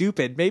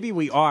stupid? Maybe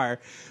we are.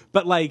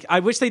 But, like,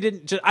 I wish they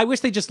didn't. I wish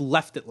they just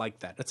left it like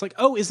that. It's like,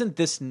 oh, isn't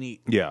this neat?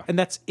 Yeah. And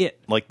that's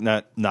it. Like,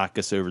 not knock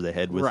us over the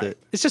head with Right.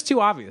 it. It's just too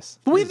obvious.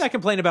 But we have that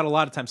complaint about a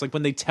lot of times, like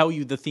when they tell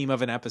you the theme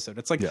of an episode.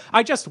 It's like, Yeah.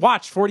 I just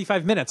watched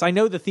 45 minutes. I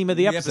know the theme of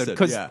the episode episode,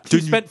 because yeah. you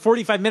Didn't you- spent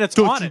 45 minutes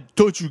on it.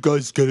 Don't you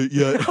guys get it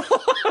yet?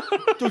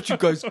 Don't you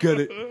guys get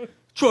it?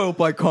 Trial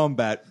by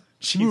combat.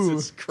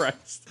 Jesus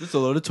Christ. There's a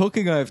lot of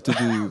talking I have to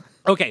do.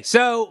 Okay,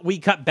 so we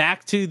cut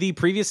back to the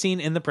previous scene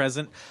in the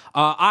present.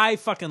 I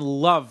fucking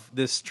love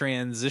this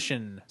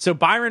transition. So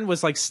Byron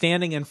was like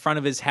standing in front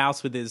of his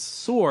house with his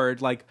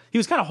sword, like he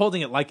was kind of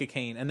holding it like a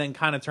cane, and then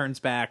kind of turns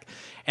back.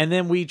 And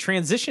then we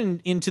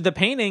transition into the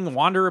painting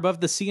 "Wander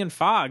Above the Sea and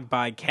Fog"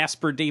 by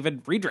Caspar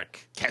David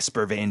Friedrich.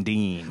 Casper Van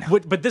Dien.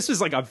 But this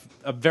was like a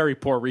very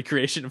poor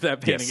recreation of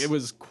that painting. Yes. It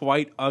was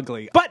quite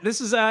ugly. But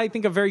this is, I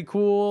think, a very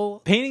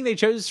cool painting they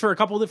chose for a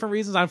couple of different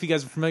reasons. I don't know if you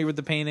guys are familiar with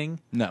the painting.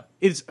 No.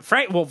 It's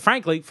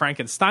frankly,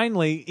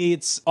 Frankensteinly,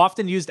 it's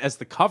often used as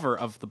the cover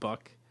of the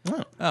book.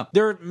 Oh.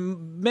 There are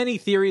many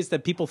theories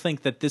that people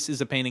think that this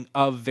is a painting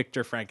of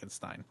Victor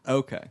Frankenstein,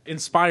 Okay.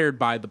 inspired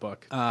by the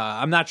book.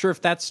 I'm not sure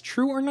if that's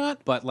true or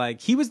not, but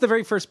like he was the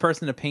very first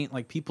person to paint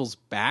like people's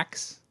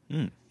backs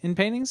in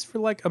paintings for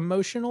like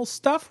emotional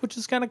stuff, which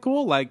is kind of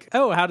cool. Like,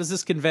 oh, how does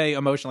this convey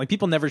emotion? Like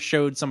people never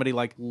showed somebody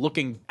like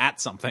looking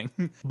at something,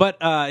 but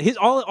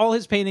all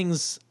his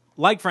paintings,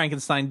 like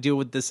Frankenstein, deal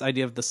with this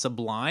idea of the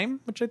sublime,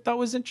 which I thought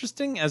was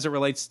interesting as it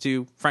relates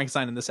to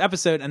Frankenstein in this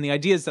episode. And the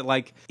idea is that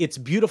like it's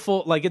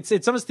beautiful, like it's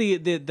almost the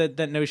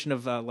that notion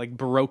of like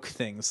Baroque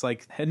things,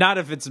 like not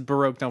if it's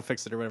Baroque, don't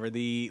fix it or whatever.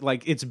 The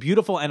like it's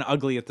beautiful and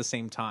ugly at the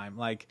same time,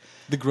 like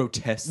The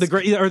grotesque. the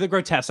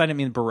grotesque. I didn't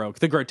mean Baroque,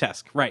 the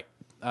grotesque, right?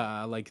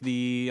 Like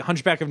the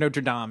Hunchback of Notre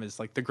Dame is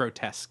like the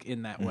grotesque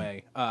in that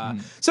way.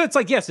 So it's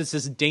like, yes, it's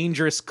this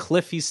dangerous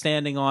cliff he's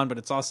standing on, but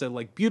it's also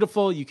like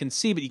beautiful. You can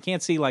see, but you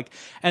can't see. Like,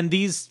 and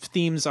these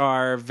themes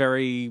are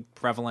very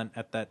prevalent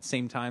at that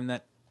same time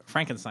that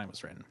Frankenstein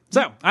was written.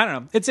 So I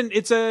don't know.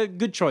 It's a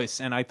good choice,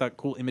 and I thought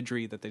cool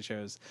imagery that they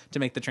chose to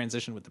make the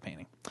transition with the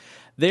painting.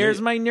 There's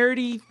my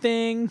nerdy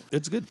thing.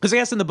 It's good. Because I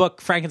guess in the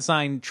book,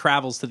 Frankenstein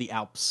travels to the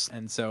Alps,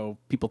 and so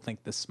people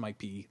think this might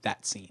be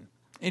that scene.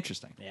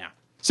 Interesting. Yeah.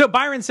 So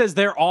Byron says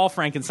they're all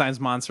Frankenstein's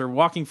monster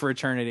walking for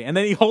eternity, and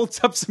then he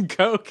holds up some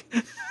Coke,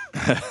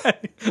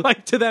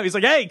 like to them. He's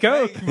like, "Hey,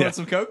 Coke!" You want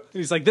some Coke?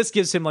 He's like, "This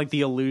gives him like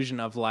the illusion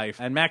of life,"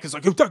 and Mac is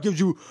like, "If that gives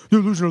you the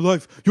illusion of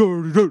life, you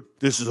already did."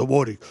 This is a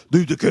warning.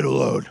 Leave the kid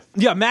alone.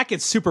 Yeah, Mac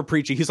gets super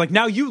preachy. He's like,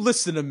 "Now you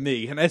listen to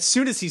me." And as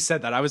soon as he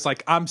said that, I was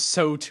like, "I'm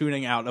so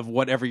tuning out of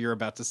whatever you're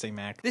about to say,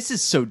 Mac." This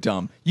is so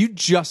dumb. You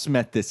just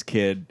met this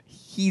kid.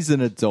 He's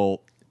an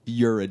adult.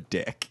 You're a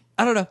dick.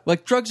 I don't know.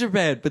 Like, drugs are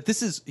bad, but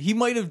he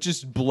might have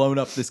just blown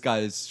up this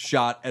guy's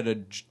shot at a,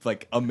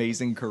 like,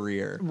 amazing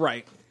career.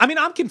 Right. I mean,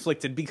 I'm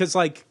conflicted because,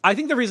 like, I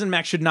think the reason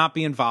Mac should not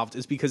be involved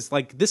is because,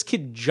 like, this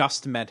kid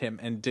just met him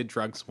and did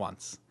drugs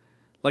once.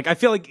 Like, I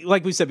feel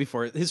like we said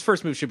before, his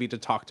first move should be to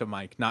talk to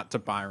Mike, not to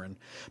Byron.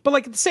 But,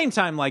 like, at the same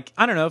time, like,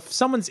 I don't know, if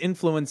someone's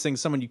influencing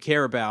someone you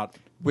care about.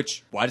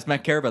 Why does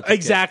Mac care about this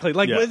Exactly.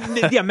 Like,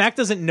 yeah, Mac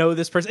doesn't know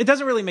this person. It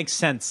doesn't really make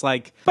sense.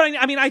 Like, but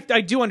I mean, I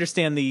do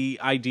understand the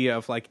idea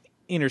of, like,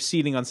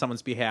 interceding on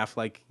someone's behalf.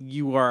 Like,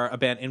 you are a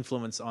bad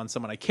influence on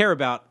someone I care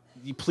about.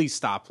 You please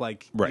stop.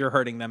 Like, Right. You're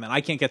hurting them and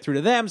I can't get through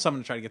to them, so I'm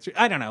gonna try to get through.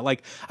 I don't know.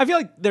 Like, I feel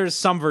like there's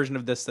some version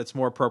of this that's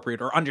more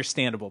appropriate or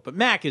understandable, but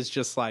Mac is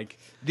just like,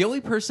 The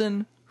only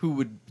person who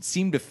would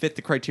seem to fit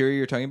the criteria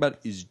you're talking about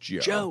is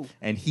Joe.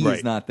 And he is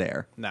Right. not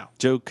there. no.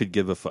 Joe could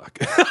give a fuck.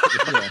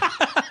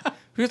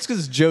 That's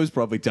because Joe's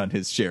probably done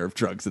his share of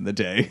drugs in the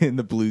day in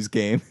the blues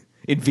game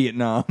in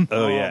Vietnam.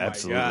 Oh, yeah, my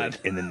absolutely. God.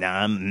 In the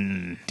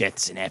Nam.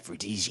 That's an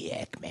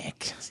aphrodisiac,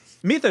 Mac.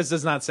 Mythos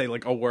does not say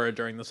like a word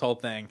during this whole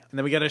thing. And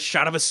then we get a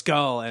shot of a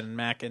skull and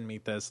Mac and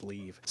Mythos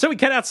leave. So we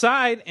cut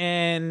outside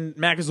and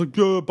Mac is like,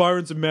 oh,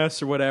 Byron's a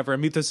mess or whatever.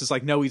 And Mythos is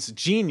like, no, he's a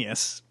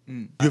genius.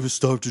 You ever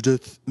starved to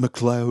death,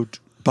 McLeod?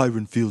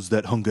 Byron feels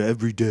that hunger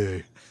every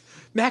day.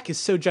 Mac is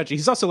so judgy.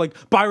 He's also like,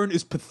 Byron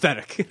is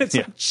pathetic. It's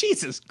Yeah. like,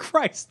 Jesus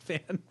Christ,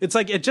 man. It's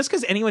like, just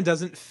because anyone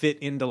doesn't fit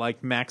into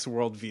like Mac's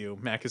worldview,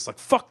 Mac is like,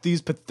 fuck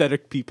these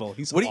pathetic people.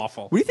 He's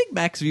awful. What do you think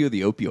Mac's view of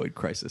the opioid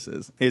crisis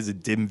is? He has a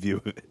dim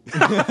view of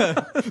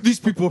it. These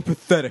people are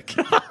pathetic.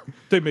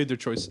 They made their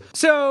choice.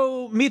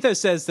 So Mythos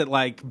says that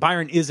like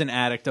Byron is an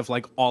addict of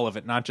like all of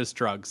it, not just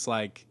drugs.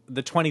 Like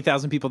the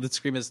 20,000 people that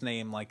scream his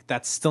name, like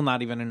that's still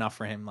not even enough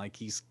for him. Like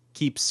he's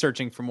keeps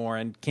searching for more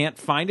and can't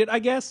find it, I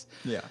guess.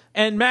 Yeah.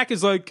 And Mac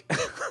is like,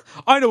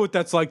 I know what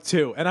that's like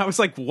too. And I was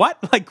like, what?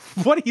 Like,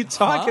 what are you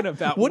talking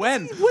about? What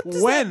When? What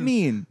does when? that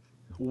mean?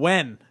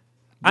 When?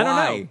 I don't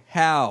Why? know.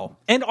 How?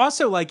 And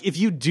also, like, if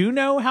you do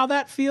know how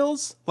that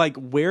feels, like,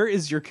 where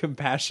is your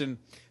compassion?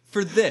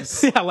 For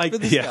this. Yeah, like, For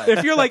this guy.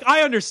 if you're like,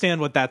 I understand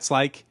what that's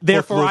like,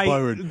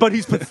 therefore but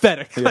he's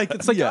pathetic. Like,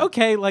 it's like, Yeah.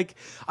 okay, like,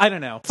 I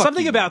don't know.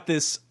 Something about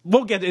this,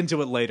 we'll get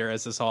into it later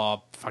as this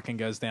all fucking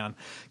goes down.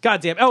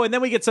 God damn. Oh, and then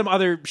we get some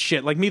other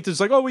shit. Like, Mythos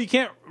like, oh, well, you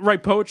can't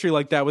write poetry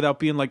like that without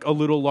being, like, a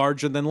little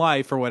larger than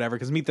life or whatever,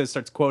 because Mythos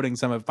starts quoting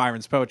some of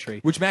Byron's poetry.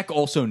 Which Mac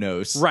also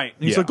knows. Right.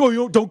 And he's Yeah. like,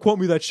 oh, don't quote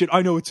me that shit.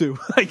 I know it too.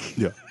 Like,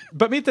 Yeah.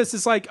 But Mythos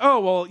is like,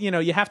 oh, well, you know,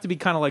 you have to be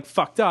kind of like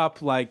fucked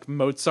up, like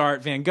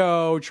Mozart, Van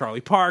Gogh,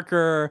 Charlie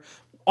Parker.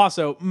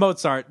 Also,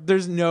 Mozart,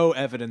 there's no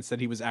evidence that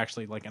he was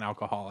actually like an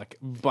alcoholic,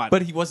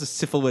 But he was a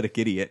syphilitic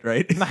idiot,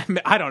 right?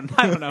 I don't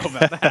know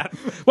about that.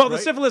 Well, the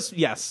Right? syphilis,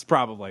 yes,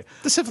 probably.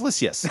 The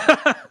syphilis, yes.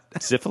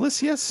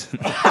 Syphilis, yes.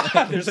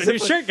 There's a new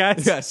shirt,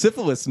 guys. Yeah,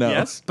 syphilis, no.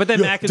 Yes, but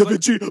then Mac is Da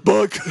like, Vinci,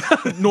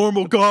 Buck.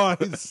 normal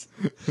guys.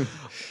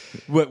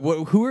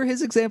 Who are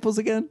his examples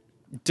again?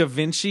 Da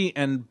Vinci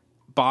and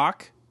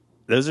Bach.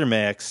 Those are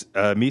Max.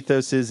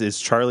 Mythos's is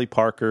Charlie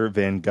Parker,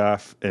 Van Gogh,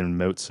 and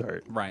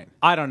Mozart. Right.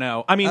 I don't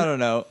know. I mean, I don't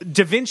know.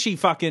 Da Vinci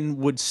fucking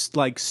would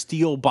like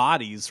steal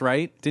bodies,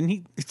 right? Didn't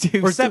he?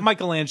 Dude, Or is that so-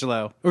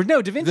 Michelangelo? Or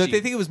no, Da Vinci. They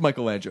think it was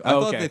Michelangelo. I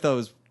Oh, thought okay. they thought it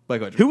was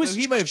Michelangelo. Who was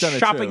he might have done it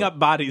chopping too. up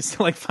bodies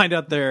to like find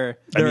out their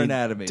their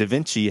anatomy. Da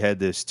Vinci had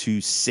those 2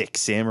 sick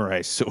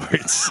samurai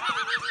swords.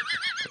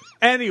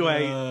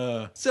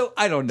 anyway. So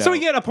I don't know. So we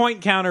get a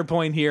point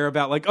counterpoint here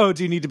about like, oh,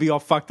 do you need to be all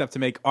fucked up to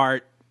make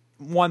art?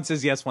 One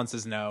says yes, one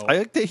says no. I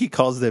like that he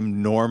calls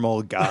them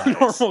normal guys.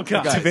 Normal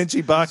guys. Da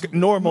Vinci, Bach,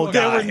 normal They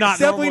guys. were not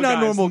Definitely normal not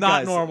guys. normal Not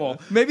guys.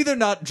 normal. Maybe they're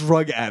not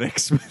drug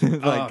addicts.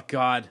 like Oh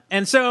God!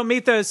 And so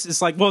Mythos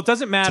is like, well, it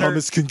doesn't matter.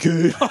 Thomas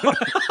Kincaid.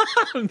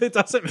 It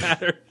doesn't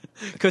matter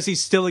because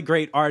he's still a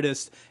great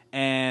artist.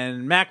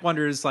 And Mac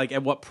wonders, like,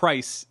 at what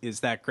price is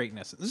that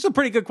greatness? This is a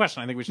pretty good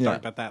question. I think we should Yeah. talk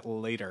about that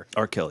later.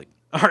 R. Kelly.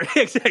 All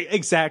right,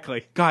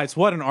 exactly, guys.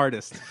 What an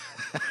artist!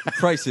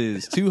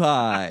 prices too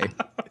high.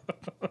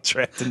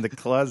 Trapped in the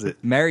closet.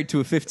 Married to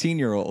a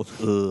 15-year-old.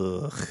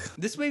 Ugh.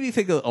 This made me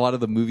think a lot of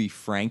the movie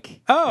Frank.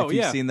 Oh, if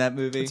you've yeah. seen that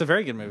movie. It's a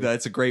very good movie.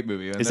 That's a great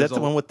movie. And Is that there's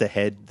the one with the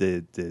head?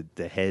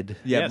 The head?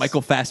 Yeah, Yes.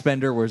 Michael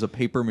Fassbender wears a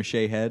paper mache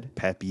head.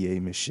 Papier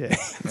mache.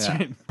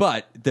 Yeah.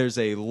 But there's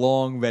a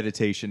long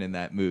meditation in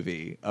that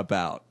movie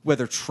about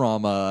whether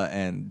trauma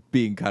and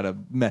being kind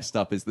of messed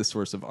up is the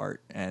source of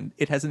art, and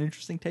it has an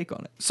interesting take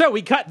on it. So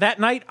we cut that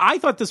night. I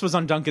thought this was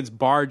on Duncan's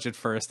barge at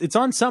first. It's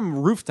on some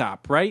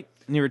rooftop, right?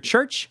 Near a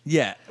church?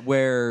 Yeah,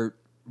 where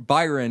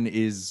Byron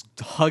is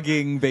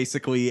hugging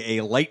basically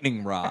a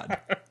lightning rod.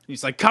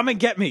 He's like, come and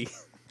get me.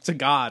 To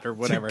God or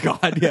whatever.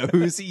 God, yeah,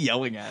 who is he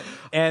yelling at?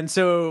 And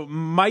so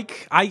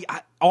Mike, I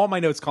all my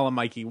notes call him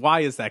Mikey.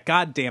 Why is that?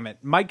 God damn it.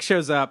 Mike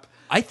shows up.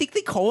 I think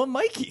they call him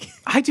Mikey.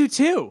 I do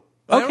too.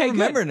 I Okay, don't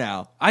remember good.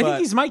 now. I think but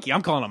he's Mikey.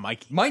 I'm calling him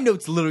Mikey. My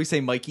notes literally say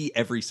Mikey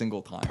every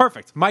single time.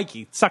 Perfect.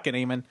 Mikey. Suck it,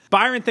 Eamon.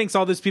 Byron thinks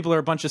all these people are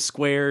a bunch of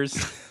squares.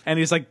 And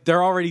he's like,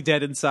 they're already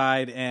dead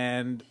inside.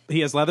 And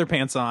he has leather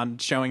pants on,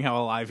 showing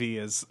how alive he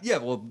is. Yeah,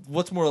 well,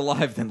 what's more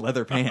alive than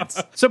leather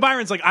pants? So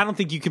Byron's like, I don't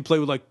think you can play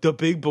with like the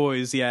big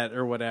boys yet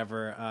or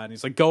whatever. And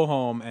he's like, go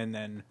home. And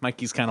then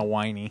Mikey's kind of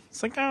whiny.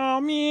 He's like, oh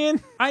man,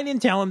 I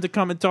didn't tell him to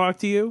come and talk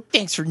to you.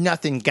 Thanks for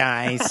nothing,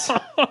 guys.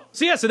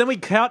 So yeah, so then we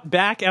cut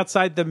back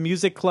outside the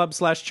music club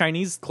 /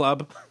 Chinese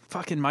club.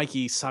 Fucking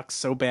Mikey sucks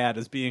so bad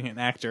as being an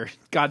actor.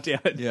 God damn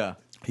it. Yeah.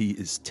 He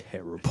is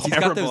terrible. He's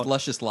got those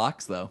luscious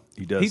locks, though.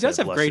 He does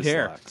have great luscious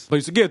hair. locks. But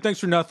he's like, yeah, thanks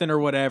for nothing or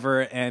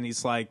whatever. And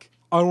he's like,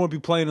 I don't want to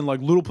be playing in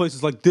like little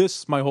places like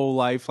this my whole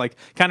life. Like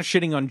kind of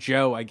shitting on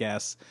Joe, I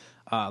guess.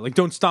 Like,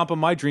 don't stomp on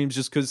my dreams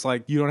just because,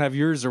 like, you don't have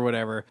yours or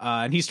whatever.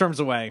 And he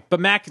storms away. But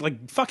Mac,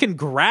 like, fucking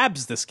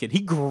grabs this kid. He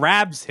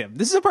grabs him.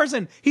 This is a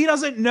person he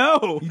doesn't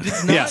know. He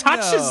does not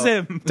touches know.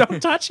 him.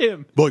 Don't touch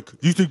him. Mike,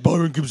 you think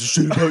Byron gives a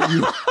shit about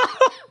you?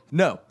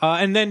 No.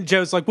 And then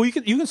Joe's like, well, you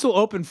can still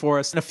open for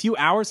us in a few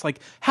hours. Like,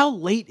 how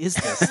late is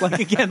this? Like,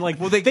 again, like,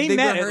 well, they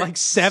met at rehearsed like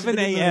 7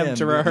 a.m.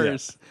 to yeah.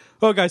 rehearse.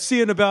 Oh, guys, see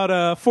you in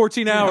about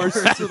 14 hours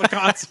to the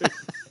concert.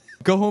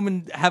 Go home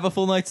and have a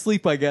full night's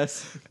sleep, I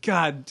guess.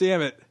 God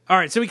damn it. All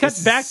right, so we cut This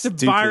is back to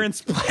stupid.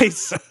 Byron's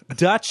place.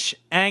 Dutch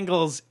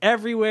angles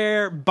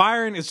everywhere.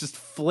 Byron is just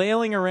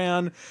flailing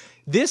around.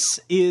 This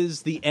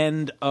is the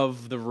end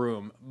of the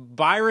room.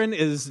 Byron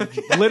is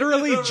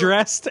literally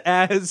dressed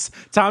as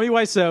Tommy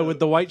Wiseau with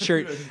the white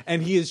shirt,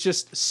 and he is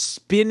just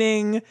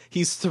spinning.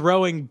 He's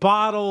throwing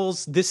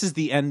bottles. This is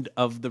the end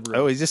of the room.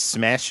 Oh, he's just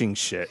smashing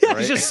shit. Yeah, right?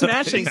 he's just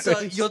smashing.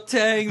 You're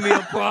tearing me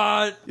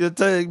apart. You're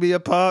tearing me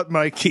apart,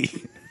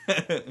 Mikey.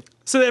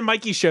 So then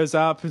Mikey shows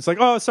up. It's like,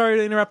 oh, sorry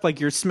to interrupt, like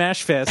your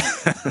smash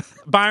fest.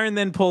 Byron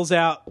then pulls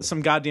out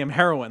some goddamn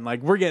heroin.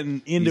 Like, we're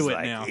getting into He's it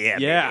like, now.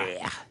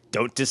 Yeah.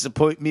 Don't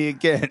disappoint me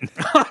again.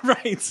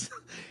 Right.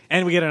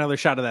 And we get another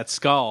shot of that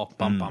skull.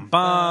 Bum, bum,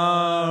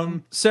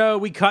 bum. So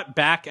we cut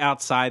back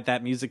outside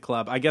that music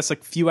club, I guess a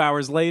few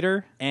hours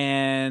later,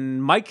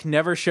 and Mike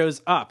never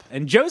shows up.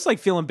 And Joe's like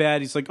feeling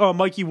bad. He's like, oh,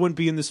 Mikey wouldn't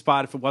be in this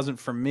spot if it wasn't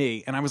for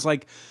me. And I was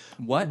like,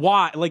 What?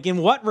 Why? Like, in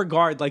what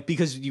regard? Like,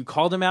 because you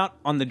called him out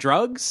on the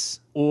drugs?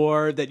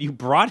 Or that you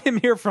brought him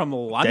here from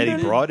London?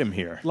 Daddy brought him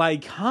here.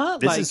 Like, huh?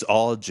 This like, is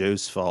all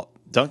Joe's fault.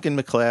 Duncan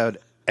MacLeod,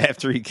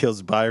 after he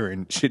kills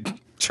Byron, should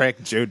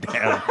track Joe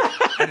down.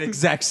 An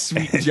exact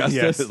sweet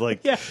justice.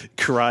 Yeah.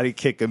 karate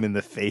kick him in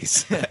the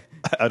face.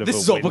 Out of This a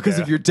is all because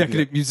window. of your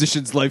decadent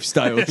musician's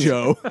lifestyle,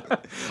 Joe.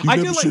 I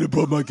feel like,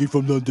 brought Mikey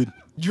from London.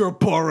 You're a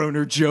bar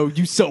owner, Joe.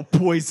 You sell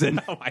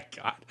poison. oh my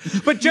God.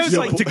 But Joe's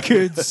like, to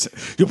kids.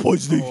 You're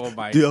poisoning Oh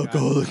my the God.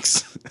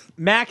 alcoholics.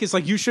 Mac is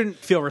like, you shouldn't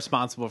feel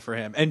responsible for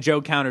him. And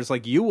Joe counters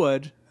like, you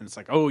would. And it's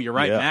like, oh, you're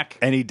right, Yeah. Mac.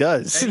 And he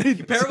does. He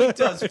apparently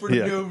does for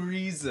Yeah. no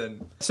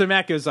reason. So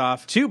Mac goes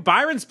off to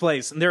Byron's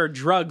place, and there are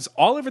drugs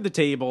all over the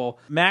table.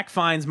 Mac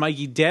finds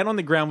Mikey dead on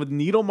the ground with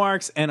needle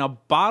marks and a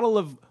bottle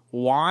of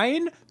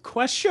wine?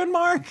 Question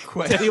mark?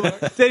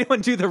 Did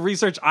anyone do the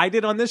research I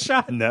did on this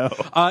shot? No.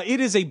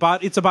 It's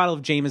a bottle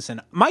of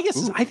Jameson. My guess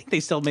is I think they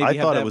still maybe I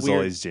have thought that it was weird.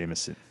 always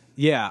Jameson.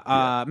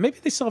 Yeah, maybe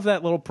they still have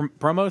that little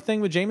promo thing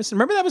with Jameson.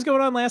 Remember that was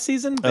going on last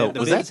season? Oh, The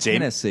was big- that Jameson?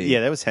 Hennessy.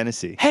 Yeah, that was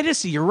Hennessy.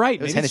 Hennessy? You're right.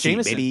 was Maybe it's Hennessy,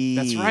 Jameson. baby.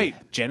 That's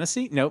right.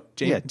 Genesee? Nope.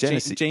 Yeah,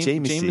 Genesee.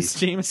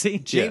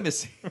 Jameson.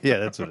 Jameson. Yeah,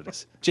 that's what it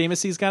is.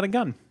 Jamesy's got a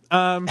gun.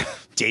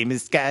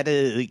 James got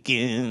a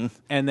gun.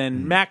 And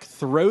then Mac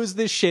throws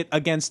this shit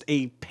against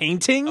a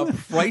painting A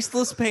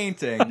priceless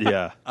painting.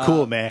 Yeah.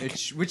 Cool, Mac.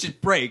 Which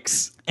it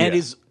breaks. and yeah.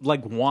 is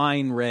like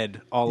wine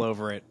red all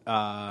over it.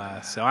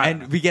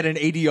 And we get an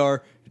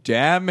ADR.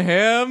 Damn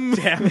him.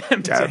 damn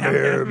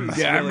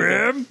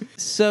him.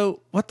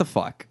 So, what the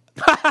fuck?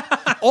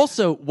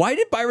 Also, why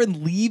did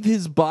Byron leave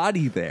his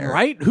body there?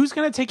 Right? Who's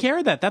going to take care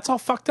of that? That's all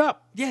fucked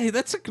up. Yeah,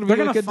 that's going to They're be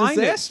gonna like a find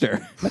it.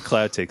 disaster.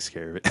 McLeod takes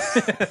care of it.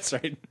 That's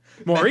right.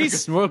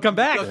 Maurice, we'll come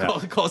back.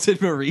 Calls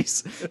it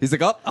Maurice. He's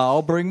like, oh,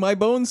 I'll bring my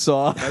bone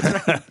saw.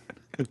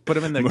 Put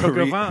him in the coq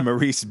au vin.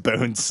 Maurice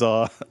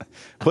Bonesaw.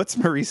 What's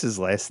Maurice's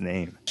last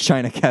name?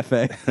 China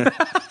Cafe.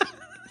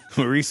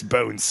 Maurice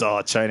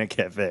Bonesaw, China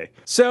Cafe.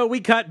 So we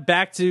cut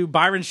back to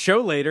Byron's show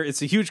later.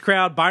 It's a huge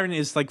crowd. Byron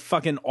is like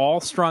fucking all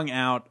strung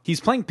out.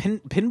 He's playing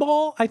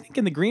pinball, I think,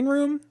 in the green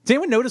room. Did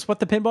anyone notice what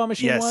the pinball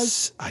machine was?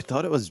 Yes. I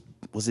thought it was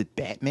it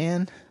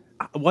Batman?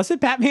 Was it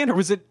Batman or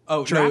was it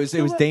Oh, Dracula? no,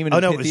 it was Damon Oh,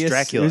 and no, it was Pythias.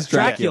 Dracula. It was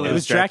Dracula. It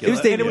was Dracula. It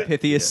was Damon And and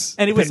Pythias.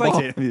 and it was like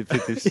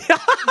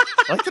Pinball.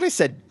 I like that I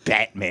said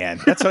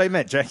Batman. That's what I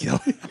meant,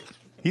 Dracula.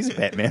 He's a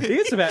Batman. he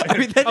is a Batman. I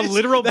mean, that a is-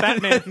 literal that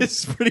Batman.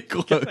 is pretty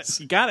close.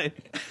 You got it.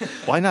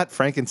 Why not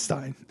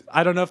Frankenstein?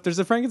 I don't know if there's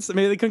a Frankenstein.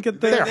 Maybe they couldn't get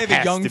There there. they have a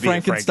has young to be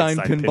Frankenstein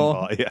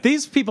pinball. Yeah.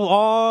 These people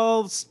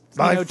all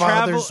My travel.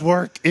 father's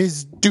work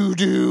is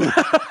doo-doo.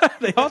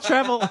 They all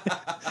travel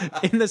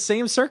in the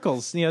same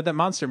circles. You know, that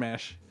Monster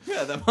Mash.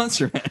 Yeah, that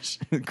Monster Mash.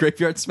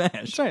 Graveyard Smash.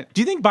 That's right.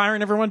 Do you think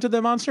Byron ever went to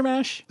the Monster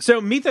Mash? So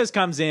Mythos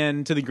comes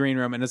in to the green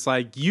room and it's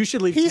like, you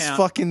should leave He's town.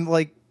 fucking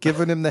like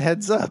giving him the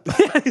heads up.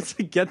 It's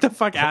like, get the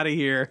fuck out of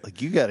here.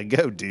 Like, you gotta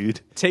go, dude.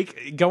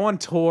 Go on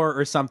tour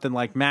or something.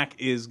 Like Mac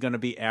is gonna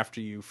be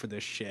after you for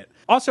this shit.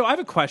 Also, I have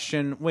a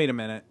question. Wait a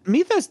minute.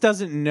 Mythos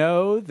doesn't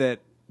know that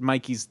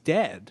Mikey's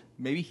dead,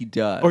 Maybe he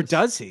does. or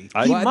does he?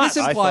 I- He Well, must.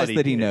 this I implies thought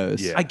that he did.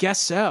 knows. Yeah. I guess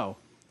so.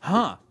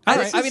 Huh. I, All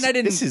right. I mean, I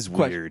didn't. This is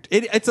question- weird.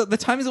 The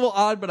time is a little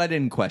odd, but I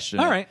didn't question.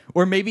 All it. right.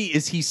 Or maybe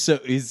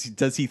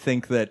does he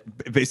think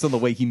that based on the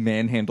way he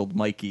manhandled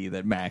Mikey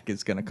that Mac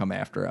is going to come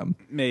after him?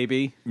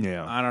 Maybe.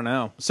 Yeah. I don't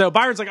know. So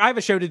Byron's like, I have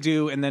a show to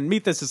do. And then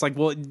Mythos is like,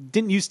 well, it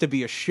didn't used to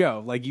be a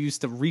show. Like, you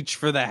used to reach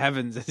for the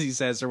heavens, as he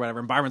says, or whatever.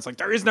 And Byron's like,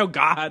 there is no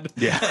God.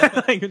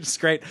 Yeah. Like, it's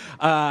great.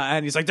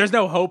 And he's like, there's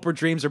no hope or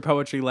dreams or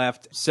poetry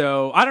left.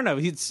 So I don't know.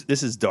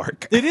 This is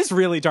dark. It is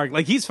really dark.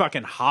 Like, he's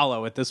fucking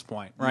hollow at this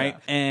point, right?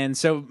 Yeah. And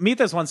so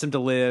Mythos wants him to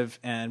live,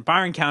 and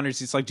Byron counters.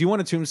 He's like, do you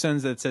want a tombstone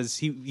that says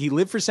he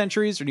lived for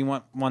centuries, or do you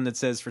want one that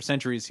says for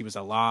centuries he was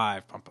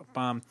alive? Bum, bum,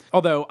 bum.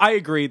 Although I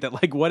agree that,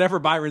 like, whatever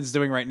Byron's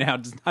doing right now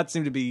does not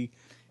seem to be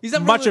He's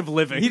not much really- of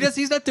living.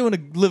 He's not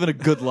living a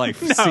good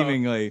life. No.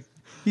 Seemingly,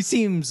 he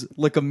seems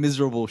like a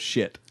miserable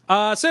shit.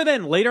 So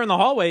then later in the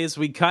hallways,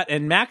 we cut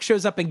and Mac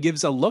shows up and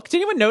gives a look. Did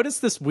anyone notice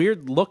this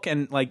weird look?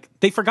 And like,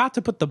 they forgot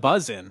to put the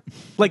buzz in.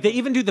 Like, they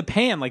even do the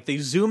pan. Like, they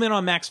zoom in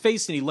on Mac's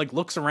face and he like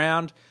looks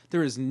around.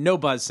 There is no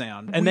buzz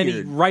sound. And then he,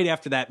 Weird. right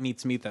after that,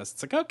 meets Mythos.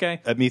 It's like,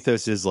 okay.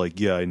 Mythos is like,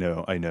 yeah, I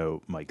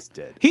know Mike's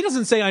dead. He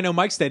doesn't say, I know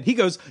Mike's dead. He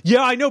goes,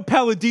 yeah, I know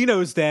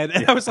Palladino's dead.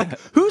 And I was like,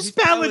 who's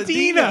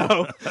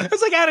Palladino? It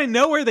was like out of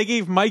nowhere, they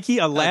gave Mikey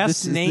a last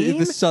This is name.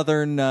 the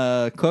Southern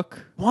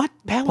cook. What?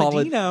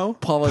 Palladino?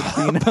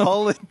 Palladino.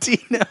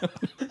 Paladino.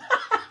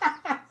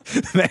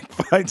 Mac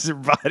finds her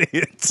body.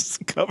 It's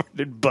covered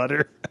in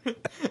butter.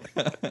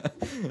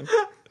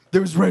 There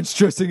was ranch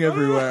dressing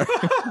everywhere.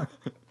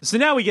 So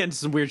now we get into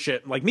some weird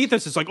shit. Like,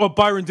 Mythos is like, oh,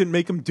 Byron didn't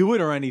make him do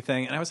it or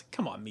anything. And I was like,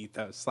 come on,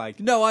 Mythos. Like,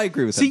 No, I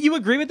agree with see, him. you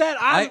agree with that?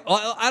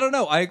 I don't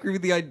know. I agree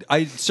with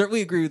I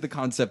certainly agree with the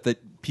concept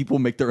that people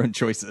make their own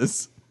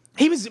choices.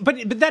 He was,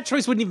 but that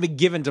choice wouldn't even be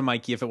given to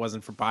Mikey if it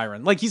wasn't for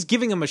Byron. Like, he's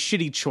giving him a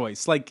shitty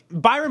choice. Like,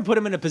 Byron put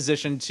him in a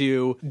position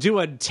to do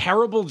a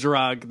terrible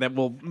drug that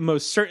will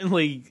most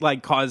certainly,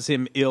 like, cause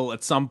him ill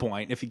at some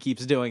point if he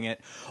keeps doing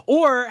it.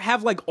 Or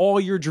have, like, all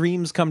your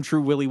dreams come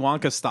true Willy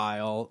Wonka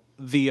style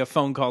via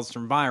phone calls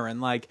from Byron.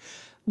 Like,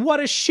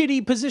 what a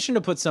shitty position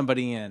to put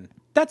somebody in.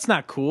 That's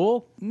not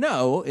cool.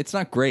 No, it's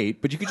not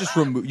great, but you could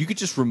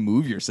just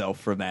remove yourself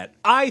from that.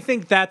 I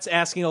think that's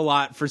asking a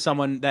lot for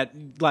someone that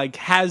like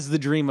has the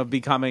dream of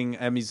becoming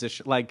a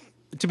musician. Like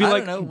to be I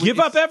like, don't know, give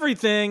if- up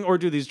everything or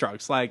do these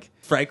drugs. Like,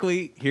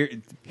 Frankly,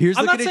 here's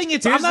I'm not looking saying at,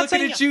 it's. here's I'm not looking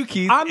saying at you,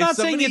 Keith. I'm If not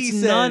saying somebody it's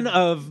said- none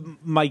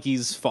of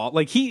Mikey's fault.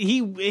 Like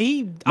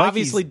he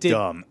obviously did.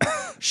 Dumb.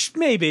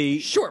 Maybe.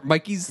 Sure,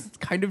 Mikey's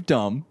kind of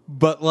dumb,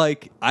 but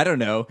like I don't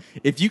know,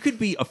 if you could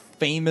be a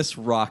famous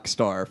rock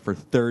star for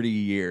 30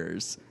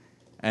 years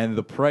and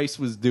the price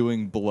was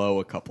doing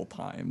blow a couple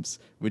times,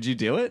 would you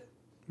do it?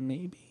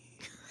 Maybe.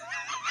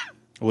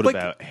 What Like-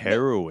 about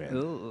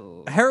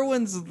heroin?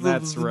 Heroin's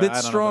That's a right. I bit don't know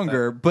about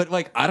stronger, but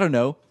like I don't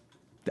know.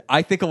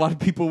 I think a lot of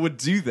people would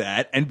do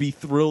that and be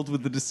thrilled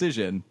with the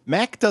decision.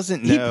 Mac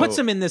doesn't know. He puts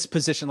him in this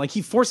position, like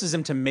he forces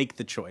him to make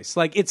the choice.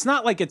 Like it's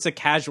not like it's a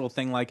casual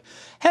thing. Like,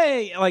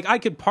 hey, like I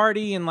could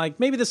party and like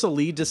maybe this will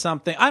lead to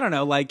something. I don't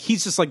know. Like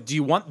he's just like, do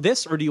you want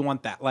this or do you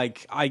want that?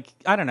 Like I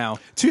don't know.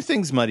 Two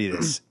things muddy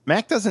this.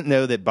 Mac doesn't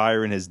know that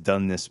Byron has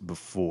done this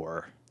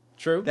before.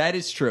 True. That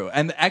is true.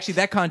 And actually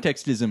that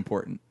context is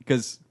important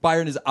because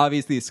Byron is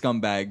obviously a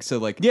scumbag. So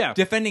like Yeah.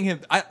 defending him,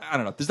 I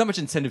don't know. There's not much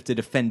incentive to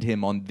defend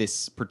him on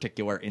this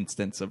particular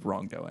instance of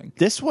wrongdoing.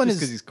 This one Just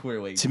is 'cause he's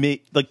clearly- to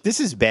me like this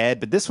is bad,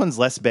 but this one's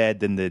less bad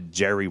than the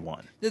Jerry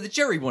one. The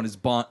Jerry one is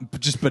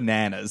just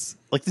bananas.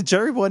 Like the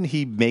Jerry one,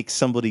 he makes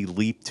somebody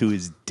leap to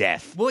his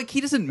death. Well, like he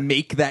doesn't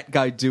make that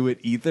guy do it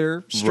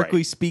either, strictly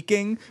Right.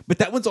 speaking. But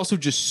that one's also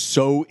just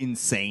so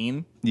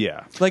insane.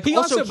 Yeah, Like He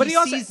also- but he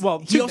also- sees, well,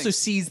 he two also things.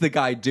 sees the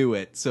guy do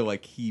it, so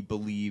like he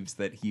believes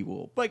that he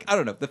will. Like I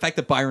don't know, the fact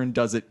that Byron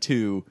does it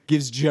too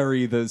gives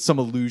Jerry some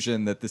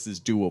illusion that this is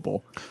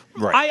doable.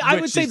 right. I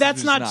Which would say is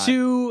that's just not, not.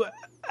 too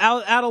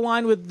out of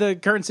line with the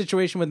current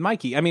situation with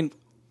Mikey. I mean,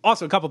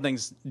 also a couple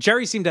things.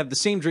 Jerry seemed to have the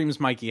same dreams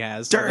Mikey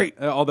has. Jerry!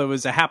 Although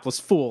is a hapless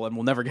fool and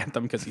will never get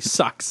them because he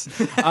sucks.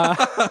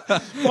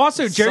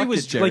 Also, Jerry Suck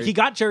was it, Jerry. like he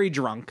got Jerry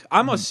drunk.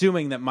 I'm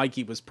assuming that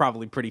Mikey was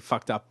probably pretty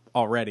fucked up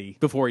already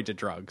before he did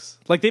drugs.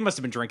 Like they must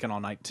have been drinking all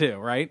night too,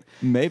 right?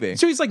 Maybe.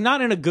 So he's like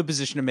not in a good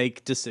position to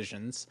make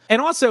decisions.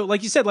 And also,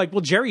 like you said, like,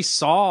 well, Jerry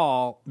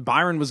saw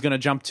Byron was going to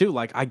jump too.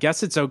 Like, I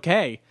guess it's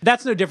okay.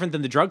 That's no different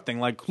than the drug thing.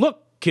 Like,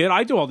 look, kid,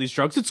 I do all these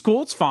drugs. It's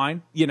cool. It's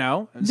fine. You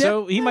know? And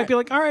so he might be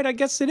like, all right, I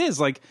guess it is.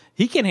 Like,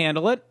 he can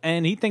handle it.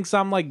 And he thinks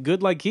I'm like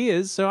good like he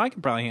is. So I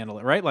can probably handle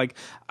it, right? Like,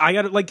 I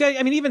got to, like, I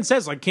mean, he even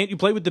says, like, can't you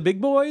play with the big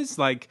boys?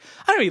 Like,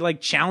 I don't know. He like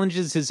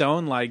challenges his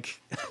own,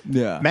 like,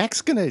 Yeah.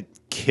 Mac's gonna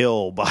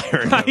kill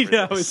Byron. I over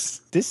know, This.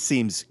 This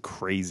seems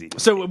crazy.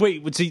 so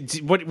wait,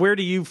 where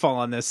do you fall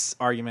on this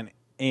argument,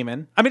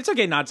 Eamon? I mean, it's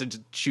okay not to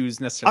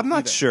choose necessarily. I'm not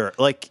either. sure.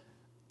 Like,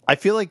 I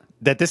feel like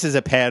that this is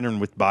a pattern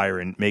with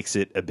Byron makes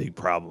it a big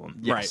problem.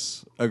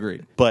 Yes.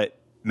 Agreed. But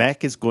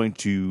Mac is going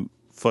to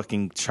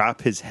fucking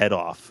chop his head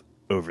off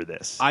over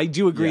this. I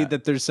do agree Yeah.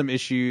 that there's some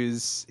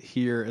issues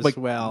here as Like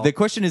well. the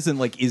question isn't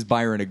like, is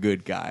Byron a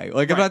good guy?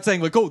 Like I'm Right. not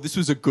saying like, oh, this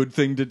was a good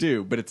thing to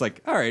do, but it's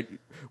like, all right,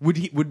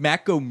 would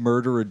Mac go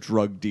murder a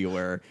drug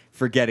dealer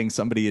for getting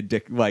somebody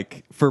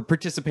for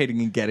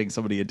participating in getting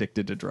somebody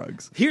addicted to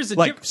drugs? Here's the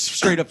like diff-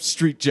 straight up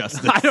street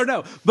justice. I don't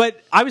know,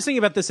 but I was thinking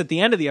about this at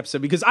the end of the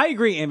episode because I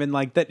agree, Eamon,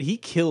 like that he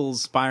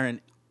kills Byron.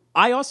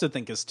 I also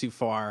think is too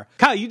far.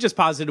 Kyle, you just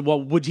posited,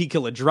 well, would he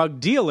kill a drug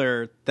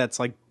dealer that's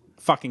like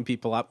fucking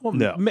people up? Well,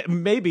 No.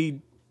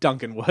 maybe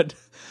Duncan would,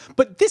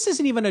 but this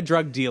isn't even a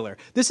drug dealer.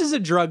 This is a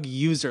drug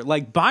user.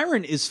 Like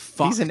Byron is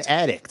fucked. He's an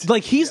addict.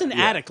 Like he's an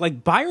addict.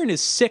 Like Byron is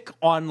sick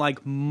on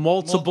like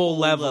multiple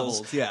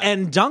levels. yeah.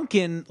 And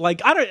Duncan,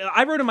 like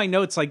I wrote in my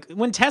notes like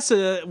when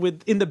Tessa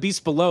in the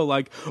Beast Below,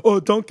 like, oh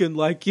Duncan,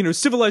 like, you know,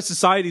 civilized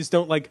societies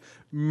don't like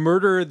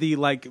murder the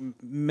like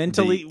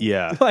mentally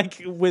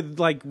like with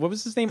like what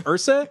was his name?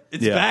 Ursa?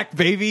 It's Yeah. back,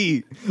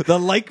 baby. The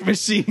like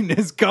machine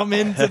has come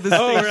into the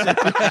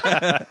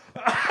station.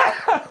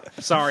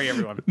 Sorry,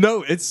 everyone.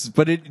 No,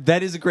 that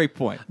is a great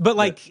point. But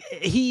like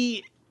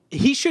he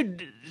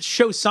should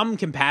show some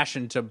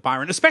compassion to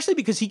Byron, especially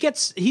because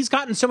he's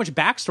gotten so much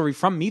backstory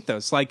from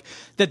Mythos, like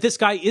that this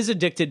guy is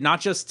addicted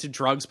not just to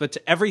drugs but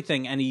to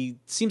everything, and he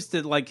seems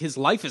to like his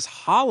life is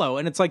hollow,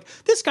 and it's like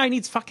this guy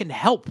needs fucking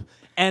help.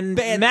 And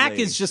Badly. Mac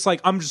is just like,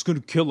 I'm just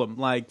gonna kill him,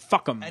 like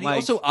fuck him. And like, he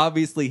also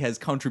obviously has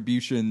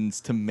contributions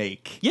to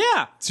make.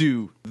 yeah.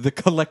 To the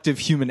collective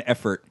human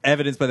effort,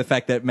 evidenced by the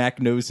fact that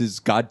Mac knows his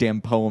goddamn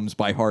poems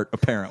by heart,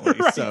 apparently.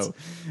 Right. So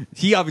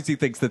he obviously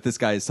thinks that this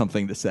guy has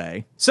something to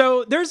say.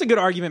 So there's a good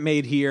argument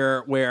made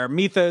here where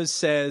Mythos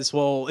says,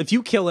 well, if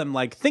you kill him,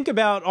 like, think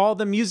about all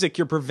the music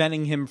you're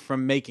preventing him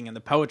from making and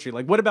the poetry.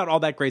 Like, what about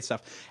all that great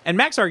stuff? And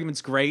Mac's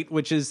argument's great,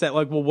 which is that,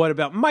 like, well, what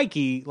about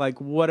Mikey? Like,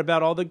 what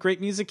about all the great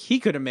music he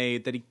could have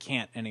made that he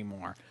can't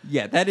anymore?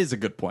 Yeah, that is a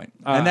good point.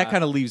 And that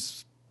kind of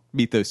leaves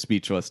Mythos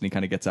speechless, and he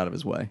kind of gets out of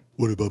his way.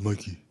 What about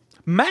Mikey?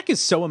 Mac is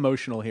so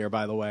emotional here,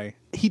 by the way.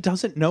 He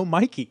doesn't know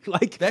Mikey.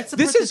 Like, That's the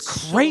this part is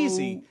that's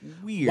crazy. so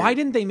weird. Why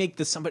didn't they make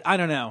this somebody? I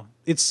don't know.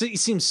 It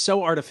seems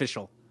so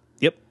artificial.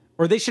 Yep.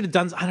 Or they should have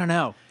done, I don't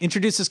know,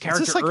 introduce this It's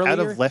character just like earlier. out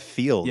of left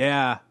field.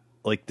 Yeah.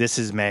 Like, this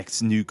is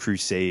Mac's new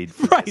crusade.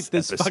 for Right.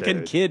 This episode.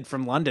 fucking kid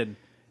from London.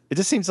 It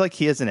just seems like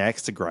he has an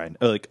axe to grind.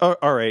 Like, all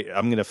right,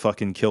 I'm going to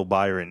fucking kill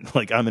Byron.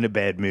 Like, I'm in a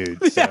bad mood.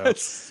 So.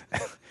 Yes.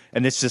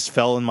 And this just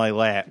fell in my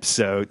lap.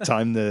 So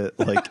time to,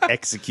 like,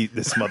 execute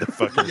this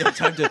motherfucker. Yeah,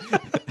 time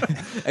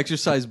to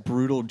exercise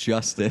brutal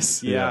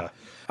justice. Yeah.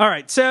 All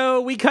right,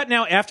 so we cut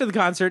now after the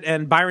concert,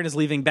 and Byron is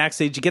leaving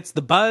backstage. He gets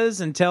the buzz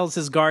and tells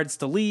his guards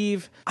to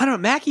leave. I don't know,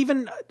 Mac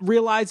even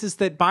realizes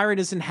that Byron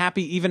isn't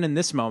happy even in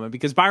this moment,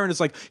 because Byron is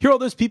like, hear all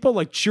those people,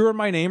 like, cheering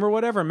my name or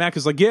whatever? And Mac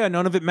is like, yeah,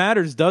 none of it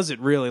matters, does it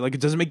really? Like,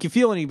 it doesn't make you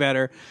feel any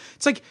better.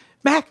 It's like,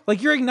 Mac,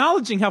 like, you're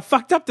acknowledging how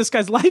fucked up this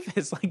guy's life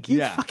is. Like, you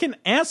fucking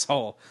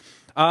asshole.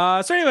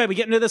 So anyway, we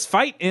get into this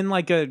fight in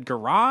like a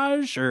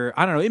garage, or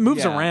I don't know. It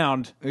moves Yeah.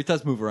 around. It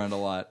does move around a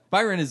lot.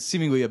 Byron is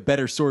seemingly a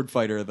better sword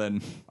fighter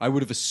than I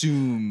would have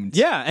assumed.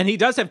 Yeah, and he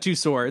does have two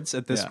swords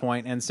at this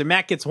point. And so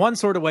Mac gets one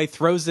sword away,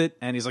 throws it,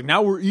 and he's like,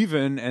 now we're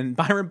even. And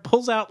Byron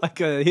pulls out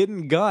like a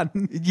hidden gun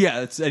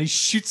Yeah, and he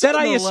shoots that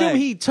him I in the assume leg.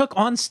 he took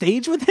on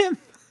stage with him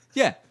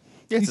Yeah.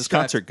 Yeah, it's He's his got-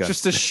 concert gun.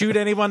 just to shoot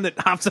anyone that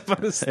hops up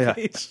on the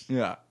stage.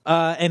 Yeah.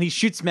 And he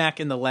shoots Mac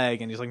in the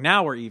leg, and he's like,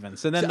 now we're even.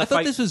 So then I the thought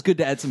fight... this was good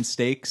to add some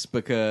stakes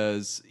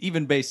because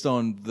even based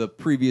on the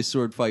previous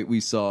sword fight we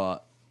saw,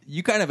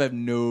 you kind of have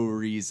no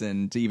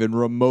reason to even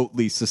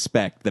remotely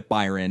suspect that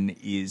Byron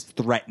is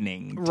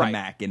threatening to Right.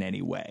 Mac in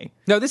any way.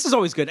 No, this is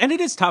always good. And it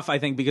is tough, I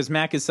think, because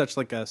Mac is such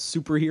like a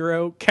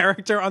superhero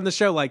character on the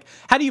show. Like,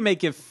 how do you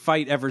make a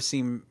fight ever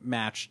seem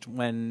matched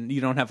when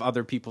you don't have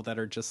other people that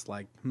are just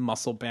like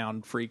muscle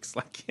bound freaks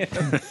like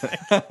him?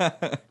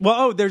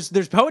 Well, there's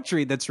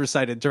poetry that's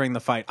recited during the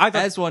fight. I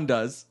thought, As one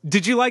does.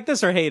 did you like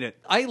this or hate it?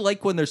 I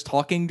like when there's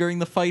talking during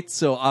the fight,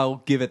 so I'll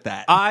give it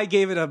that. I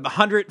gave it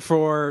 100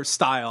 for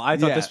style. I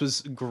thought Yeah. this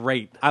was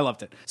great. I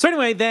loved it. So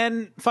anyway,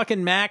 then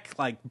fucking Mac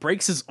like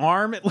breaks his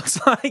arm, it looks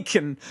like,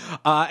 and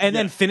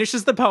then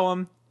finishes the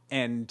poem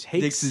and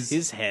takes Takes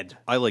his head.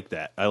 I like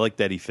that. I like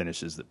that he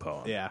finishes the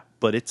poem. Yeah.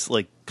 But it's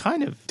like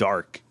kind of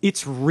dark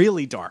It's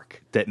really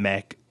dark. that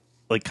Mac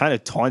like kind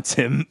of taunts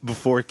him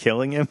before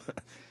killing him.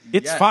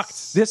 It's Yes.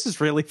 fucked. This is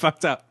really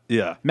fucked up.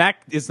 Yeah.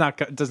 Mac does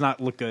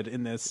not look good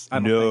in this. I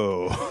don't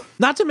think. No.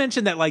 Not to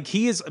mention that like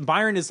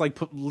Byron is like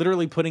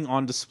literally putting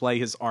on display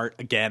his art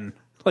again.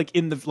 Like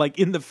in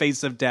the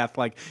face of death.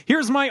 Like,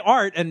 here's my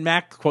art, and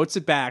Mac quotes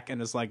it back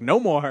and is like, no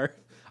more.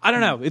 I don't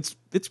know.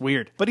 It's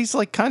weird. But he's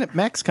like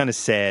Mac's kind of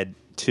sad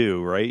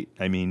too, right?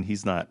 I mean,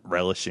 he's not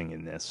relishing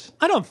in this.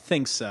 I don't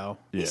think so.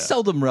 Yeah. He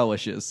seldom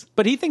relishes.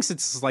 But he thinks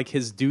it's like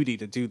his duty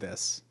to do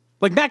this.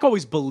 Like, Mac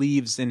always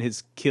believes in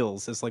his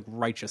kills as like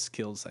righteous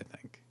kills, I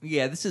think.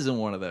 Yeah, this isn't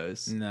one of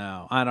those.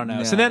 No, I don't know.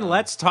 No. So then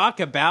let's talk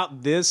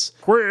about this.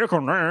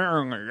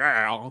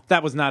 That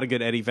was not a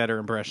good Eddie Vedder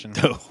impression.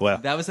 Oh, well.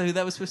 That was who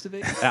that was supposed to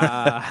be?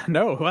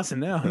 No, it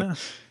wasn't. No.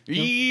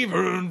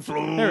 Even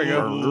flow. There we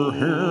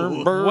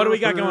go. What do we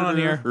got going on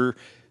here?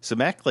 So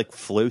Mac like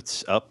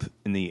floats up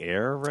in the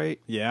air,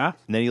 right? Yeah.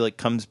 And then he like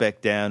comes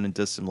back down and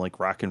does some like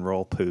rock and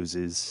roll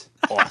poses.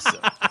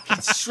 Awesome.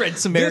 Shred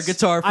some air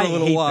guitar for a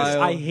little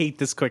while. I hate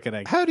this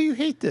quickening. How do you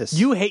hate this?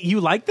 You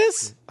like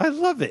this? I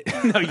love it.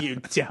 No, you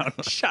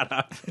don't. Shut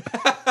up.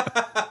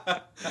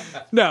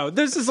 No,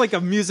 this is like a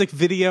music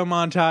video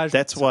montage.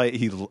 That's why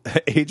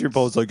Adrian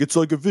Paul's like, it's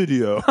like a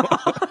video.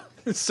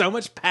 So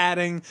much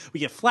padding.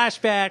 We get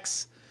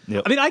flashbacks.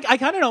 Yep. I mean, I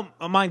kind of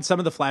don't mind some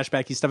of the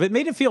flashbacky stuff. It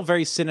made it feel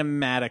very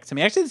cinematic to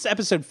me. Actually, this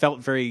episode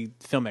felt very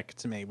filmic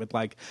to me with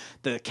like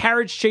the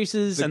carriage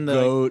chases and the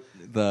goat,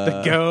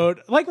 the goat.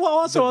 Like, well,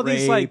 also the all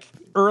these rape. like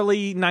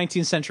early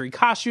 19th century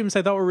costumes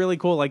I thought were really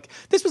cool. Like,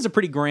 this was a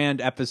pretty grand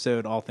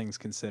episode, all things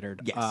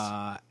considered.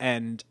 Yes.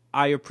 And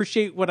I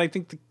appreciate what I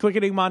think the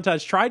quickening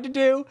montage tried to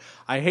do.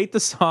 I hate the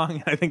song,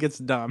 and I think it's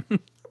dumb.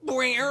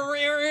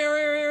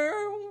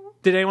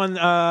 Did anyone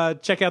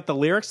check out the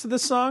lyrics to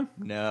this song?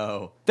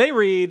 No. They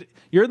read,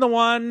 "You're the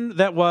one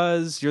that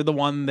was, you're the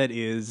one that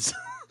is,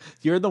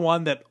 you're the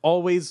one that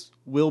always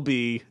will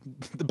be."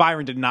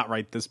 Byron did not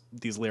write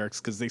these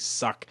lyrics because they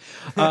suck.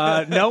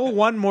 No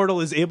one mortal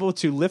is able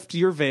to lift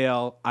your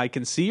veil. I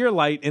can see your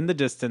light in the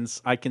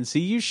distance. I can see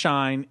you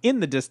shine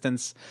in the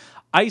distance.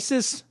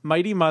 Isis,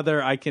 mighty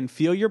mother, I can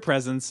feel your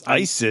presence.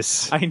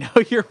 ISIS. I know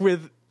you're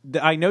with.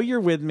 I know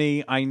you're with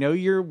me. I know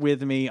you're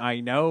with me. I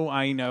know.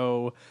 I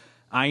know.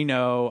 You're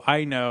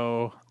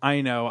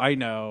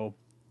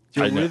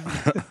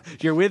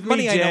with me,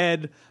 Funny, I know.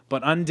 dead,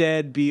 but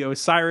undead be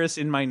Osiris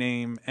in my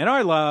name. And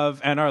our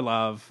love.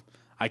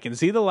 I can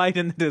see the light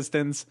in the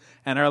distance.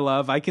 And our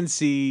love, I can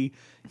see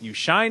you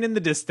shine in the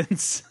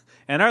distance.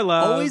 And our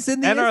love, Always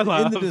in and our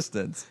love the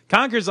distance.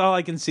 conquers all.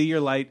 I can see your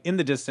light in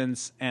the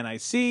distance, and I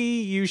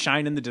see you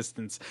shine in the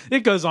distance. It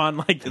goes on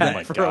like that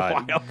my for God.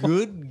 a while.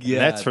 Good God.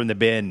 That's from the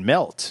band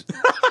Melt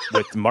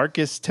with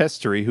Marcus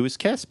Testery, who is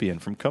Caspian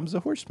from Comes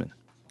the Horseman.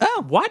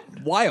 Oh, What?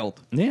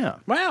 wild. Yeah.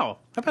 Wow.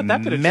 How about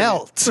that bit of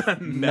Melt.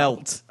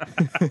 Melt.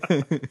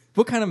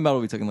 What kind of melt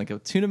are we talking? Like a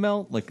tuna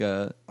melt? Like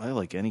a... I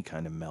like any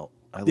kind of melt.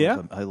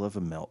 Yeah? I love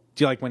a melt.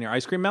 Do you like when your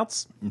ice cream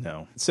melts?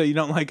 No. So you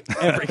don't like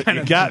every kind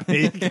of... Got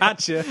me.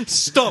 Gotcha.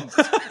 Stumped.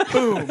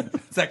 Boom.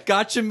 It's that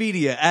gotcha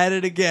media at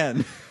it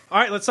again. All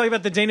right, let's talk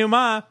about the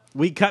denouement.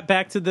 We cut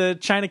back to the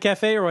China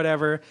Cafe or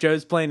whatever.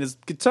 Joe's playing his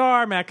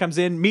guitar. Matt comes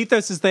in.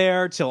 Mythos is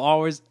there till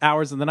hours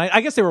of the night. I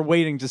guess they were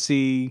waiting to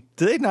see.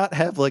 Do they not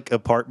have like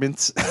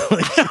apartments?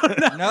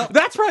 No.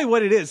 That's probably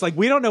what it is. Like,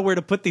 we don't know where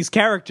to put these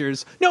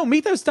characters. No,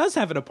 Mythos does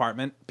have an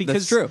apartment because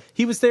That's true.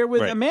 he was there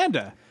with Right.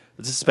 Amanda.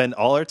 Let's just spend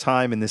all our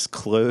time in this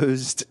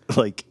closed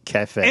like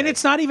cafe. And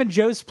it's not even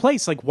Joe's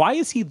place. Like, why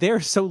is he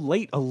there so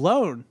late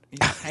alone? He's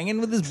hanging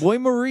with his boy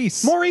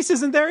Maurice. Maurice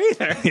isn't there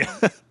either.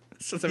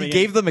 He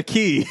gave them a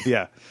key.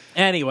 yeah.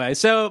 Anyway,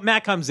 so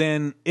Matt comes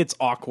in. It's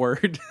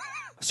awkward.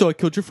 So I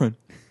killed your friend.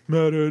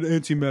 Matter and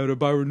anti-matter,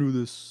 Byron knew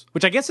this.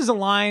 Which I guess is a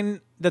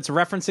line that's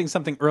referencing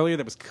something earlier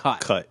that was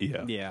cut.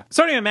 Yeah. Yeah.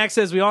 So anyway, Max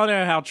says we all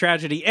know how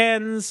tragedy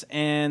ends,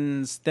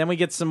 and then we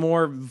get some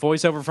more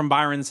voiceover from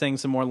Byron saying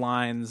some more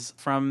lines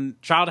from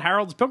Child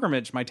Harold's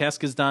Pilgrimage. My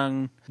task is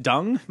done.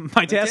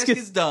 My task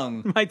is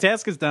dung. My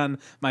task is done.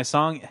 My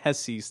song has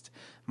ceased.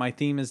 My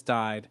theme has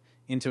died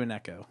into an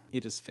echo.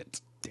 It is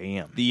fit.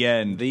 Damn. The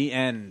end. The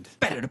end.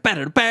 Better.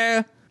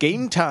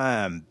 Game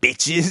time,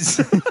 bitches.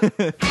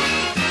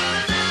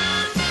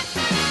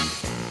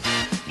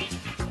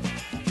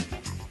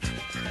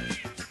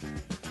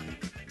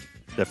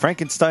 The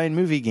Frankenstein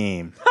movie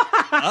game.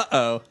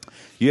 Uh-oh.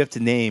 You have to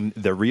name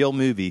the real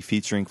movie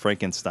featuring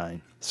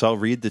Frankenstein. So I'll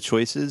read the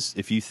choices.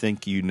 If you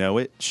think you know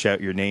it,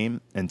 shout your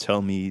name and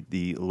tell me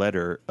the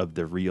letter of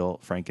the real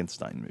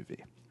Frankenstein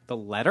movie. The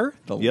letter?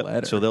 The Yep.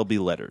 letter. So they'll be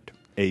lettered.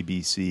 A,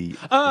 B, C.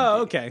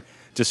 Oh, okay.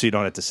 Just so you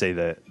don't have to say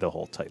the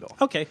whole title.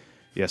 Okay.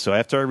 Yeah, so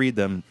after I read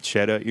them,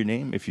 shout out your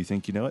name if you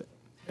think you know it,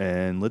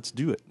 and let's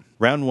do it.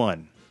 Round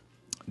one.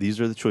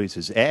 These are the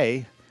choices.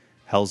 A,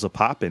 Hell's a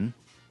Poppin'.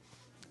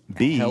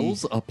 B,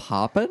 Hell's a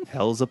poppin'?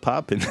 Hell's a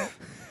Poppin'.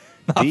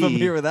 Not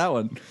familiar with that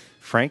one.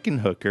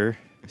 Frankenhooker.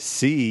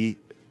 C,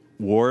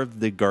 War of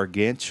the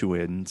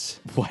Gargantuans.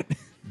 What?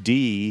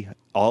 D,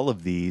 all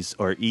of these.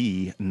 Or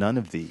E, none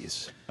of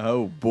these.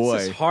 Oh, boy.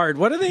 This is hard.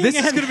 What are they This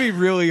is again? going to be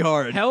really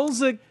hard.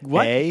 Hell's a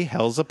what? A,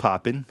 Hell's a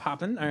Poppin'.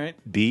 Poppin'? All right.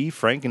 B,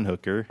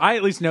 Frankenhooker. I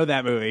at least know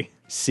that movie.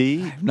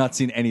 C, I've not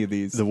seen any of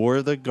these. The War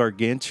of the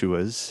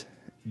Gargantuas.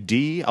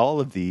 D, all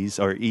of these.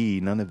 Or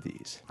E, none of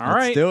these. All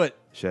right. Let's do it.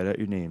 Shout out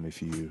your name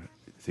if you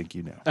think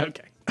you know.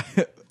 Okay.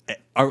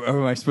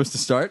 Am I supposed to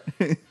start?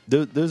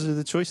 Those are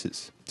the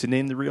choices to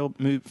name the real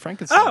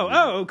Frankenstein. movie.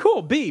 Oh,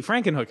 cool. B,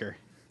 Frankenhooker.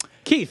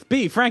 Keith,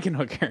 B,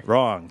 Frankenhooker.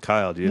 Wrong,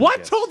 Kyle. Do you have a What?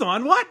 guess? Hold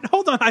on. What?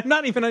 Hold on. I'm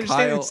not even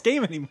understanding Kyle, this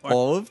game anymore.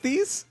 All of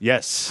these?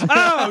 Yes,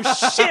 Oh,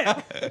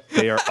 shit.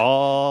 they are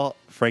all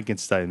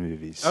Frankenstein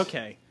movies.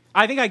 Okay.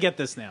 I think I get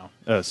this now.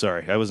 Oh,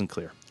 sorry, I wasn't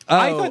clear.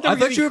 I thought there were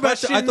gonna be you were about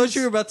to, I thought questions.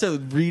 you were about to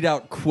read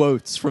out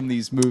quotes from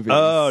these movies.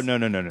 Oh no.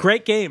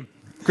 Great game.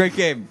 Great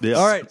game. Yes.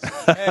 All right.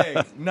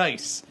 Hey,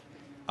 nice.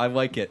 I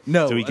like it.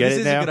 No, Do we get this it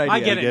is now? a good idea. I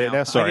get it Get it now.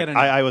 now? Sorry, I get it now.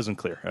 I wasn't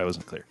clear.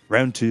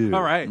 Round two.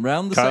 All right.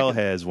 Round the Kyle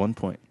second. has 1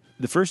 point.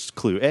 The first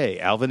clue: A.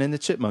 Alvin and the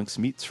Chipmunks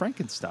meets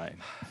Frankenstein.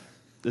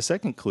 The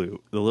second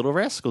clue: The Little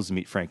Rascals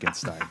meet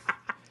Frankenstein.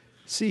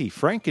 C.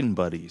 Franken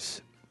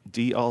Buddies.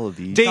 D. All of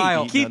these. D.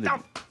 Kyle. E, Keith, none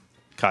of these.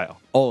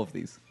 Kyle. All of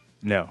these.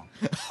 No.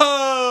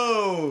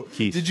 Oh!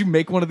 Keith. Did you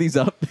make one of these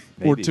up?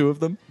 Or Maybe. two of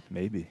them?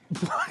 Maybe.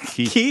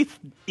 Keith. Keith,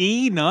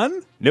 E,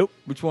 none? Nope.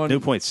 Which one? No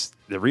points.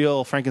 The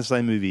real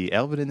Frankenstein movie,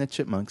 Alvin and the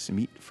Chipmunks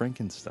Meet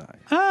Frankenstein.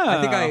 Oh.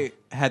 I think I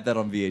had that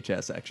on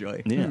VHS,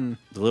 actually. Yeah.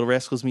 The Little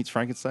Rascals Meets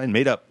Frankenstein,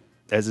 made up,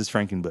 as is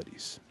Franken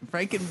Buddies.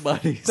 Franken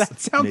Buddies. That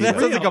sounds That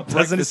That sounds real. like a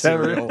breakfast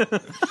sound cereal.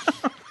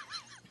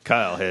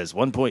 Kyle has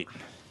 1 point.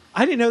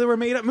 I didn't know there were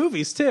made up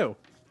movies, too.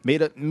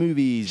 Made up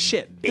movies.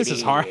 Shit. This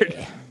is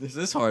hard. This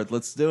is hard.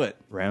 Let's do it.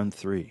 Round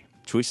 3.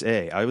 Choice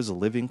A, I was a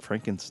living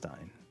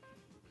Frankenstein.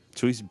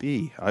 Choice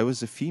B, I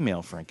was a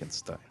female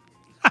Frankenstein.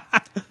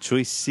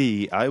 Choice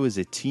C, I was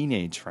a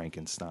teenage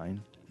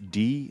Frankenstein.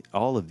 D,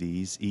 all of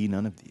these. E,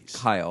 none of these.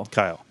 Kyle.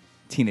 Kyle.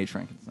 Teenage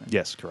Frankenstein.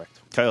 Yes,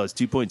 correct. Kyle has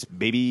 2 points,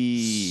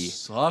 baby.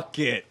 Suck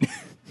it.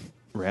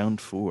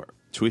 Round 4.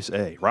 Choice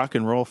A, Rock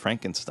and Roll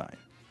Frankenstein.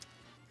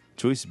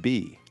 Choice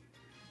B,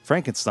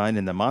 Frankenstein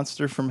and the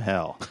Monster from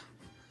Hell.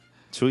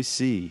 Choice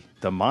C,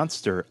 The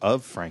Monster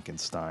of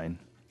Frankenstein.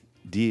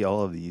 D,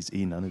 all of these.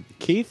 E, none of these.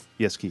 Keith,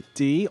 Yes, Keith.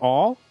 D,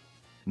 all?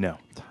 No.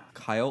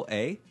 Kyle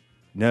A.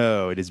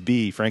 No, it is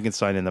B,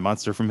 Frankenstein and the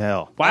Monster from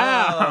Hell.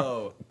 Wow.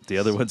 Oh. The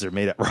other ones are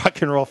made up.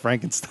 Rock and Roll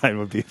Frankenstein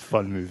would be a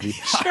fun movie.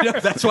 I know,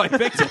 that's why I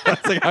picked it. I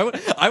was like,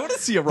 I want to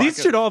see a rock.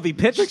 These should all be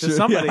pitched to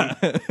somebody.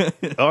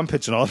 Oh, I'm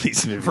pitching all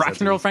these movies. Rock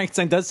and Roll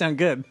Frankenstein does sound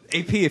good.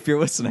 AP, if you're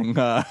listening.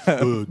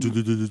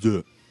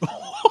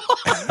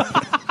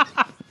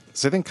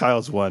 So I think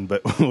Kyle's won,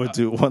 but we'll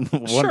do one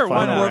Sure, final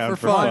why not? round for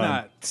for fun. Why fun.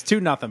 not? It's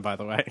 2-0, by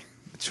the way.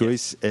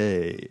 Choice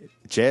A.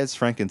 Jazz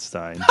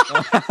Frankenstein.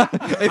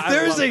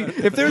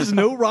 If there's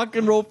no rock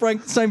and roll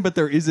Frankenstein, but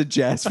there is a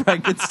jazz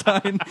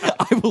Frankenstein,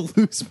 I will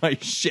lose my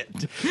shit.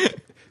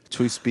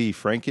 Choice B,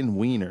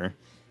 Frankenwiener.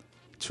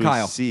 Choice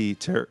Kyle. C,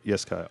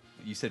 yes, Kyle.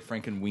 You said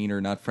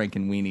Frankenwiener, not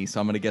Frankenweenie, so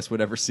I'm going to guess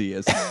whatever C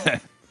is.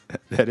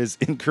 That is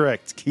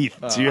incorrect. Keith,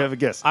 do you have a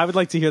guess? I would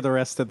like to hear the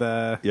rest of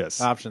the Yes.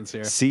 options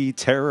here. C,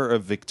 Terror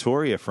of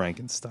Victoria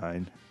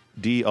Frankenstein.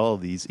 D, all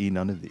of these. E,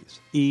 none of these.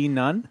 E,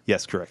 none?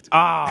 Yes, correct.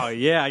 Oh,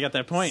 yeah, I got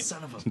that point.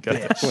 Son of a Got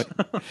that point.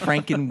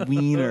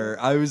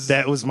 Frankenwiener.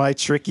 That was my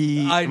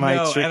tricky. I my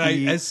know,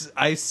 tricky. and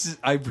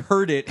I've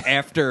heard it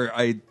after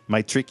I.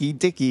 My tricky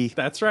dicky.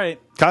 That's right.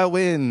 Kyle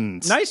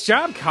wins. Nice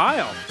job,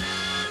 Kyle.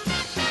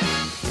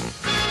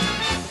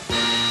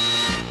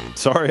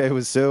 Sorry, I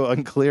was so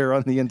unclear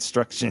on the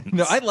instructions.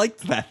 No, I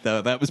liked that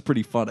though. That was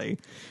pretty funny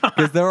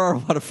because there are a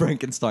lot of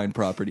Frankenstein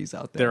properties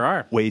out there. There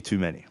are Way too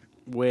many.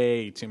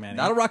 way too many.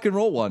 Not a rock and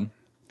roll one.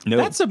 No,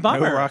 That's a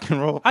bummer. No rock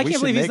and roll. I We can't should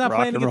believe he's make not rock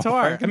playing the and roll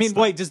guitar. I mean,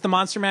 Frankenstein. wait, does the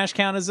Monster Mash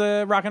count as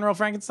a rock and roll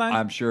Frankenstein?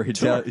 I'm sure he's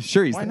Sure.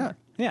 sure he's Why there. not?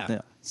 yeah.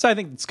 Yeah. So I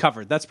think it's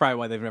covered. That's probably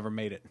why they've never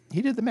made it.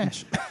 He did the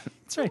mash.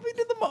 That's right. We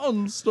did the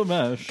Monster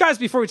Mash. Guys,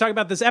 before we talk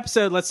about this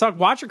episode, let's talk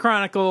Watcher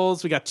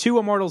Chronicles. We got 2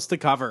 immortals to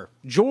cover.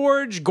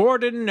 George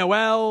Gordon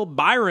Noel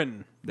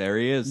Byron. There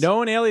he is.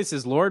 Known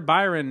aliases Lord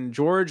Byron,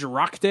 George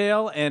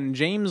Rockdale, and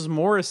James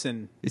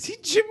Morrison. Is he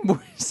Jim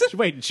Morrison?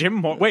 Wait,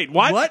 wait,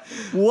 what? What?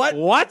 What?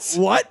 What?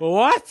 What?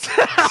 What?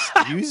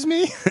 Excuse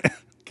me?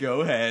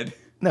 Go ahead.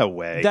 No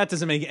way. That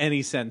doesn't make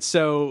any sense.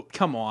 So,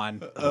 come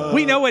on.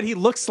 We know what he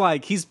looks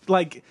like. He's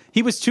like,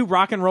 he was 2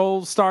 rock and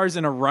roll stars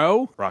in a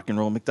row. Rock and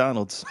roll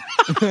McDonald's.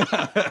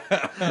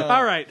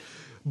 All right.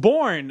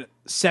 Born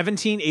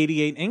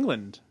 1788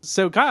 England.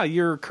 So, Kyle,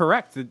 you're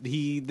correct. That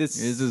This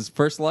is his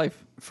first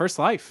life. first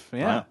life.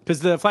 Yeah. Wow.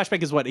 Because the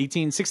flashback is what,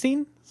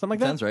 1816? Something like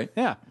that? Sounds right.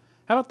 Yeah.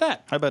 How about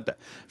that? How about that?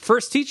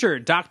 First teacher,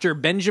 Dr.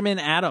 Benjamin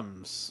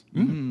Adams.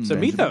 So,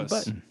 Mythos.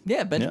 Button.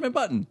 Yeah, Benjamin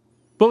Button.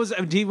 What was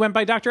he went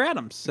by Dr.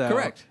 Adams. So.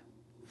 Correct.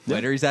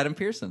 Later, he's Adam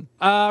Pearson.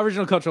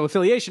 Original cultural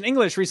affiliation,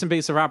 English. Recent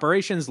base of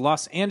operations,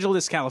 Los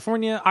Angeles,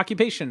 California.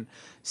 Occupation,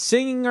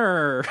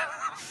 singer.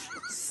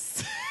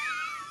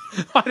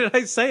 Why did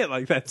I say it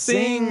like that?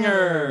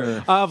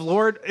 Singer of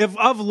Lord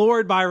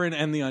Byron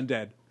and the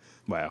Undead.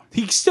 Wow.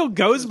 He still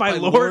goes by by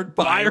Lord Lord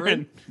Byron.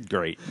 Byron?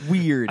 Great.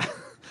 Weird.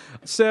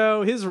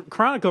 So his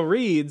chronicle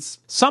reads,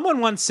 someone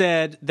once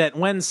said that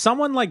when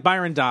someone like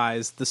Byron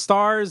dies, the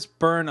stars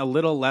burn a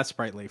little less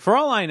brightly. For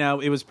all I know,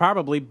 it was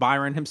probably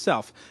Byron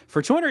himself.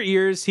 For 200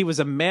 years, he was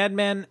a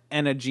madman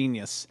and a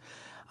genius.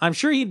 I'm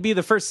sure he'd be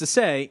the first to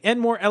say, and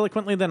more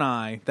eloquently than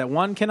I, that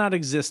one cannot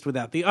exist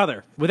without the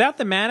other. Without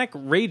the manic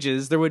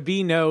rages, there would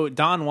be no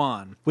Don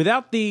Juan.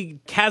 Without the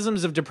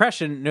chasms of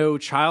depression, no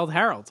Childe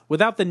Harold.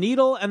 Without the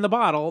needle and the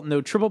bottle,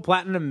 no triple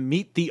platinum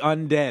Meet the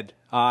Undead.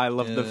 I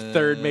love the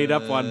third made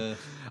up one.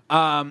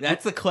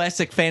 That's the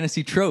classic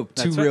fantasy trope.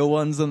 Two That's right. real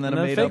ones and then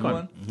And a a made fake up one.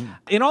 one.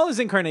 In all his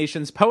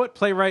incarnations, poet,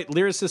 playwright,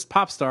 lyricist,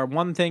 pop star,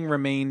 one thing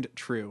remained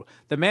true.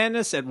 The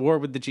madness at war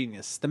with the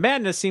genius. The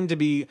madness seemed to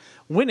be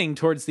winning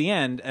towards the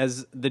end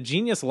as the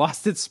genius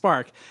lost its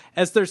spark.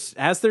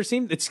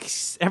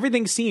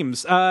 Everything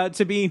seems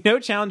to be no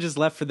challenges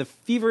left for the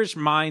feverish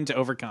mind to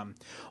overcome.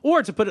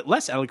 Or to put it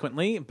less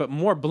eloquently, but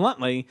more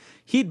bluntly,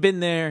 he'd been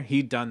there,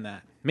 he'd done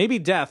that. Maybe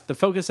death, the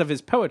focus of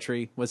his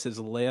poetry, was his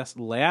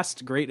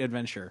last great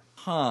adventure.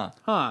 Huh.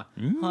 I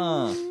don't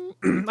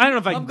know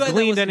if I I'm glad that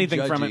gleaned wasn't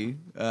anything from it. judgy,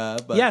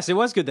 but Yes, it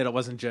was good that it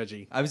wasn't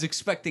judgy. I was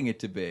expecting it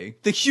to be.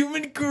 The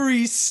human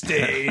grease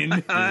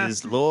stain.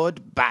 Is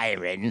Lord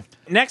Byron.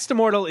 Next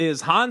immortal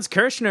is Hans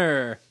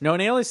Kirschner,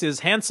 known alias is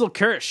Hansel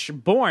Kirsch,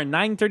 born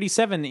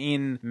 937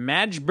 in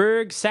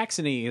Magdeburg,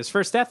 Saxony. His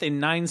first death in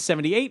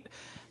 978.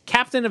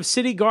 Captain of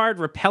city guard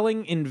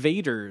repelling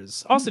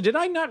invaders. Also, did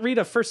I not read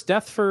a first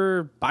death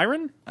for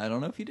Byron? I don't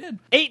know if you did.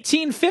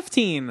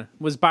 1815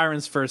 was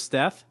Byron's first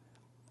death.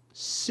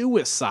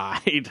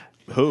 Suicide.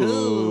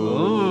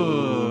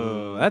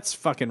 Ooh, that's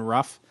fucking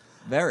rough.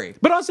 Very.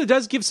 But also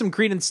does give some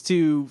credence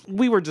to,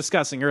 we were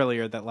discussing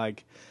earlier that,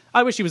 like,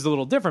 I wish he was a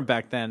little different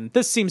back then.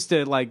 This seems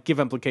to, like, give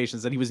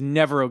implications that he was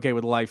never okay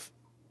with life.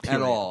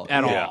 At all.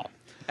 At Yeah. all.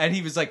 And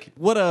he was like,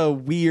 what a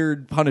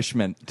weird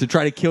punishment to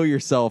try to kill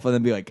yourself and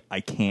then be like, I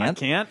can't.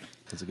 Can't.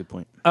 That's a good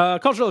point.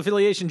 Cultural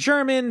affiliation,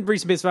 German.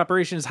 Recent base of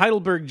operations,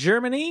 Heidelberg,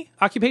 Germany.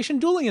 Occupation,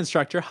 dueling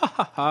instructor. Ha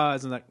ha ha.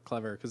 Isn't that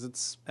clever? Because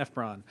it's F.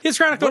 Braun. His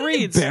chronicle What an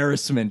reads...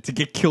 embarrassment to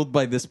get killed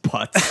by this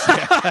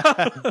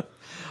putz.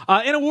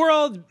 In a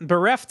world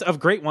bereft of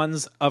great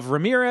ones, of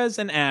Ramirez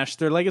and Ash,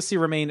 their legacy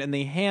remained in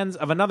the hands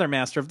of another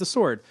master of the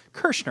sword,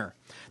 Kirschner.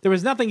 There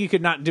was nothing you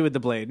could not do with the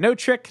blade. No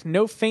trick,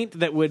 no feint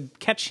that would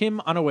catch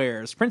him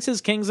unawares. Princes,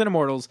 kings, and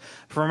immortals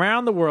from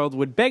around the world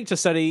would beg to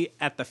study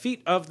at the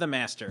feet of the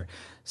master.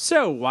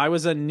 So, why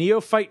was a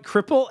neophyte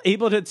cripple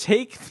able to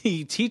take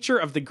the teacher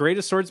of the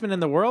greatest swordsman in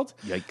the world?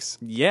 Yikes.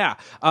 Yeah.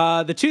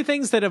 The 2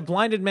 things that have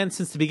blinded men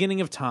since the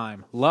beginning of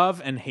time, love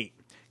and hate.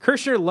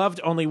 Kirschner loved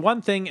only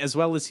one thing as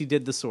well as he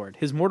did the sword,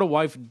 his mortal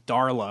wife,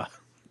 Darla.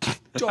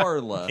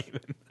 Darla.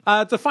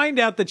 to find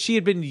out that she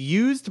had been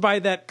used by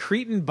that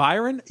cretin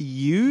Byron.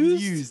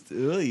 Used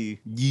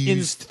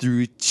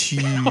through a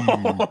tube. Oh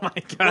my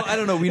god! Well, I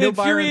don't know. We know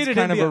Byron's Infuriated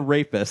kind of him, a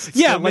rapist.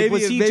 Yeah, so like maybe,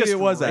 was he maybe just it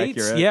was raped?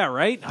 accurate. Yeah,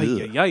 right.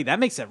 Ay, that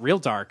makes it real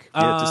dark.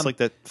 Yeah, just like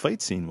that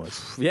fight scene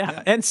was.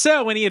 Yeah. And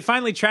so when he had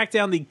finally tracked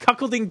down the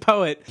cuckolding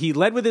poet, he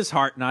led with his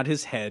heart, not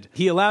his head.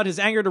 He allowed his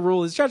anger to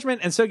rule his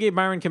judgment, and so gave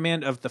Byron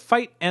command of the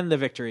fight and the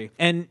victory.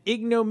 An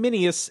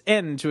ignominious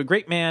end to a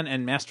great man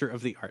and master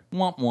of the art.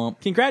 Womp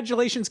womp.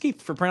 Congratulations,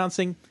 Keith, for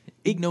pronouncing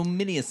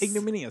Ignominious.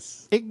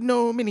 ignominious.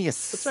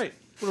 Ignominious. That's right.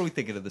 What are we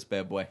thinking of this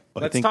bad boy? I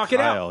Let's think, talk it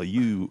out. Kyle,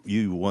 you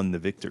won the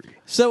victory.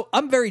 So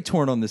I'm very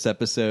torn on this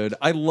episode.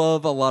 I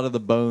love a lot of the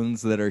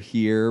bones that are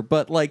here,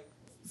 but like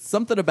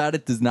something about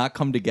it does not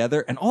come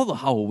together, and all the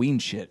Halloween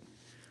shit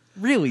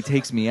really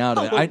takes me out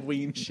of it.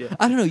 Halloween shit.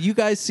 I don't know. You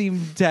guys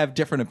seem to have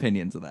different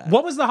opinions of that.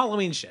 What was the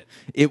Halloween shit?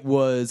 It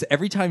was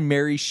every time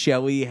Mary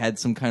Shelley had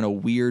some kind of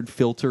weird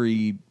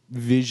filtery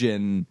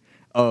vision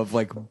of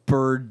like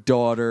Bird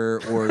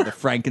Daughter or the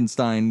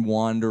Frankenstein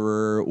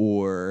Wanderer,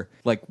 or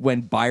like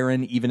when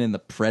Byron, even in the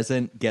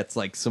present, gets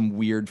like some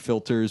weird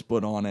filters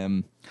put on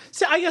him.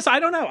 So I guess I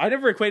don't know. I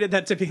never equated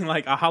that to being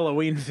like a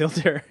Halloween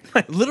filter.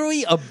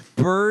 Literally a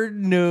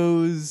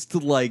bird-nosed,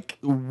 like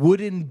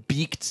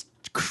wooden-beaked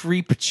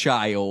creep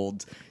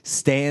child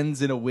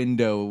stands in a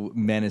window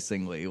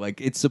menacingly.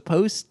 Like it's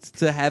supposed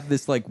to have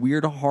this like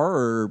weird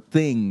horror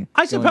thing.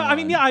 I suppose. going I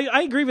mean, on. yeah,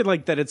 I agree with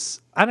like that.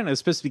 It's I don't know. It's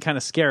supposed to be kind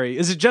of scary.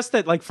 Is it just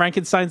that like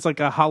Frankenstein's like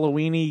a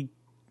Halloweeny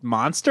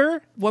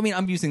monster? Well, I mean,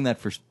 I'm using that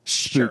for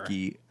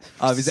spooky.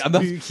 Obviously,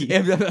 Spooky.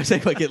 I'm not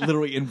saying like it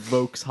literally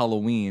invokes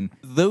Halloween.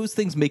 Those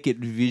things make it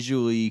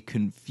visually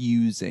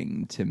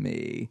confusing to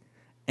me,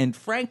 and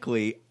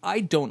frankly, I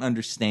don't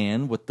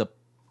understand what the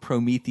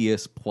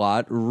Prometheus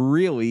plot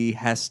really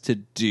has to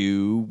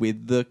do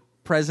with the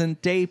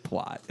present day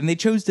plot. And they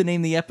chose to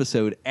name the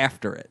episode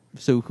after it.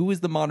 So who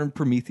is the modern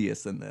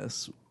Prometheus in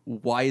this?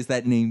 Why is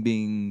that name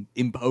being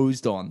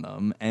imposed on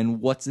them?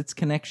 And what's its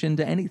connection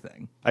to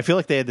anything? I feel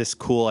like they had this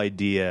cool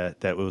idea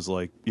that was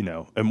like,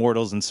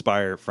 Immortals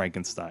inspire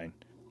Frankenstein,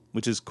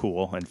 which is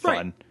cool and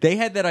fun. They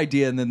had that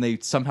idea and then they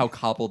somehow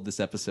cobbled this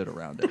episode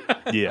around it.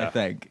 Yeah. I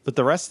think. But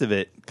the rest of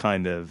it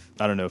kind of,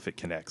 I don't know if it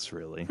connects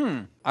really.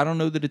 I don't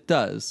know that it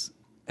does.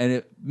 And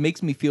it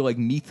makes me feel like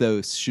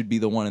Mythos should be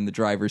the one in the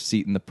driver's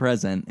seat in the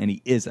present, and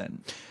he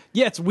isn't.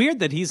 Yeah, it's weird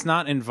that he's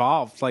not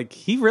involved. Like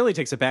he really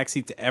takes a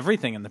backseat to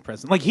everything in the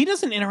present. Like he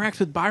doesn't interact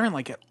with Byron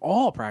like at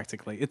all.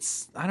 Practically,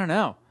 it's I don't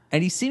know.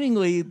 And he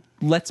seemingly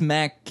lets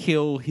Mac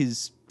kill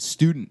his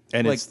student.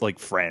 And it's like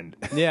friend.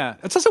 Yeah,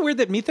 it's also weird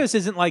that Mythos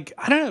isn't like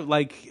I don't know.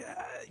 Like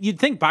you'd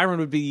think Byron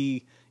would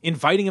be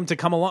inviting him to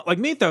come along. Like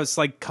Mythos,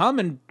 like come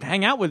and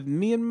hang out with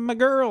me and my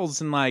girls.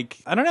 And like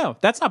I don't know.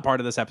 That's not part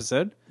of this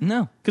episode.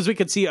 No. Because we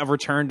could see a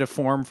return to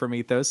form for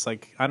Mythos.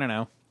 Like I don't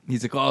know.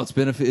 He's like, oh, it's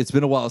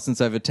been a while since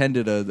I've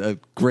attended a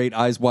great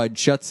Eyes Wide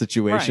Shut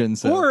situation. Right.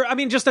 So. Or I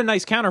mean, just a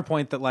nice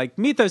counterpoint that like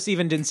Mythos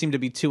even didn't seem to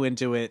be too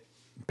into it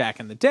back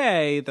in the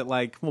day. That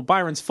like, well,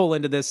 Byron's full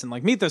into this, and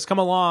like Mythos come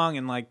along,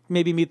 and like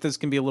maybe Mythos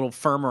can be a little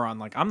firmer on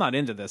like, I'm not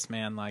into this,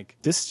 man. Like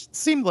This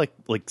seemed like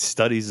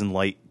Studies in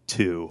Light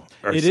 2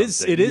 or it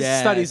something. is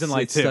Yes, Studies in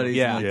Light it's too. Studies in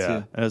Yeah. Light. Yeah. too.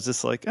 And I was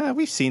just like,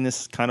 we've seen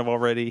this kind of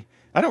already.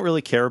 I don't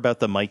really care about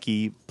the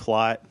Mikey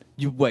plot.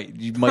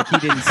 Mikey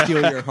didn't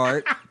steal your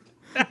heart?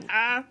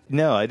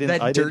 No, I didn't.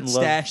 That I dirt didn't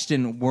love. stash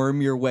didn't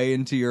worm your way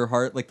into your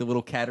heart like the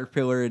little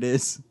caterpillar it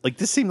is? Like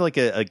this seemed like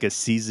a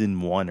season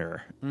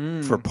oneer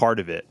for part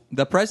of it.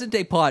 The present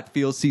day plot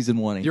feels season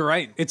one. You're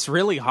right. It's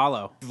really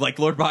hollow. like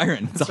Lord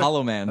Byron. It's a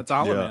hollow man. That's a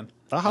hollow man.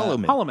 A Hollow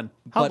Man. Hollow Man.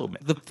 Hollow But Man.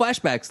 the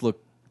flashbacks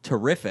look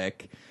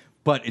terrific,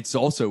 but it's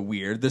also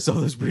weird. There's all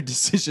those weird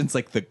decisions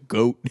like the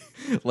goat,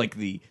 like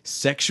the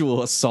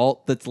sexual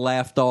assault that's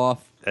laughed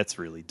off. That's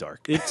really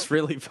dark. It's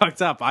really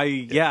fucked up.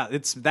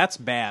 That's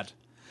bad.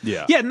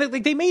 Yeah. Yeah, and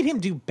like they made him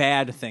do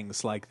bad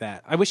things like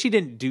that. I wish he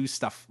didn't do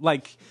stuff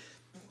like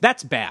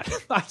that's bad.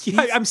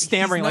 I'm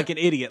stammering he's not- like an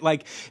idiot.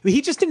 Like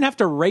he just didn't have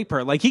to rape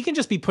her. Like he can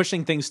just be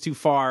pushing things too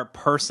far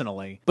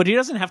personally, but he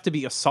doesn't have to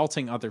be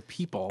assaulting other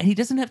people. And he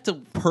doesn't have to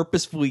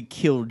purposefully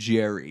kill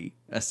Jerry,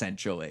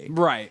 essentially.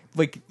 Right.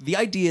 Like the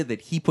idea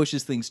that he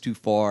pushes things too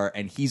far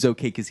and he's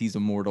okay because he's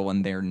immortal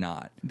and they're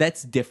not.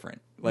 That's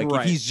different. Like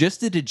Right. if he's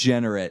just a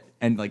degenerate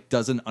and like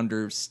doesn't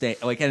understand,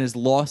 like and has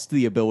lost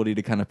the ability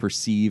to kind of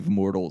perceive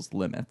mortals'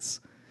 limits,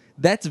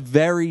 that's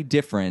very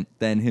different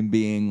than him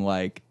being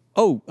like,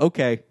 "Oh,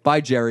 okay, bye,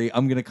 Jerry.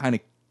 I'm gonna kind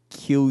of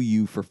kill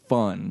you for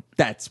fun."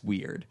 That's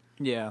weird.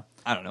 Yeah.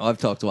 I don't know. I've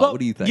talked a lot. What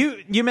do you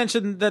think? You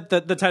mentioned that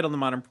the title, The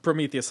Modern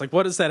Prometheus. Like,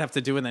 what does that have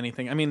to do with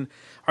anything? I mean,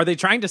 are they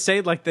trying to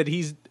say like that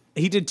he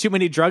did too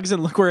many drugs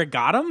and look where it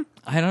got him?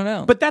 I don't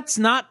know. But that's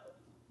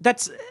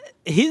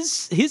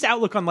his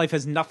outlook on life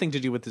has nothing to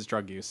do with his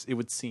drug use, it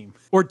would seem.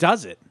 Or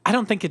does it? I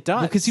don't think it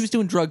does. because he was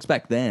doing drugs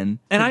back then.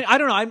 And I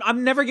don't know.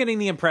 I'm never getting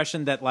the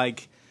impression that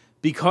like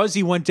because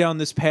he went down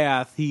this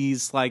path,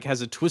 he's like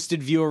has a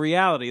twisted view of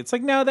reality. It's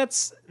like, no,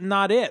 that's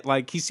not it.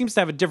 Like he seems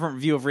to have a different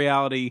view of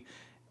reality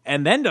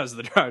and then does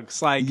the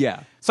drugs. Like,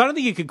 Yeah. So I don't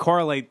think you could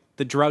correlate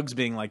the drugs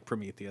being like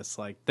Prometheus.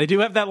 Like they do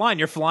have that line,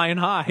 "You're flying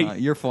high."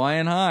 You're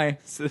flying high.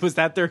 Was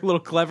that their little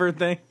clever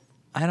thing?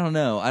 I don't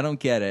know. I don't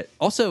get it.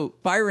 Also,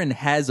 Byron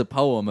has a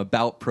poem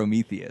about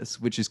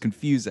Prometheus, which is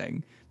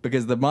confusing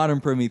because the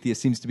modern Prometheus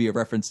seems to be a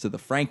reference to the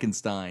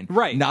Frankenstein,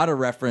 Right. not a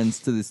reference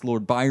to this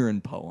Lord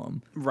Byron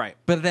poem. Right.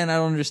 But then I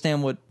don't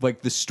understand what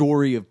like the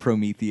story of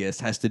Prometheus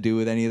has to do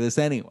with any of this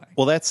anyway.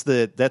 Well, that's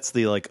the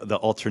like the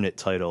alternate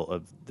title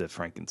of the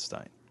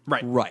Frankenstein.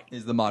 Right. Right,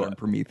 is the modern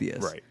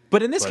Prometheus. Right.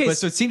 But in this But- But case,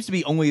 so it seems to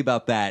be only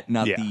about that,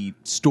 not Yeah. the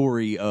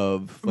story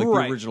of like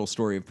Right. the original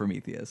story of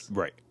Prometheus.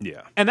 Right.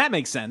 Yeah. and that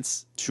makes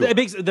sense. Sure. It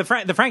makes the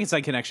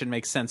Frankenstein connection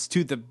makes sense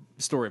to the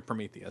story of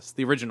Prometheus,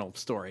 the original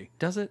story.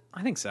 Does it?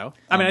 I think so.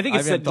 I mean, I think I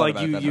it's haven't said thought like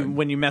about you, that you hard.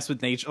 when you mess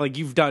with nature, like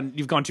you've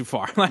gone too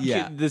far. Like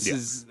Yeah. this Yeah.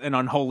 is an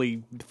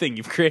unholy thing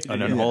you've created. An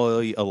here.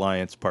 Unholy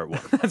Alliance Part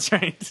 1. That's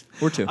right.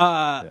 Or two.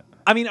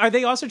 I mean, are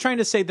they also trying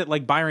to say that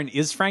like Byron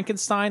is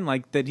Frankenstein,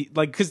 like that he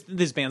like because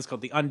this band's called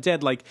the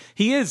Undead, like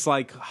he is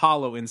like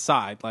hollow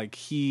inside, like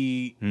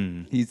he.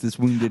 He's this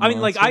wounded I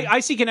mean, like monster. I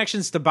see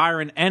connections to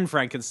Byron and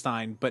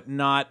Frankenstein, but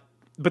not.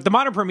 But the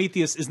modern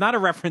Prometheus is not a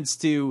reference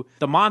to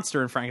the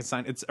monster in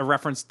Frankenstein. It's a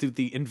reference to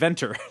the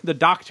inventor, the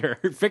doctor,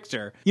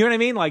 Victor. You know what I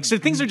mean? Like, so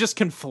things are just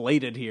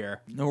conflated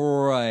here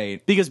Right.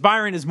 because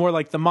Byron is more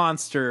like the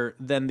monster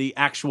than the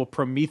actual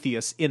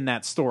Prometheus in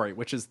that story,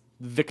 which is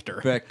Victor.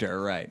 Vector,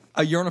 right.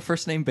 You're on a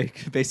first name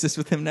basis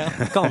with him now?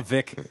 Call him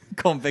Vic.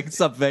 Call him Vic.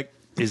 What's up, Vic?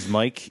 Is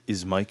Mike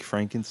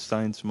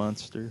Frankenstein's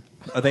monster?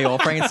 Are they all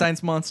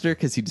Frankenstein's monster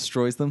because he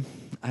destroys them?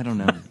 I don't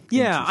know.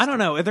 Yeah, I don't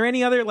know. Are there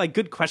any other like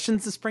good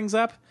questions this brings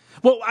up?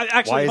 Well,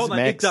 actually, Why is hold on.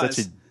 Mac It does.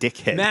 such a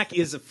dickhead? Mac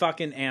is a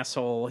fucking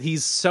asshole.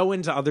 He's so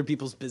into other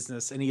people's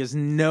business, and he has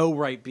no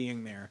right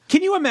being there.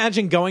 Can you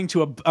imagine going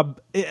to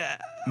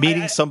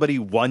Meeting somebody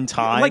one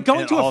time, like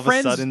going and to all a of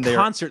friend's sudden they're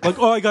concert? Like,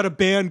 oh, I got a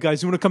band,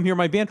 guys. You want to come hear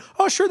my band?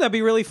 Oh, sure, that'd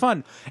be really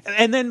fun.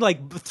 And then,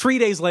 like 3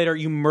 days later,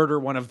 you murder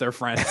one of their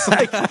friends.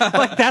 Like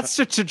that's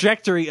the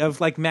trajectory of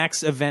like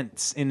Mac's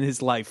events in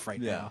his life right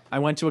now. I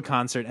went to a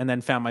concert and then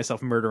found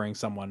myself murdering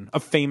someone, a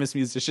famous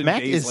musician.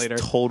 Mac days is later.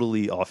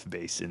 totally off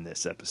base in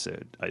this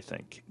episode, I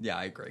think. Yeah,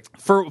 I agree.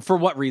 For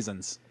what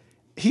reasons?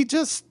 He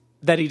just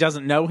That he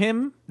doesn't know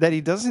him? that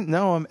he doesn't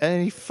know him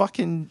and he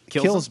fucking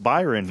Kills kills him?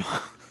 Byron.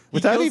 He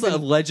Without kills even a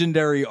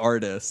legendary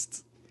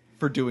artist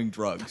for doing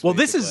drugs. Well,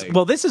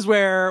 basically. this is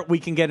where we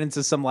can get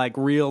into some like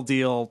real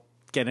deal,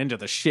 get into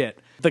the shit.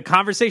 The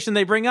conversation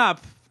they bring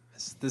up,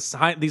 these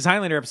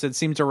Highlander episodes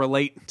seem to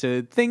relate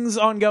to things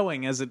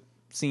ongoing as it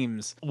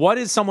seems. What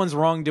is someone's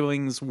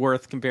wrongdoings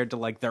worth compared to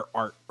like their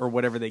art or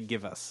whatever they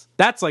give us?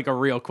 That's like a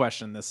real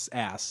question this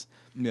asks.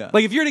 Yeah.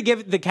 Like if you're to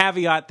give the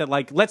caveat that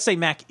like let's say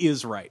Mac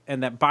is right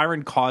and that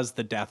Byron caused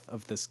the death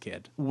of this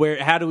kid,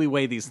 how do we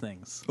weigh these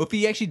things? Well, if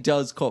he actually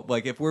does call,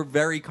 like, if we're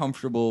very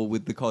comfortable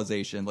with the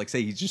causation, like,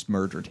 say he just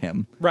murdered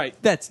him, Right.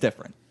 That's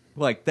different.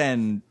 Like,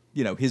 then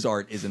his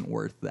art isn't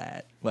worth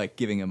that. Like,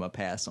 giving him a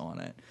pass on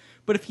it.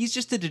 But if he's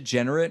just a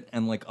degenerate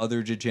and like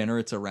other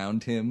degenerates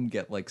around him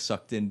get like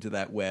sucked into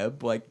that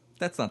web, like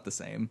that's not the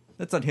same.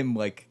 That's not him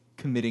like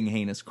committing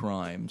heinous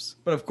crimes.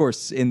 But of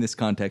course, in this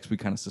context, we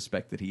kind of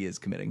suspect that he is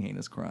committing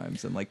heinous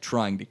crimes and like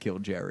trying to kill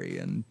Jerry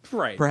and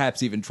Right.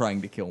 perhaps even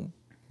trying to kill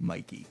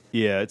Mikey.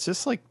 Yeah, it's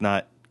just like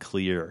not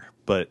clear.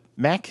 But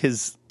Mac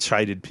has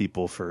chided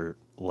people for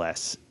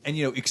less. And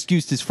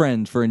excused his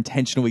friend for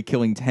intentionally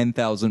killing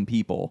 10,000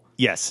 people.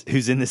 Yes,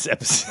 who's in this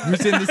episode?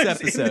 Who's in this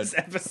episode This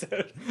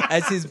episode.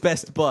 as his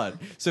best bud.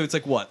 So it's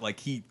like what? Like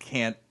he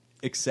can't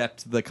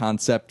accept the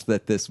concept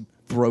that this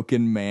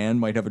broken man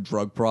might have a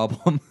drug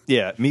problem.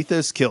 Yeah,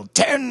 Mythos killed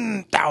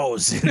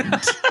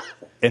 10,000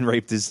 and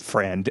raped his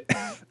friend.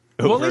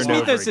 Well, over at least and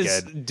over Mythos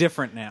is again.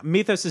 different now.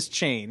 Mythos has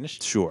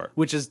changed. Sure.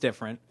 Which is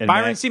different. And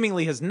Byron Mac-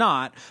 seemingly has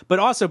not, but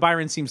also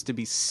Byron seems to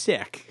be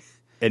sick.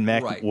 And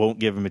Mac Right. won't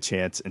give him a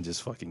chance and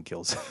just fucking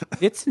kills him.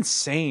 It's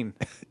insane.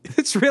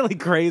 It's really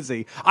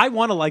crazy. I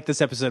want to like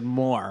this episode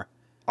more.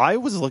 I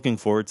was looking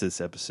forward to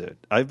this episode.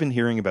 I've been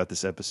hearing about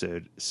this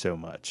episode so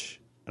much,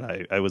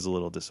 and I was a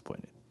little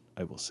disappointed,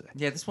 I will say.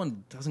 Yeah, this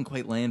one doesn't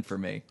quite land for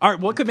me. All right,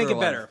 what could make For it a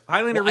lot better? of-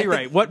 Highlander Well, I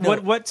rewrite.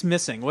 think- What's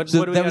missing? What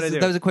So do we that got to was do?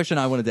 that was a question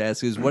I wanted to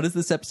ask: is what does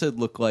this episode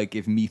look like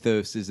if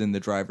Mythos is in the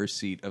driver's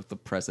seat of the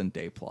present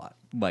day plot?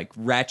 Like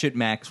Ratchet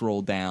Max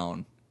roll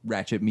down,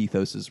 Ratchet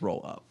Mythos's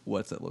roll up.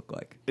 What's it look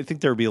like? I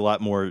think there would be a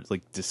lot more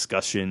like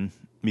discussion.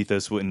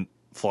 Mythos wouldn't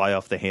fly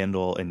off the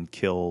handle and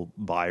kill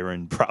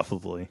Byron,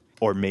 probably.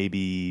 Or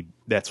maybe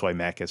that's why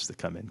Mac has to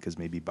come in, because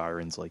maybe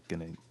Byron's like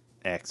going to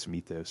axe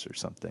Mythos or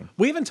something.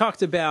 We haven't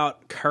talked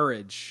about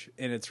courage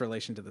in its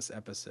relation to this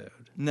episode.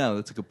 No,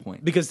 that's a good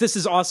point. Because this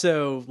is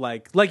also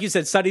like you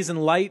said, Studies in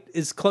Light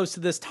is close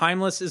to this,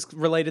 Timeless is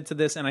related to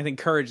this, and I think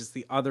Courage is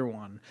the other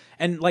one.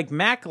 And like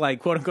Mac, like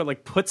quote unquote,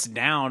 like puts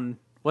down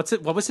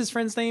what was his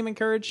friend's name in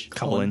Courage?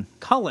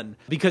 Cullen.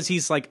 Because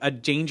he's like a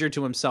danger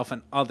to himself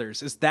and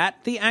others. Is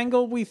that the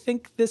angle we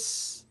think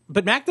this?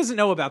 But Mac doesn't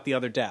know about the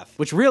other death,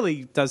 which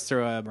really does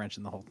throw a wrench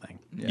in the whole thing.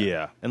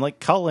 Yeah. And like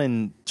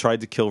Cullen tried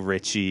to kill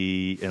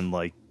Richie and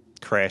like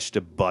crashed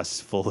a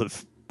bus full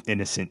of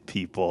innocent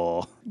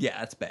people. Yeah,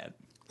 that's bad.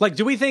 Like,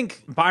 do we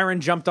think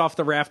Byron jumped off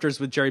the rafters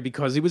with Jerry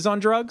because he was on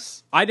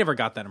drugs? I never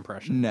got that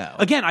impression. No.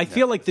 Again, I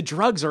feel like the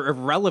drugs are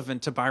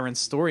irrelevant to Byron's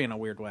story in a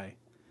weird way.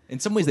 In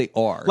some ways, they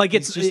are. Like,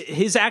 He's just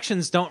his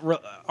actions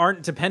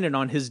aren't dependent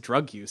on his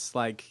drug use.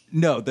 Like,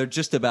 no, they're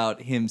just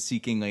about him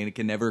seeking like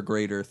an ever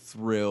greater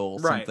thrill,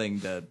 Right.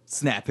 something to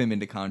snap him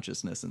into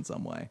consciousness in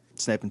some way.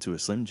 Snap into a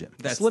Slim Jim.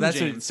 That's Slim what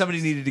Jims.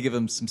 somebody needed to give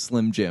him some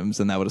Slim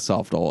Jims, and that would have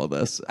solved all of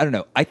this. I don't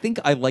know. I think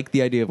I like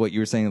the idea of what you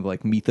were saying of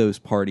like Mythos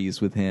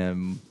parties with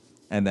him,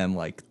 and then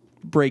like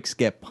brakes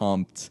get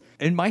pumped.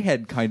 In my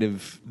head, kind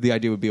of the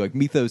idea would be like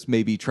Mythos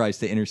maybe tries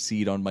to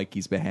intercede on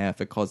Mikey's behalf.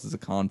 It causes a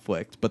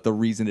conflict, but the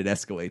reason it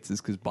escalates is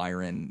because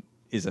Byron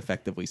is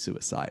effectively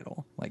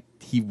suicidal. Like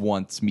he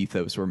wants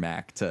Mythos or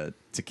Mac to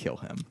kill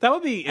him. that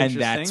would be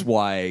interesting. And that's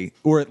why,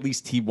 or at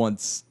least he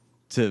wants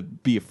to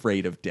be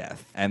afraid of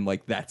death. And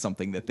like that's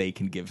something that they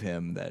can give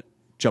him that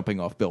jumping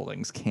off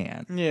buildings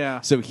can't.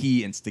 Yeah. So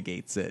he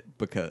instigates it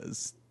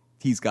because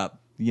he's got,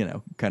 you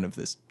know, kind of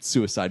this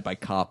suicide by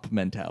cop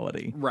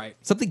mentality. Right.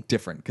 Something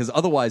different, because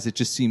otherwise it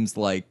just seems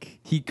like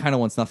he kind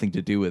of wants nothing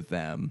to do with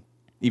them,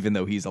 even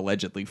though he's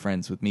allegedly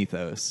friends with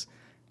Mythos.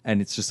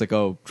 And it's just like,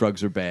 oh,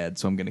 drugs are bad,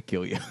 so I'm going to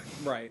kill you.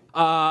 Right.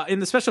 In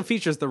the special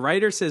features, the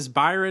writer says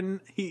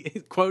Byron, he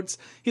quotes,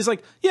 he's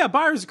like, yeah,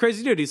 Byron's a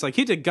crazy dude. He's like,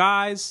 he did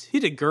guys, he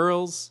did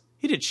girls,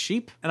 he did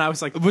sheep. And I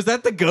was like, Was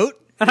that the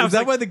goat? and I Was was that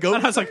like, why the goat?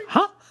 And I was like,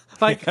 huh?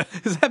 Like,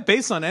 is that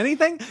based on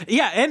anything?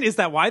 Yeah, and is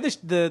that why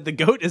the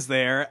goat is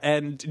there?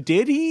 And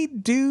did he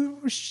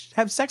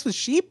have sex with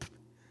sheep?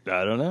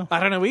 I don't know. I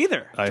don't know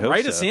either. I hope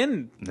Write so. us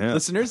in, Yeah.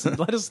 listeners, and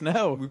let us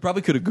know. We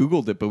probably could have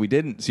Googled it, but we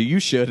didn't. So you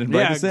should. And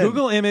write Yeah, us in.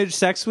 Google image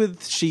sex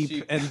with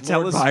sheep and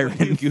tell Lord us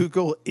Byron.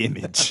 Google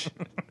image.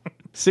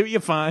 see what you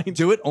find.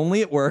 Do it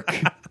only at work.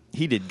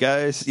 He did,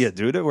 guys. Yeah,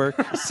 do it at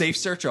work. Safe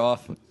search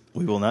off.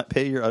 We will not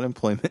pay your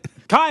unemployment.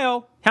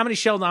 Kyle, how many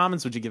shelled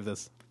almonds would you give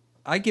this?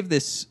 I give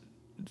this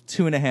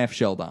 2.5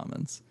 shelled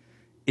almonds.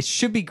 It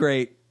should be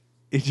great.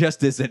 It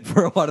just isn't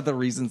for a lot of the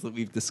reasons that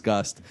we've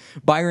discussed.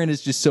 Byron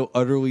is just so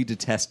utterly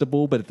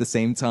detestable, but at the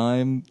same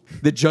time,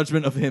 the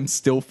judgment of him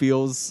still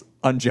feels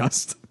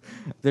unjust.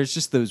 There's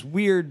just those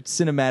weird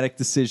cinematic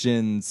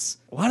decisions.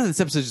 A lot of this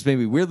episode just made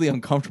me weirdly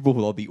uncomfortable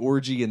with all the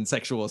orgy and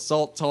sexual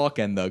assault talk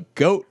and the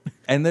goat.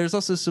 And there's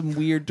also some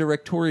weird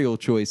directorial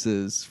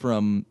choices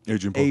from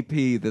Agent Paul.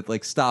 AP that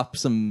like stop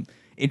some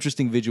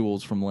interesting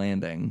visuals from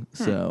landing.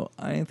 So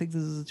I think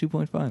this is a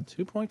 2.5.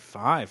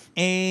 2.5.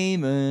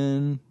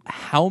 Amen.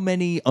 How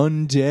many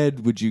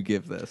undead would you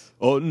give this?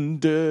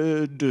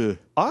 Undead.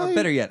 Or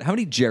better yet, how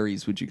many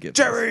Jerrys would you give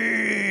this?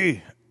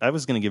 Jerry! I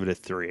was going to give it a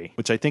 3,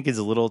 which I think is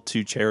a little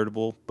too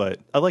charitable, but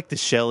I like the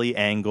Shelley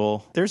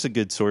angle. There's a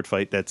good sword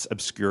fight that's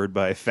obscured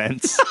by a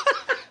fence.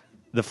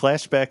 The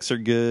flashbacks are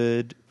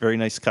good. Very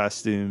nice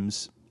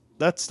costumes.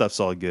 That stuff's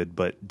all good,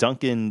 but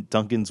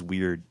Duncan's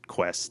weird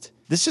quest.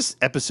 This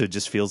episode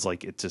just feels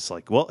like it's just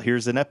like, well,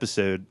 here's an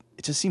episode.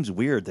 It just seems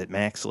weird that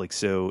Mac's like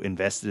so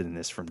invested in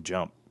this from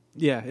jump.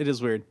 Yeah, it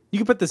is weird. You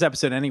could put this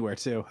episode anywhere,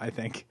 too, I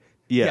think.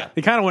 Yeah.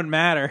 It kind of wouldn't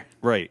matter.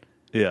 Right.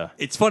 Yeah.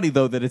 It's funny,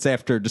 though, that it's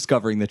after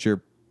discovering that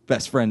your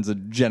best friend's a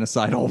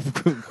genocidal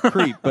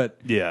creep, but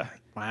Yeah.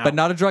 Wow. but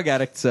not a drug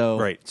addict, so...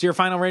 Right. So your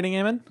final rating,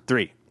 Eamon?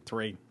 3.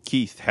 3.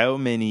 Keith, how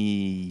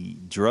many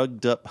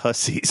drugged up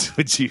hussies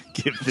would you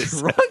give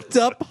this? Drugged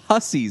up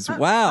hussies.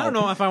 Wow. I don't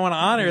know if I want to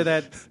honor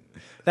that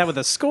with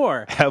a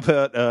score. How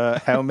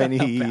about how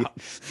many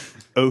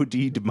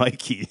OD'd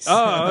Mikeys?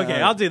 Oh,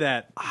 okay. I'll do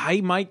that.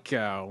 I might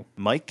go.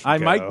 Mike, I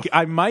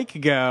go.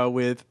 might go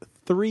with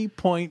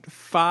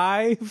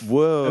 3.5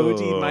 Whoa.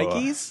 OD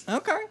Mikeys.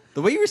 Okay.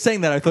 The way you were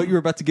saying that, I thought you were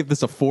about to give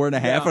this a 4.5, and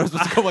I was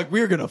supposed to go like,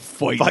 we're going to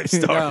fight. 5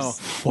 stars. No.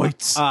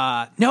 Fights.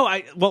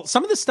 Well,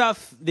 some of the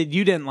stuff that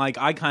you didn't like,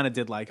 I kind of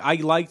did like. I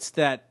liked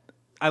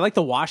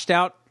the washed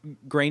out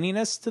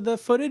graininess to the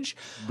footage.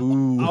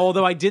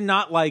 Although I did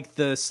not like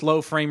the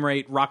slow frame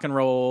rate rock and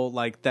roll,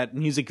 like that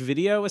music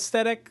video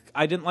aesthetic.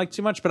 I didn't like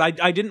too much, but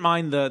I didn't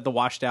mind the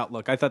washed out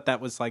look. I thought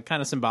that was like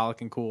kind of symbolic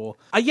and cool.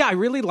 I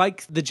really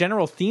like the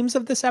general themes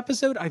of this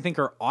episode. I think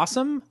are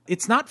awesome.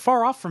 It's not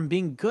far off from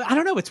being good. I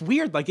don't know. It's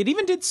weird. Like it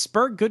even did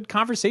spur good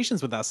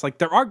conversations with us. Like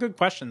there are good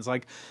questions.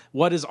 Like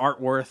what is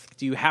art worth?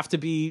 Do you have to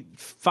be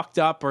fucked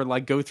up or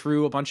like go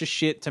through a bunch of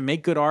shit to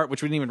make good art,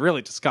 which we didn't even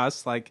really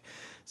discuss? Like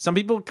some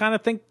people kind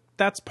of think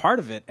that's part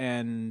of it,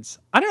 and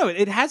I don't know.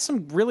 It has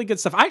some really good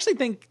stuff. I actually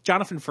think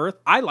Jonathan Firth.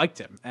 I liked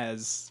him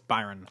as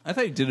Byron. I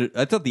thought he did it.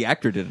 I thought the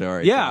actor did it all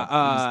right.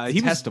 Yeah,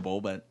 he was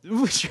testable, but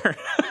Sure.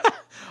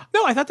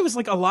 No, I thought there was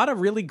like a lot of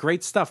really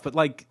great stuff, but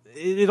like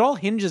it all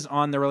hinges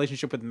on the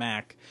relationship with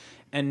Mac,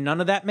 and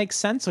none of that makes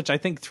sense, which I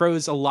think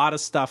throws a lot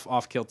of stuff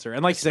off kilter.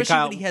 And like you said, especially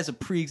Kyle, when he has a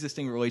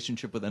pre-existing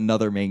relationship with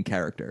another main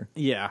character.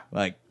 yeah,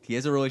 Like he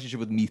has a relationship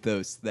with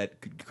Mythos that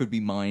could be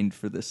mined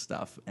for this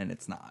stuff, and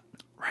it's not.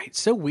 right,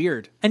 so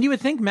weird. And you would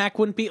think Mac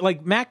wouldn't be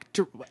like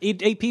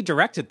AP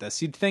directed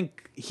this. You'd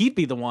think he'd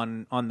be the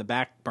one on the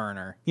back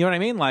burner. You know what I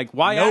mean? Like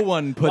why? No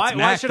one puts why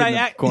Mac should in I the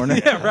act corner.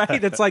 Yeah,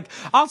 right. It's like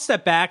I'll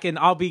step back and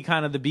I'll be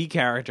kind of the B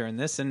character in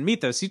this, and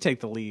Mythos, you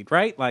take the lead,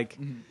 right? Like.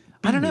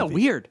 I don't know,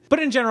 weird. But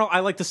in general,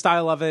 I like the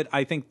style of it.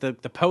 I think the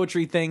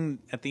poetry thing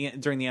at the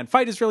end, during the end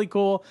fight is really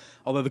cool.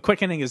 Although the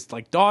quickening is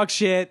like dog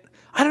shit.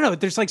 I don't know.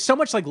 There's like so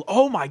much like,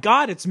 oh my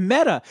God, it's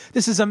meta.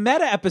 This is a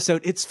meta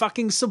episode. It's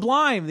fucking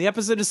sublime. The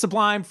episode is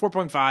sublime,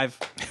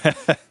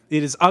 4.5.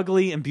 It is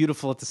ugly and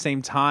beautiful at the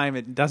same time.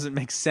 It doesn't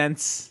make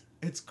sense.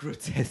 It's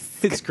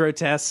grotesque. It's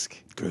grotesque.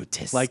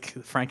 Grotesque. Like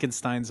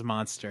Frankenstein's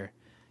monster.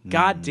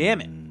 God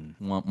damn it.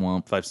 Womp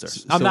womp. 5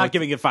 stars. I'm not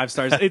giving it 5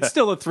 stars. It's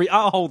still a 3.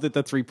 I'll hold it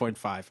to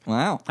 3.5.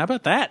 Wow. How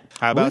about that?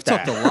 How about We've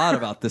that? talked a lot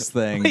about this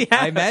thing. Yeah.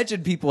 I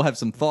imagine people have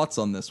some thoughts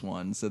on this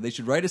one, so they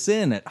should write us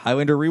in at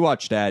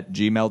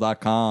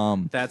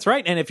HighlanderRewatched@gmail.com. That's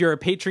right. And if you're a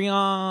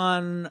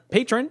Patreon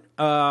patron,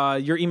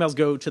 your emails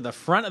go to the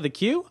front of the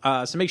queue.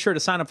 So make sure to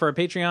sign up for a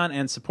Patreon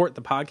and support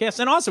the podcast.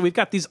 And also, we've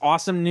got these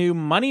awesome new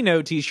Money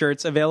No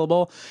t-shirts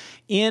available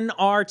in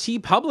our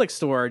TeePublic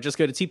store. Just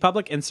go to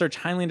TeePublic and search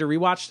Highlander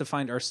Rewatch to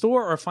find our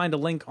store or find a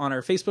link on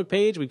our Facebook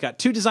page. We've got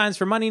 2 designs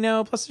for Money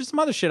No, plus there's some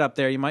other shit up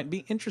there you might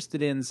be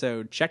interested in.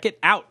 So check it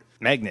out.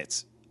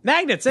 Magnets.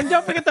 Magnets, and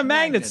don't forget the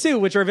magnets too,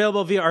 which are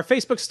available via our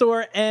Facebook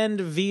store and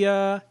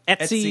via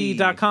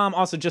Etsy.com.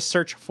 Also, just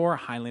search for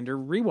Highlander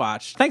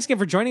Rewatch. Thanks again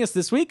for joining us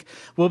this week.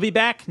 We'll be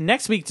back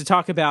next week to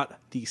talk about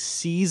the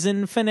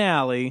season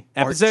finale,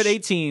 episode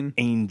 18.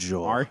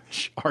 Angel.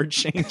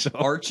 Archangel.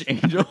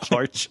 Archangel.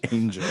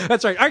 Archangel.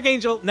 That's right,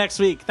 Archangel next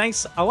week.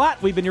 Thanks a lot.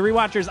 We've been your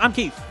Rewatchers. I'm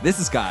Keith. This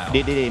is Kyle.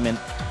 Amen.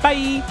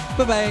 Bye.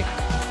 Bye-bye.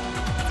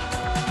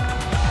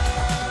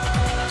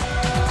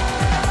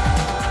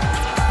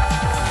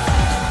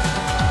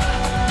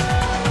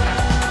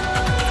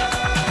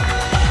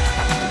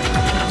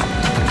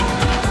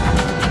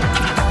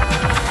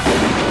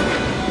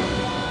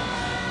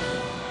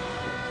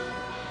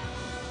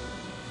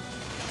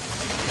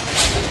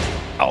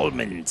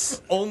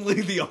 Almonds.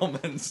 Only the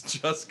almonds.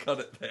 Just cut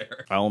it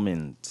there.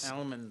 Almonds.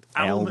 Almond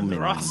Almonds.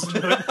 Ross.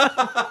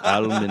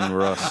 Almond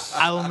Ross.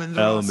 Almond Ross.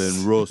 Almond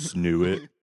Ross knew it.